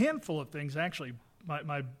a handful of things, actually.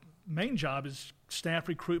 My main job is staff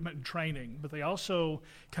recruitment and training, but they also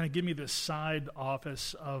kind of give me this side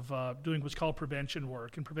office of doing what's called prevention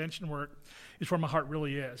work. And prevention work is where my heart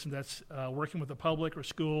really is, and that's working with the public or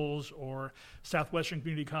schools or Southwestern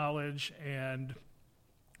Community College and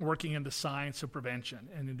working in the science of prevention.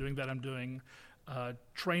 And in doing that, I'm doing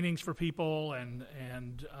trainings for people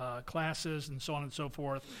and classes and so on and so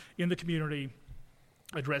forth in the community,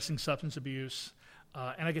 addressing substance abuse.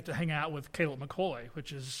 And I get to hang out with Caleb McCoy,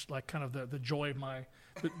 which is like kind of the joy of my.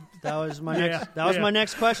 That was my my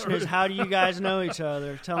next question. Is how do you guys know each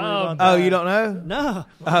other? Tell me about that. Oh, you don't know? No.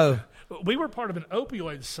 Oh, We were part of an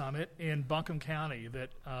opioid summit in Buncombe County that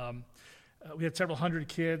we had several hundred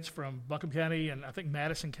kids from Buncombe County, and I think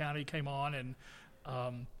Madison County came on, and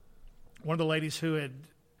one of the ladies who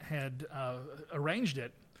had arranged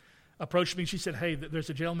it approached me. She said, "Hey, there's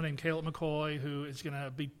a gentleman named Caleb McCoy who is going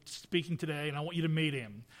to be speaking today, and I want you to meet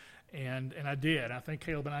him." And I did. I think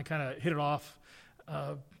Caleb and I kind of hit it off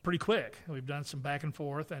pretty quick. We've done some back and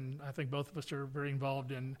forth, and I think both of us are very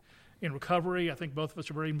involved in recovery. I think both of us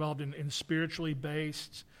are very involved in spiritually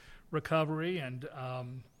based recovery, and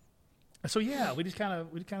so yeah, we just kind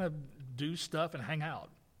of do stuff and hang out.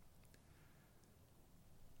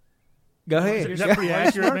 go ahead. Is that pretty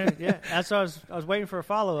accurate, man? Yeah, that's what I was waiting for a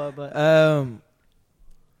follow up, but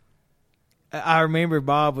I remember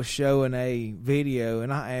Bob was showing a video,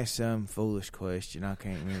 and I asked some foolish question. I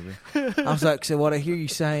can't remember. I was like, so what I hear you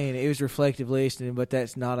saying, it was reflective listening, but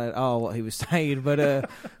that's not at all what he was saying. But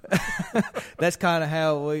that's kind of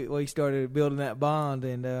how we started building that bond,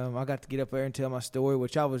 and I got to get up there and tell my story,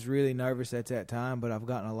 which I was really nervous at that time, but I've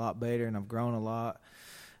gotten a lot better, and I've grown a lot.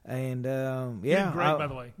 And, You did great, by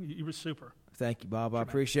the way. You were super. Thank you, Bob. I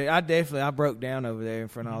appreciate it. I broke down over there in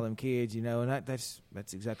front of all them kids, and that's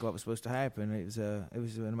exactly what was supposed to happen. It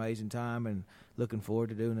was an amazing time, and looking forward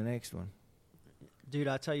to doing the next one. Dude,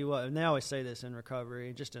 I tell you what, and they always say this in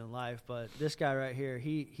recovery, just in life, but this guy right here,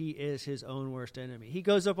 he is his own worst enemy. He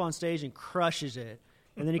goes up on stage and crushes it,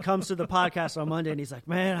 and then he comes to the podcast on Monday, and he's like,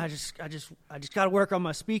 "Man, I just got to work on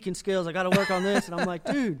my speaking skills. I got to work on this." And I'm like,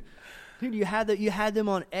 "Dude, you had them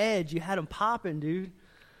on edge. You had them popping, dude."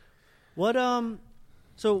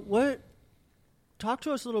 Talk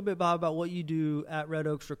to us a little bit, Bob, about what you do at Red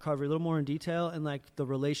Oaks Recovery, a little more in detail, and like the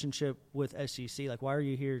relationship with SCC. Like, why are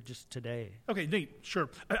you here just today? Okay, Nate, sure.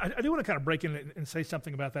 I do want to kind of break in and say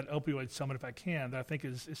something about that opioid summit, if I can, that I think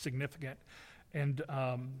is significant. And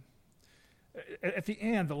at the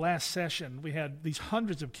end, the last session, we had these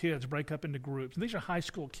hundreds of kids break up into groups. And these are high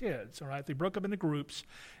school kids, all right? They broke up into groups,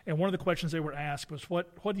 and one of the questions they were asked was,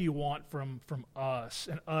 what do you want from us?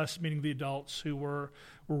 And us, meaning the adults who were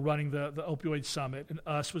running the opioid summit, and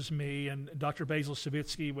us was me and Dr. Basil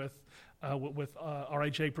Savitsky with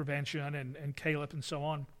RHA Prevention and Caleb and so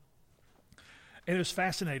on. And it was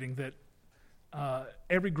fascinating that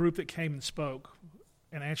every group that came and spoke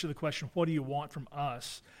and answered the question, what do you want from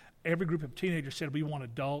us? Every group of teenagers said, we want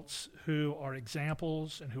adults who are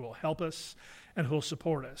examples and who will help us and who will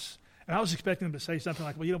support us. And I was expecting them to say something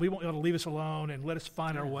like, well, we want you to leave us alone and let us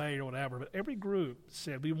find our way or whatever. But every group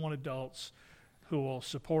said, we want adults who will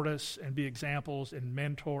support us and be examples and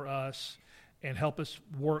mentor us and help us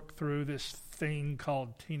work through this thing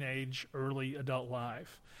called teenage, early adult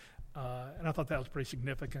life. And I thought that was pretty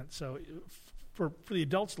significant. So for the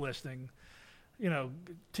adults listening,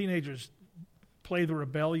 teenagers play the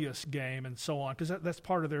rebellious game and so on, because that's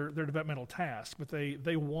part of their developmental task. But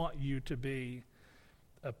they want you to be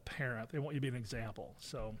a parent. They want you to be an example.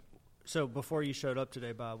 So before you showed up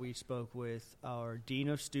today, Bob, we spoke with our Dean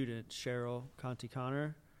of Students, Cheryl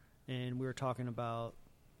Conti-Connor, and we were talking about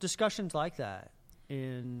discussions like that.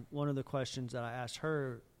 And one of the questions that I asked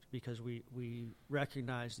her, because we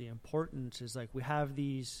recognize the importance, is like we have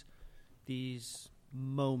these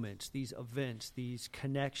moments, these events, these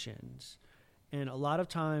connections, and a lot of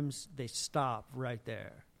times they stop right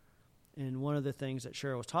there. And one of the things that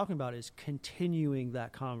Cheryl was talking about is continuing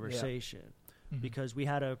that conversation. Yeah. Mm-hmm. Because we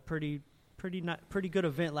had a pretty good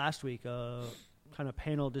event last week, kind of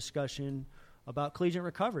panel discussion about collegiate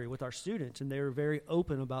recovery with our students, and they were very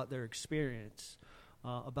open about their experience,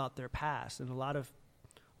 about their past. And a lot of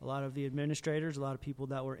the administrators, a lot of people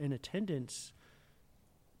that were in attendance,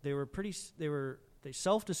 they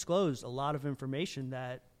self-disclosed a lot of information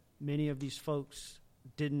that many of these folks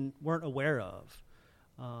weren't aware of.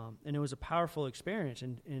 And it was a powerful experience.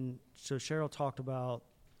 And so Cheryl talked about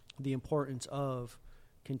the importance of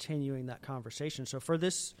continuing that conversation. So for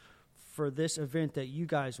this event that you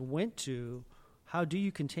guys went to, how do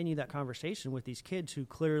you continue that conversation with these kids who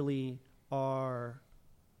clearly are,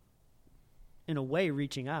 in a way,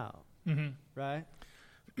 reaching out, mm-hmm. right?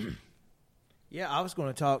 Yeah, I was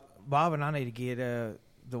going to talk. Bob and I need to get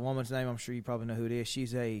the woman's name. I'm sure you probably know who it is.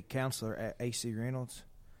 She's a counselor at AC Reynolds.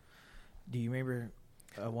 Do you remember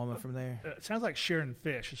a woman from there? It sounds like Sharon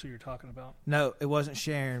Fish is who you're talking about. No, it wasn't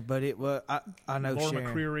Sharon, but it was. I know Laura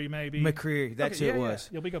Sharon. McCreary, maybe. McCreary, that's who it was.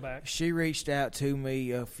 Yeah, we go back. She reached out to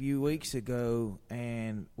me a few weeks ago,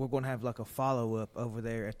 and we're going to have like a follow-up over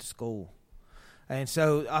there at the school. And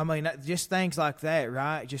so, I mean, just things like that,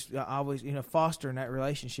 right? Just always, fostering that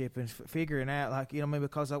relationship and figuring out,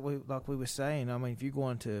 because like we were saying, I mean, if you're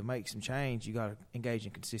going to make some change, you got to engage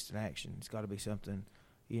in consistent action. It's got to be something,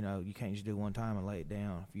 you can't just do one time and lay it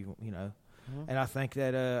down. Mm-hmm. And I think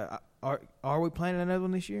that are we planning another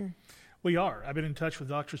one this year? We are. I've been in touch with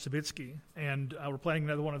Dr. Savitsky, and we're planning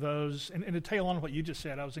another one of those. And to tail on what you just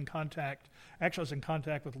said, I was in contact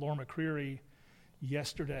with Laura McCreary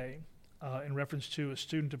yesterday. In reference to a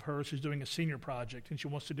student of hers who's doing a senior project, and she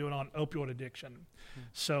wants to do it on opioid addiction. Mm-hmm.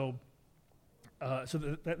 So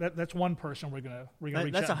that's one person we're gonna reach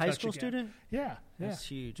out. That's a high touch school again. student? Yeah. That's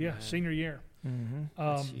huge. Yeah, man. Senior year. Mm-hmm.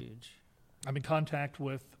 That's huge. I'm in contact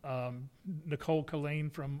with Nicole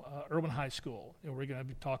Colleen from Irwin High School. We're going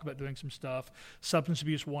to talk about doing some stuff, Substance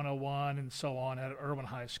Abuse 101 and so on at Irwin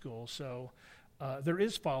High School. So there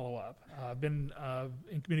is follow-up. I've been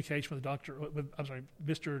in communication with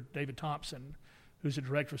Mr. David Thompson, who's the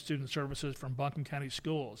director of student services from Buncombe County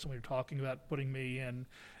Schools, and we were talking about putting me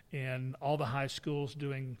in all the high schools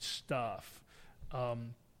doing stuff.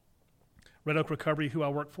 Red Oak Recovery, who I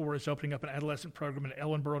work for, is opening up an adolescent program in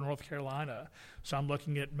Ellenboro, North Carolina. So I'm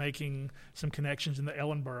looking at making some connections in the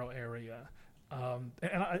Ellenboro area. And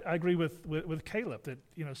I agree with Caleb that,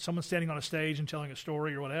 you know, someone standing on a stage and telling a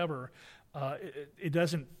story or whatever, it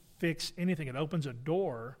doesn't fix anything. It opens a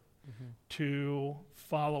door to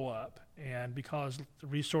follow up. And because the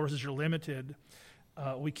resources are limited,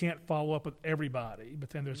 we can't follow up with everybody. But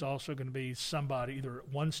then there's also going to be somebody, either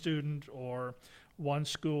one student or one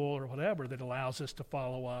school or whatever, that allows us to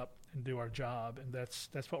follow up and do our job. And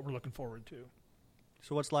that's what we're looking forward to.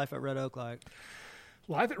 So what's life at Red Oak like?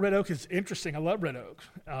 Life at Red Oak is interesting. I love Red Oak.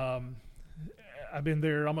 I've been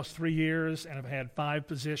there almost 3 years, and I've had 5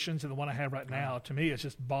 positions, and the one I have right now, to me, is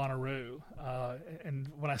just Bonnaroo.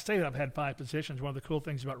 And when I say that I've had 5 positions, one of the cool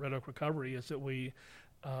things about Red Oak Recovery is that we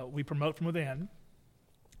promote from within,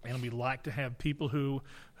 and we like to have people who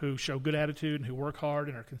show good attitude and who work hard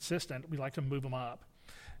and are consistent. We like to move them up.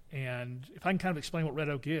 And if I can kind of explain what Red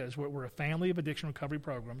Oak is, we're a family of addiction recovery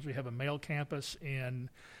programs. We have a male campus in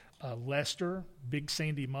Leicester, Big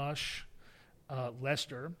Sandy Mush,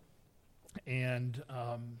 Leicester. And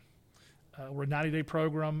we're a 90-day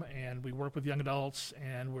program, and we work with young adults,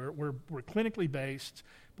 and we're clinically based.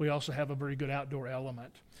 But we also have a very good outdoor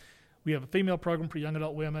element. We have a female program for young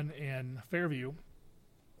adult women in Fairview,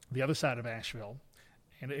 the other side of Asheville,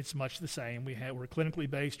 and it's much the same. We're clinically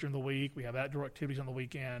based during the week. We have outdoor activities on the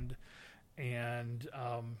weekend, and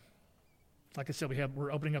like I said,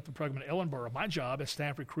 we're opening up the program in Ellenboro. My job as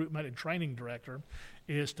staff recruitment and training director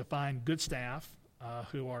is to find good staff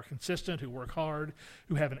who are consistent, who work hard,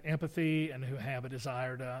 who have an empathy, and who have a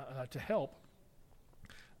desire to help,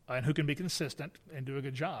 and who can be consistent and do a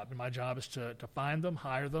good job. And my job is to find them,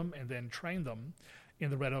 hire them, and then train them in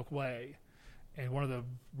the Red Oak way. And one of the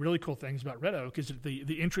really cool things about Red Oak is that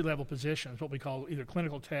the entry-level positions, what we call either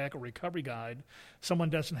clinical tech or recovery guide, someone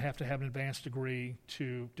doesn't have to have an advanced degree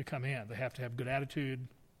to come in. They have to have good attitude.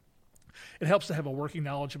 It helps to have a working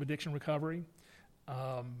knowledge of addiction recovery,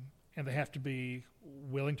 and they have to be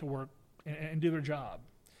willing to work and do their job.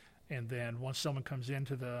 And then once someone comes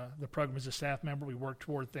into the program as a staff member, we work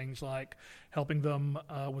toward things like helping them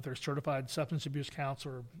with their certified substance abuse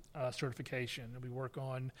counselor certification. And we work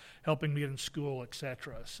on helping them get in school, et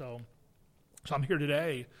cetera. So I'm here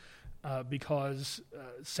today because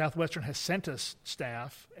Southwestern has sent us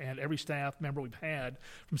staff, and every staff member we've had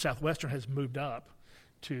from Southwestern has moved up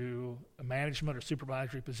to a management or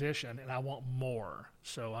supervisory position, and I want more.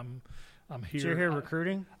 So I'm here. So you're here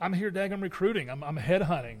recruiting? I'm here daggum recruiting. I'm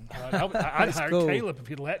headhunting. I'd hire cool. Caleb if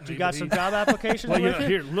he'd let me. You got some job applications Well, with you?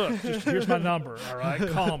 here, look. Here's my number, all right?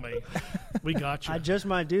 Call me. We got you. I just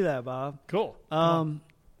might do that, Bob. Cool.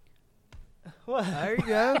 What? There you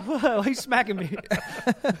go. Why are you smacking me?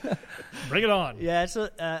 Bring it on. Yeah, it's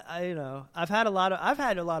I've had a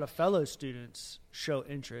lot of fellow students show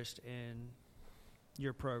interest in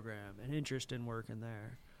your program and interest in working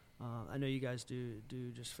there. I know you guys do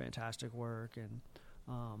just fantastic work, and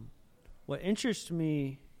what interests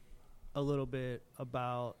me a little bit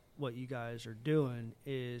about what you guys are doing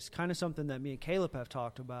is kind of something that me and Caleb have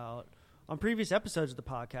talked about on previous episodes of the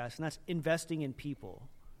podcast, and that's investing in people,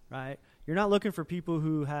 right? You're not looking for people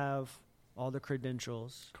who have all the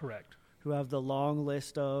credentials. Correct. Who have the long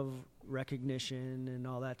list of recognition and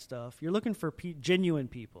all that stuff. You're looking for genuine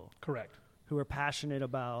people. Correct. Who are passionate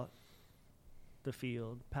about the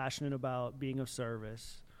field, passionate about being of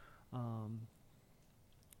service,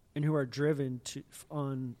 and who are driven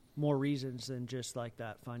on more reasons than just like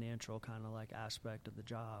that financial kind of like aspect of the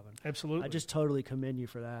job. And absolutely. I just totally commend you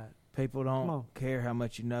for that. People don't care how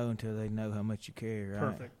much you know until they know how much you care,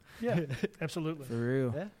 right? Perfect. Yeah, absolutely. For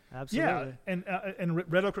real. Yeah, absolutely. Yeah,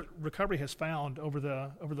 and Red Oak Recovery has found over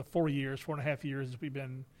the 4.5 years we've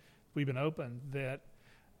been open that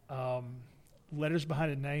letters behind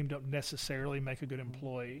a name don't necessarily make a good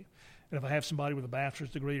employee. And if I have somebody with a bachelor's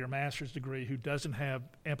degree or master's degree who doesn't have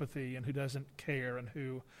empathy and who doesn't care and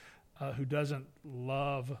who doesn't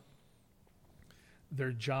love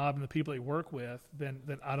their job and the people they work with, then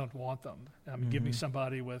I don't want them. Give me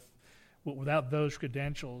somebody without those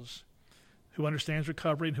credentials who understands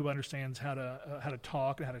recovery and who understands how to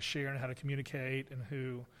talk and how to share and how to communicate, and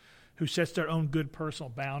who sets their own good personal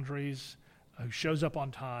boundaries, who shows up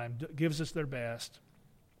on time, gives us their best.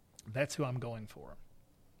 That's who I'm going for.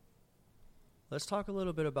 Let's talk a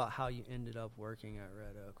little bit about how you ended up working at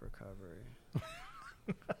Red Oak Recovery.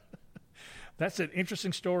 That's an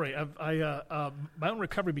interesting story. My own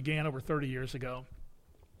recovery began over 30 years ago,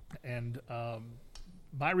 and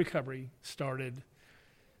my recovery started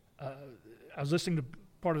I was listening to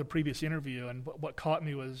part of the previous interview, and what caught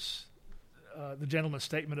me was the gentleman's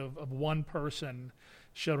statement of one person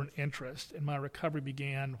showed an interest. And my recovery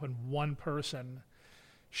began when one person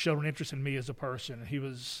showed an interest in me as a person.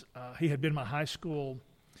 He had been my high school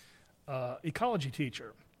ecology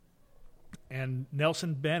teacher. And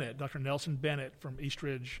Nelson Bennett, Dr. Nelson Bennett from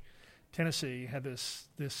Eastridge, Tennessee, had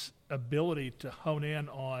this ability to hone in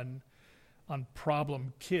on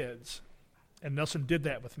problem kids. And Nelson did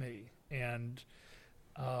that with me. And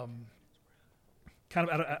kind of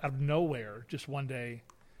out of nowhere, just one day,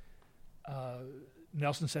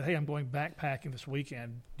 Nelson said, "Hey, I'm going backpacking this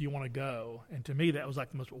weekend. Do you want to go?" And to me, that was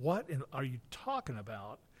like the most, what are you talking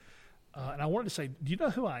about? And I wanted to say, do you know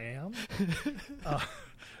who I am?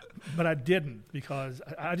 But I didn't, because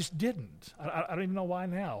I just didn't. I don't even know why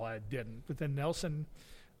now I didn't. But then Nelson,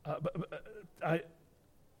 I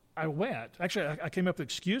went. Actually, I came up with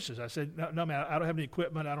excuses. I said, no, man, I don't have any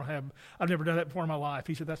equipment. I've never done that before in my life.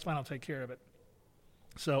 He said, that's fine, I'll take care of it.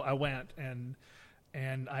 So I went, and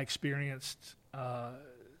I experienced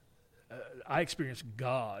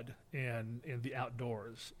God in the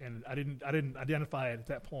outdoors. And I didn't identify it at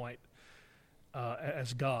that point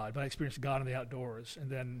as God, but I experienced God in the outdoors. And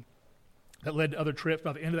then that led to other trips.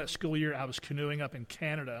 By the end of that school year, I was canoeing up in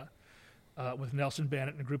Canada with Nelson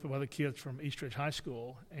Bennett and a group of other kids from Eastridge High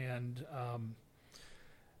School. And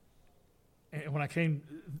when I came,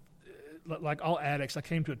 like all addicts, I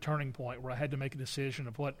came to a turning point where I had to make a decision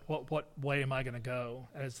of what way am I going to go.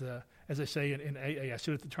 As they say in AA, I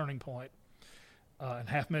stood at the turning point, and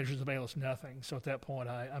half measures avail us nothing. So at that point,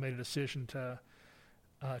 I made a decision to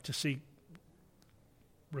seek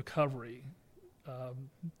recovery,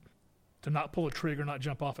 to not pull a trigger, not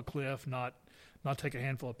jump off a cliff, not take a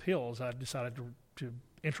handful of pills. I decided to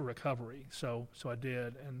enter recovery. So I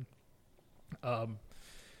did, and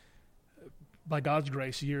by God's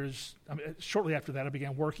grace, shortly after that, I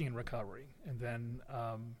began working in recovery. And then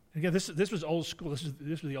again, this was old school. This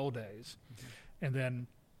was the old days. Mm-hmm. And then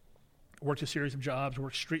worked a series of jobs.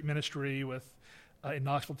 Worked street ministry in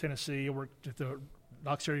Knoxville, Tennessee. I worked at the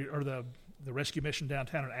the rescue mission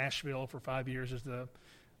downtown in Asheville for 5 years as the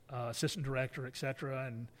assistant director, et cetera.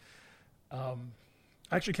 And I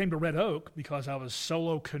actually came to Red Oak because I was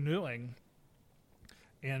solo canoeing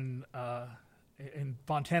in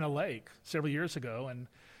Fontana Lake several years ago. And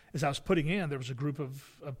as I was putting in, there was a group of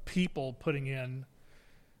people putting in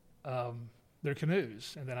their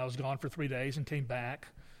canoes. And then I was gone for 3 days and came back.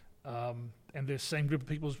 And this same group of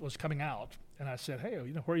people was coming out. And I said, "Hey,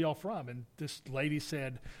 where are y'all from?" And this lady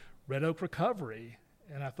said, "Red Oak Recovery."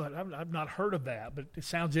 And I thought, I've not heard of that, but it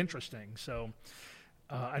sounds interesting. So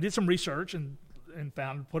I did some research and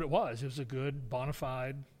found what it was. It was a good, bona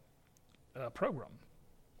fide program.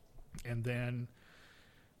 And then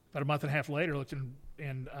about a month and a half later, I looked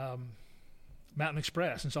in Mountain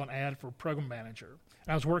Express and saw an ad for program manager.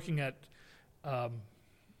 And I was working at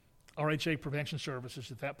RHA Prevention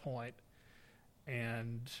Services at that point,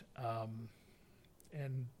 and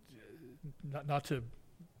not to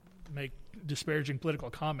make disparaging political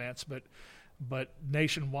comments, but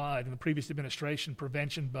nationwide in the previous administration,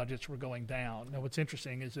 prevention budgets were going down. Now, what's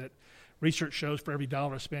interesting is that research shows for every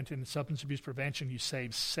dollar spent in substance abuse prevention, you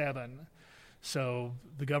save 7. So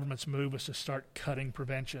the government's move was to start cutting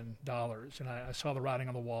prevention dollars, and I saw the writing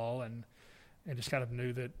on the wall, and just kind of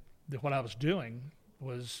knew that what I was doing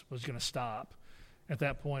was going to stop. At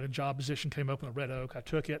that point, a job position came open at Red Oak. I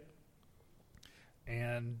took it,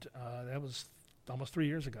 and that was almost 3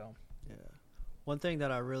 years ago. Yeah. One thing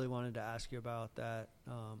that I really wanted to ask you about that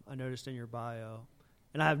I noticed in your bio,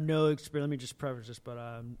 and I have no experience. Let me just preface this,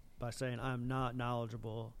 by saying I'm not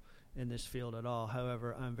knowledgeable in this field at all.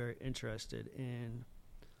 However, I'm very interested in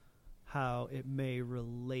how it may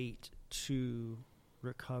relate to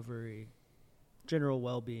recovery, general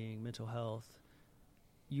well-being, mental health.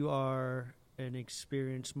 You are an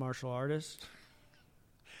experienced martial artist.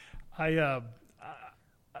 I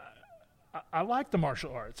like the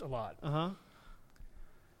martial arts a lot. Uh-huh.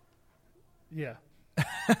 Yeah.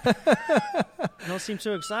 You don't seem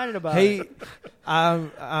so excited about it.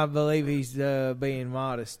 I believe he's being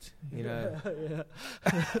modest, Yeah.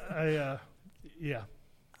 Yeah.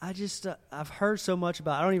 I just I've heard so much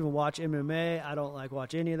about. I don't even watch MMA. I don't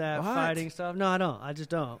watch any of that fighting stuff. No, I don't. I just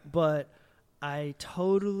don't. But I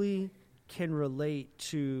totally can relate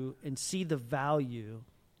to and see the value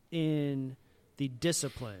in the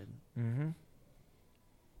discipline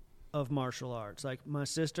of martial arts. Like my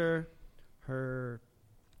sister, her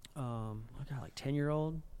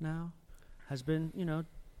 10-year-old now has been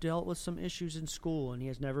dealt with some issues in school, and he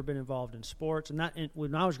has never been involved in sports. And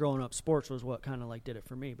when I was growing up, sports was what kind of like did it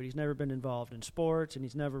for me. But he's never been involved in sports, and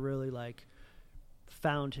he's never really like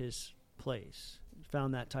found his place,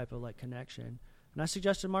 found that type of like connection. And I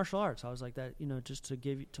suggested martial arts. I was like that, just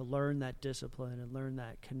to learn that discipline and learn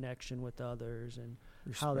that connection with others and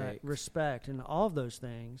how that respect and all of those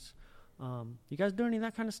things. You guys do any of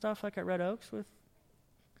that kind of stuff like at Red Oaks with?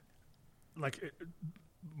 Like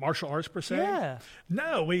martial arts per se? Yeah.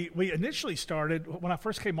 No, we initially started when I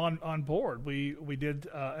first came on board. We did.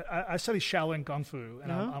 I studied Shaolin Kung Fu,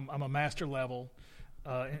 and I'm a master level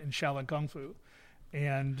in Shaolin Kung Fu,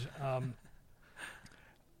 and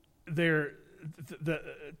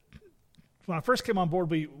when I first came on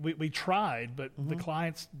board, we tried, but the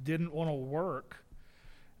clients didn't want to work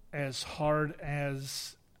as hard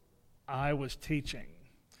as I was teaching.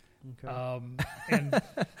 Okay. And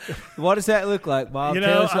what does that look like, Bob?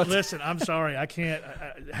 Listen, I'm sorry, I can't.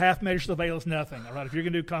 Half measure the veil is nothing. All right, if you're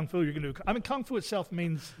going to do kung fu, you're going to do. I mean, kung fu itself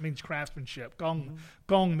means craftsmanship.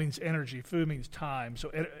 Gong means energy. Fu means time.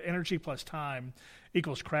 So energy plus time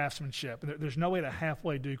equals craftsmanship. And there's no way to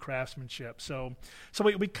halfway do craftsmanship. So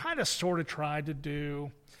we kind of sort of tried to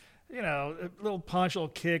do, a little punch, a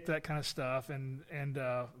little kick, that kind of stuff.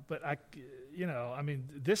 But I mean,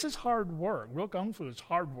 this is hard work. Real kung fu is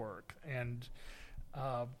hard work, and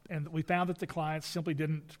we found that the clients simply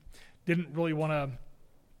didn't really want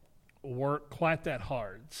to work quite that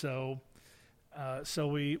hard. So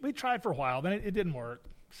we tried for a while. Then it didn't work.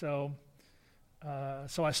 So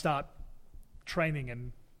I stopped training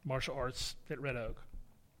in martial arts at Red Oak.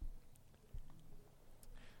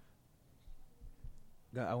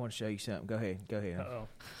 I want to show you something. Go ahead. Uh-oh.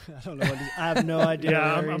 I don't know. I have no idea.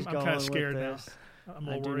 Yeah, where I'm he's going kind of scared with now. this. I'm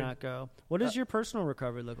a I little do worried. not go. What does your personal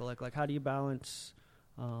recovery look like? Like, how do you balance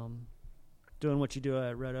doing what you do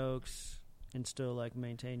at Red Oaks and still like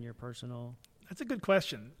maintain your personal? That's a good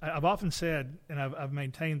question. I've often said, and I've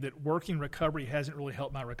maintained, that working recovery hasn't really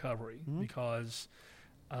helped my recovery because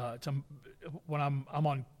when I'm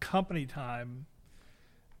on company time,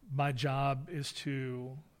 my job is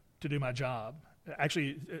to do my job.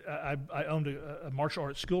 Actually, I owned a martial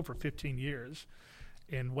arts school for 15 years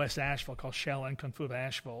in West Asheville called Shaolin Kung Fu of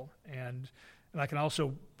Asheville, and I can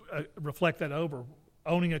also reflect that over.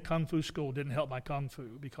 Owning a kung fu school didn't help my kung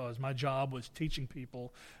fu because my job was teaching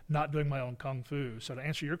people, not doing my own kung fu. So to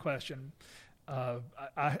answer your question, I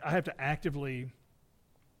have to actively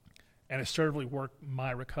and assertively work my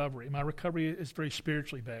recovery. My recovery is very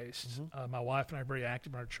spiritually based. My wife and I are very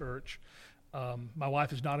active in our church. My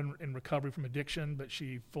wife is not in recovery from addiction, but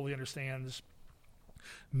she fully understands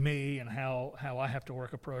me and how I have to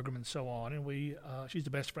work a program and so on. And she's the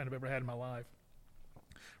best friend I've ever had in my life.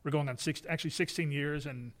 We're going on 16 years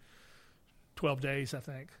and 12 days, I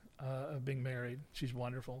think, of being married. She's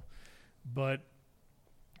wonderful. But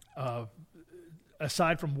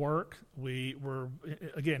aside from work, we're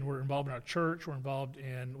involved in our church.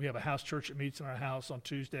 We have a house church that meets in our house on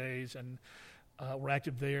Tuesdays, and we're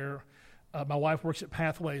active there. My wife works at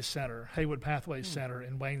Pathways Center, Haywood Pathways Center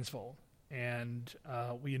in Waynesville, and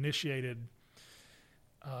we initiated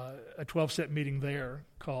a 12-step meeting there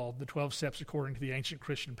called the 12 Steps According to the Ancient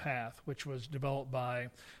Christian Path, which was developed by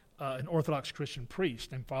an Orthodox Christian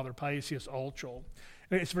priest named Father Paisius Olchel.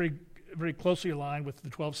 And it's very, very closely aligned with the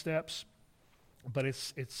 12 Steps, but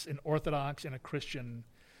it's an Orthodox and a Christian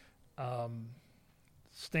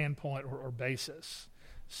standpoint or basis.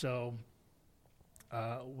 So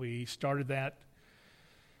we started that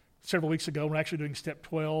several weeks ago. We're actually doing step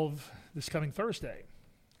 12 this coming Thursday.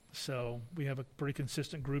 So we have a pretty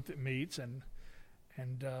consistent group that meets, and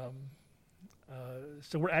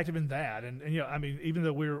so we're active in that. And I mean, even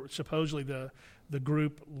though we're supposedly the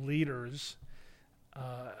group leaders,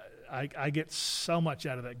 I get so much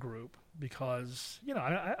out of that group because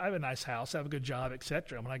I have a nice house, I have a good job,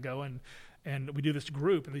 etc. When I go and we do this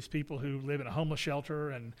group, and these people who live in a homeless shelter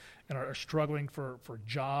and are struggling for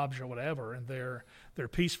jobs or whatever, and they're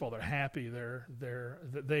peaceful, they're happy,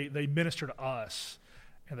 they minister to us.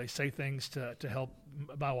 And they say things to help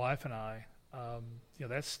my wife and I.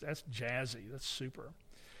 That's jazzy. That's super.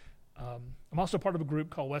 I'm also part of a group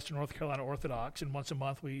called Western North Carolina Orthodox, and once a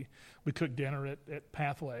month we cook dinner at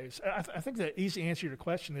Pathways. I think the easy answer to your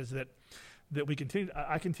question is that we continue.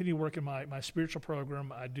 I continue working my spiritual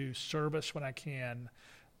program. I do service when I can.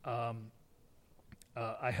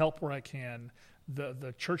 I help where I can.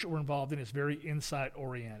 The church that we're involved in is very insight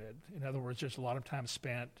oriented. In other words, there's a lot of time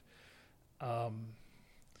spent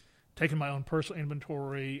taking my own personal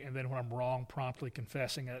inventory, and then when I'm wrong, promptly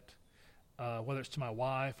confessing it, whether it's to my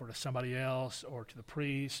wife or to somebody else or to the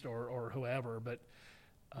priest or whoever. But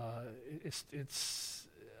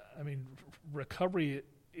I mean, recovery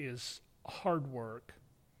is hard work,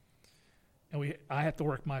 and I have to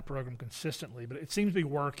work my program consistently, but it seems to be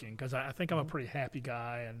working because I think I'm a pretty happy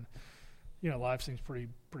guy, and life seems pretty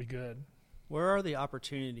good. Where are the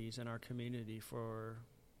opportunities in our community for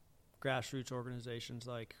grassroots organizations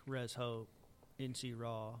like Res Hope, NC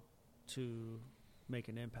Raw, to make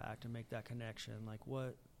an impact and make that connection? Like,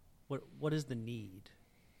 what is the need?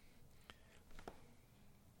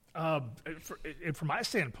 From my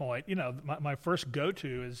standpoint, my first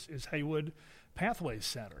go-to is Haywood Pathways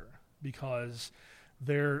Center, because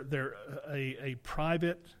they're a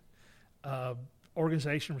private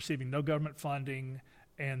organization receiving no government funding,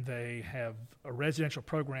 and they have a residential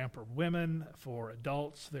program for women, for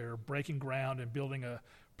adults. They're breaking ground and building a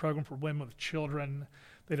program for women with children.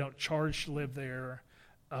 They don't charge to live there.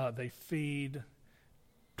 They feed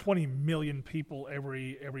 20 million people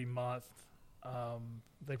every month.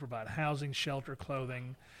 They provide housing, shelter,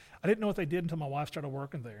 clothing. I didn't know what they did until my wife started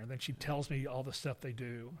working there, and then she tells me all the stuff they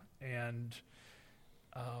do. And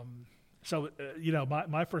so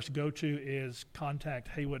my first go-to is contact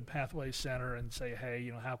Haywood Pathways Center and say,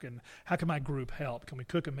 hey, how can my group help? Can we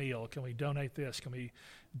cook a meal? Can we donate this? Can we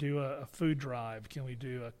do a food drive? Can we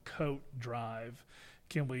do a coat drive?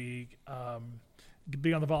 Can we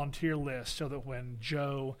be on the volunteer list so that when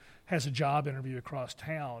Joe has a job interview across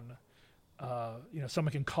town,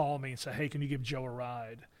 someone can call me and say, hey, can you give Joe a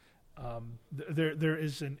ride? There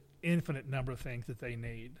is an infinite number of things that they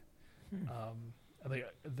need.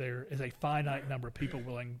 There is a finite number of people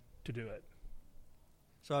willing to do it.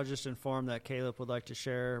 So I was just informed that Caleb would like to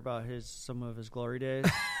share about some of his glory days.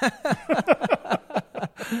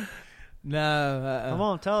 No. Come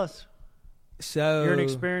on, tell us. So you're an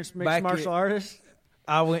experienced mixed martial artist?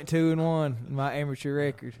 I went 2-1 in my amateur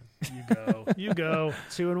record. You go.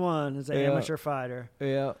 2-1 as an amateur fighter.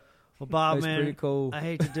 Yeah. Well, Bob, that's man, pretty cool. I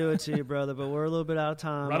hate to do it to you, brother, but we're a little bit out of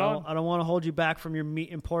time. Right on. I don't want to hold you back from your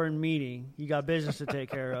important meeting. You got business to take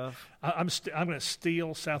care of. I'm going to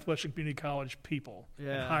steal Southwestern Community College people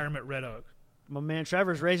and hire them at Red Oak. My man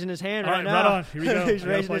Trevor's raising his hand right now. Right on. Here we go. He's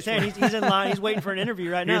raising his hand. He's in line. He's waiting for an interview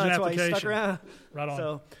right now. That's why he's stuck around. Right on.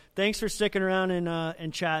 So thanks for sticking around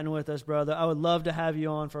and chatting with us, brother. I would love to have you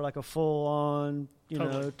on for like a full-on,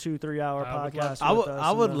 2-3 hour podcast.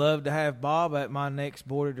 I would love to have Bob at my next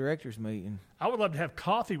board of directors meeting. I would love to have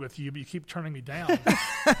coffee with you, but you keep turning me down.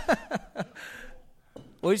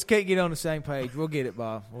 We just can't get on the same page. We'll get it,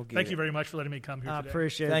 Bob. Thank you very much for letting me come here today. I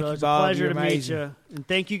appreciate it. Thank you, It's Bob. a pleasure You're to amazing. meet you. And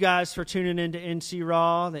thank you guys for tuning in to NC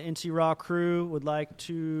Raw. The NC Raw crew would like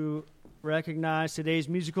to recognize today's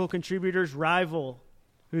musical contributors, Rival,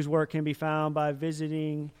 whose work can be found by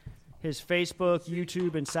visiting his Facebook,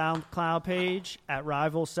 YouTube, and SoundCloud page at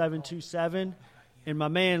Rival727. And my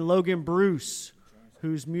man, Logan Bruce,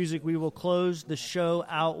 whose music we will close the show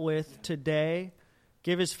out with today.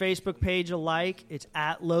 Give his Facebook page a like. It's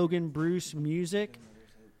at Logan Bruce Music.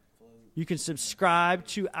 You can subscribe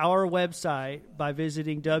to our website by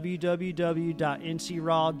visiting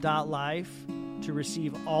www.ncraw.life to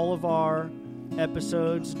receive all of our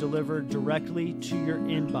episodes delivered directly to your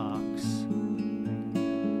inbox.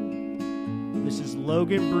 This is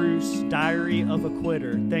Logan Bruce, Diary of a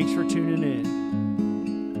Quitter. Thanks for tuning in.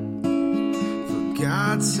 For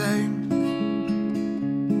God's sake,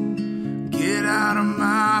 get out of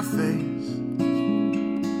my face.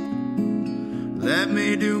 Let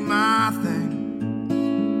me do my thing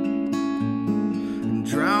and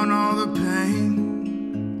drown all the pain.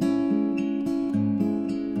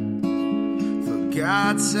 For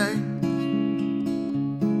God's sake,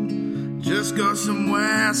 just go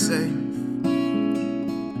somewhere safe.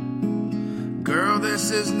 Girl, this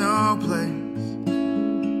is no place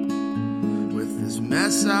with this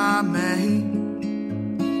mess I made.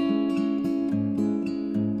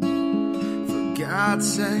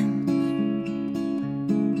 God's sake,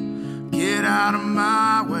 get out of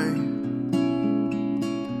my way.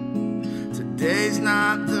 Today's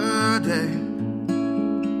not the day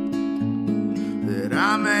that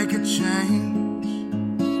I make a change.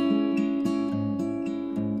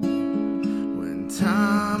 When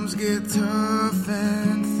times get tough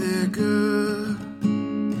and thicker,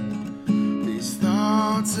 these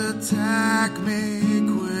thoughts attack me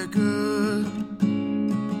quicker.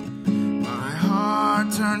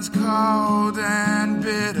 Turns cold and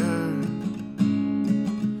bitter.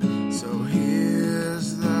 So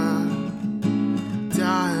here's the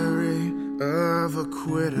diary of a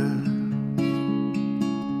quitter.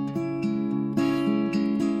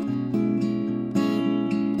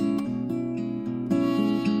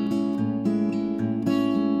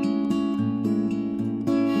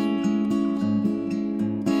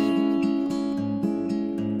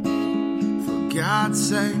 God's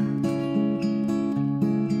sake,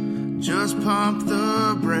 just pump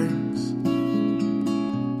the brakes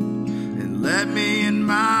and let me in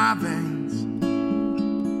my veins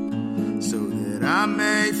so that I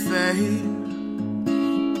may fade.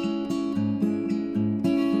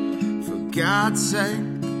 For God's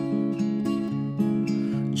sake,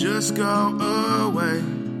 just go away.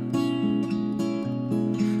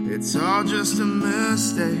 It's all just a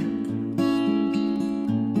mistake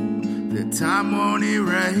that time won't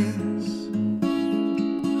erase.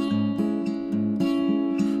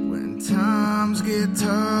 When times get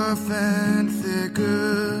tough and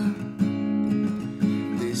thicker,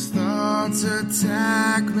 these thoughts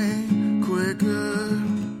attack me quicker.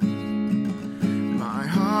 My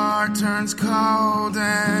heart turns cold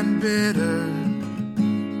and bitter.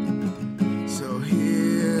 So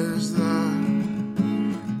here's the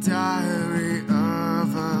diary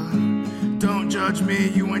of a... Don't judge me,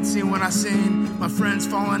 you ain't seen what I seen. My friends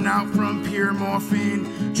falling out from pure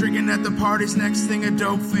morphine, drinking at the parties, next thing a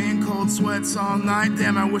dope fiend. Cold sweats all night,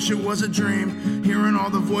 damn, I wish it was a dream. Hearing all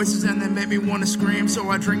the voices and they make me want to scream. So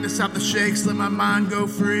I drink to stop the shakes, let my mind go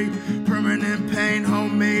free. Permanent pain,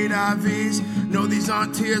 homemade IVs. No, these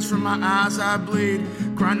aren't tears from my eyes, I bleed.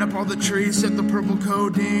 Grind up all the trees, set the purple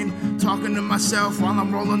codeine. Talking to myself while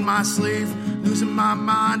I'm rolling my sleeve. Losing my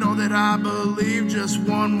mind, all that I believe. Just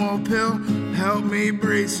one more pill, help me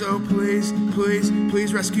breathe. So please, please,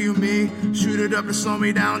 please rescue me. Shoot it up to slow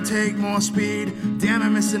me down, take more speed. Damn, I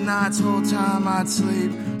miss the nights, whole time I'd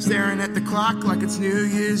sleep. Staring at the clock like it's New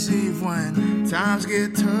Year's Eve. When times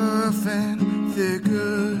get tough and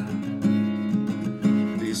thicker,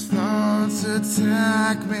 these thoughts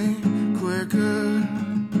attack me quicker.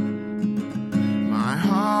 My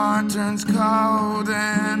heart turns cold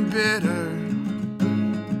and bitter.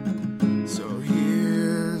 So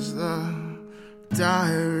here's the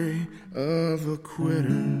diary of a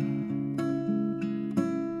quitter.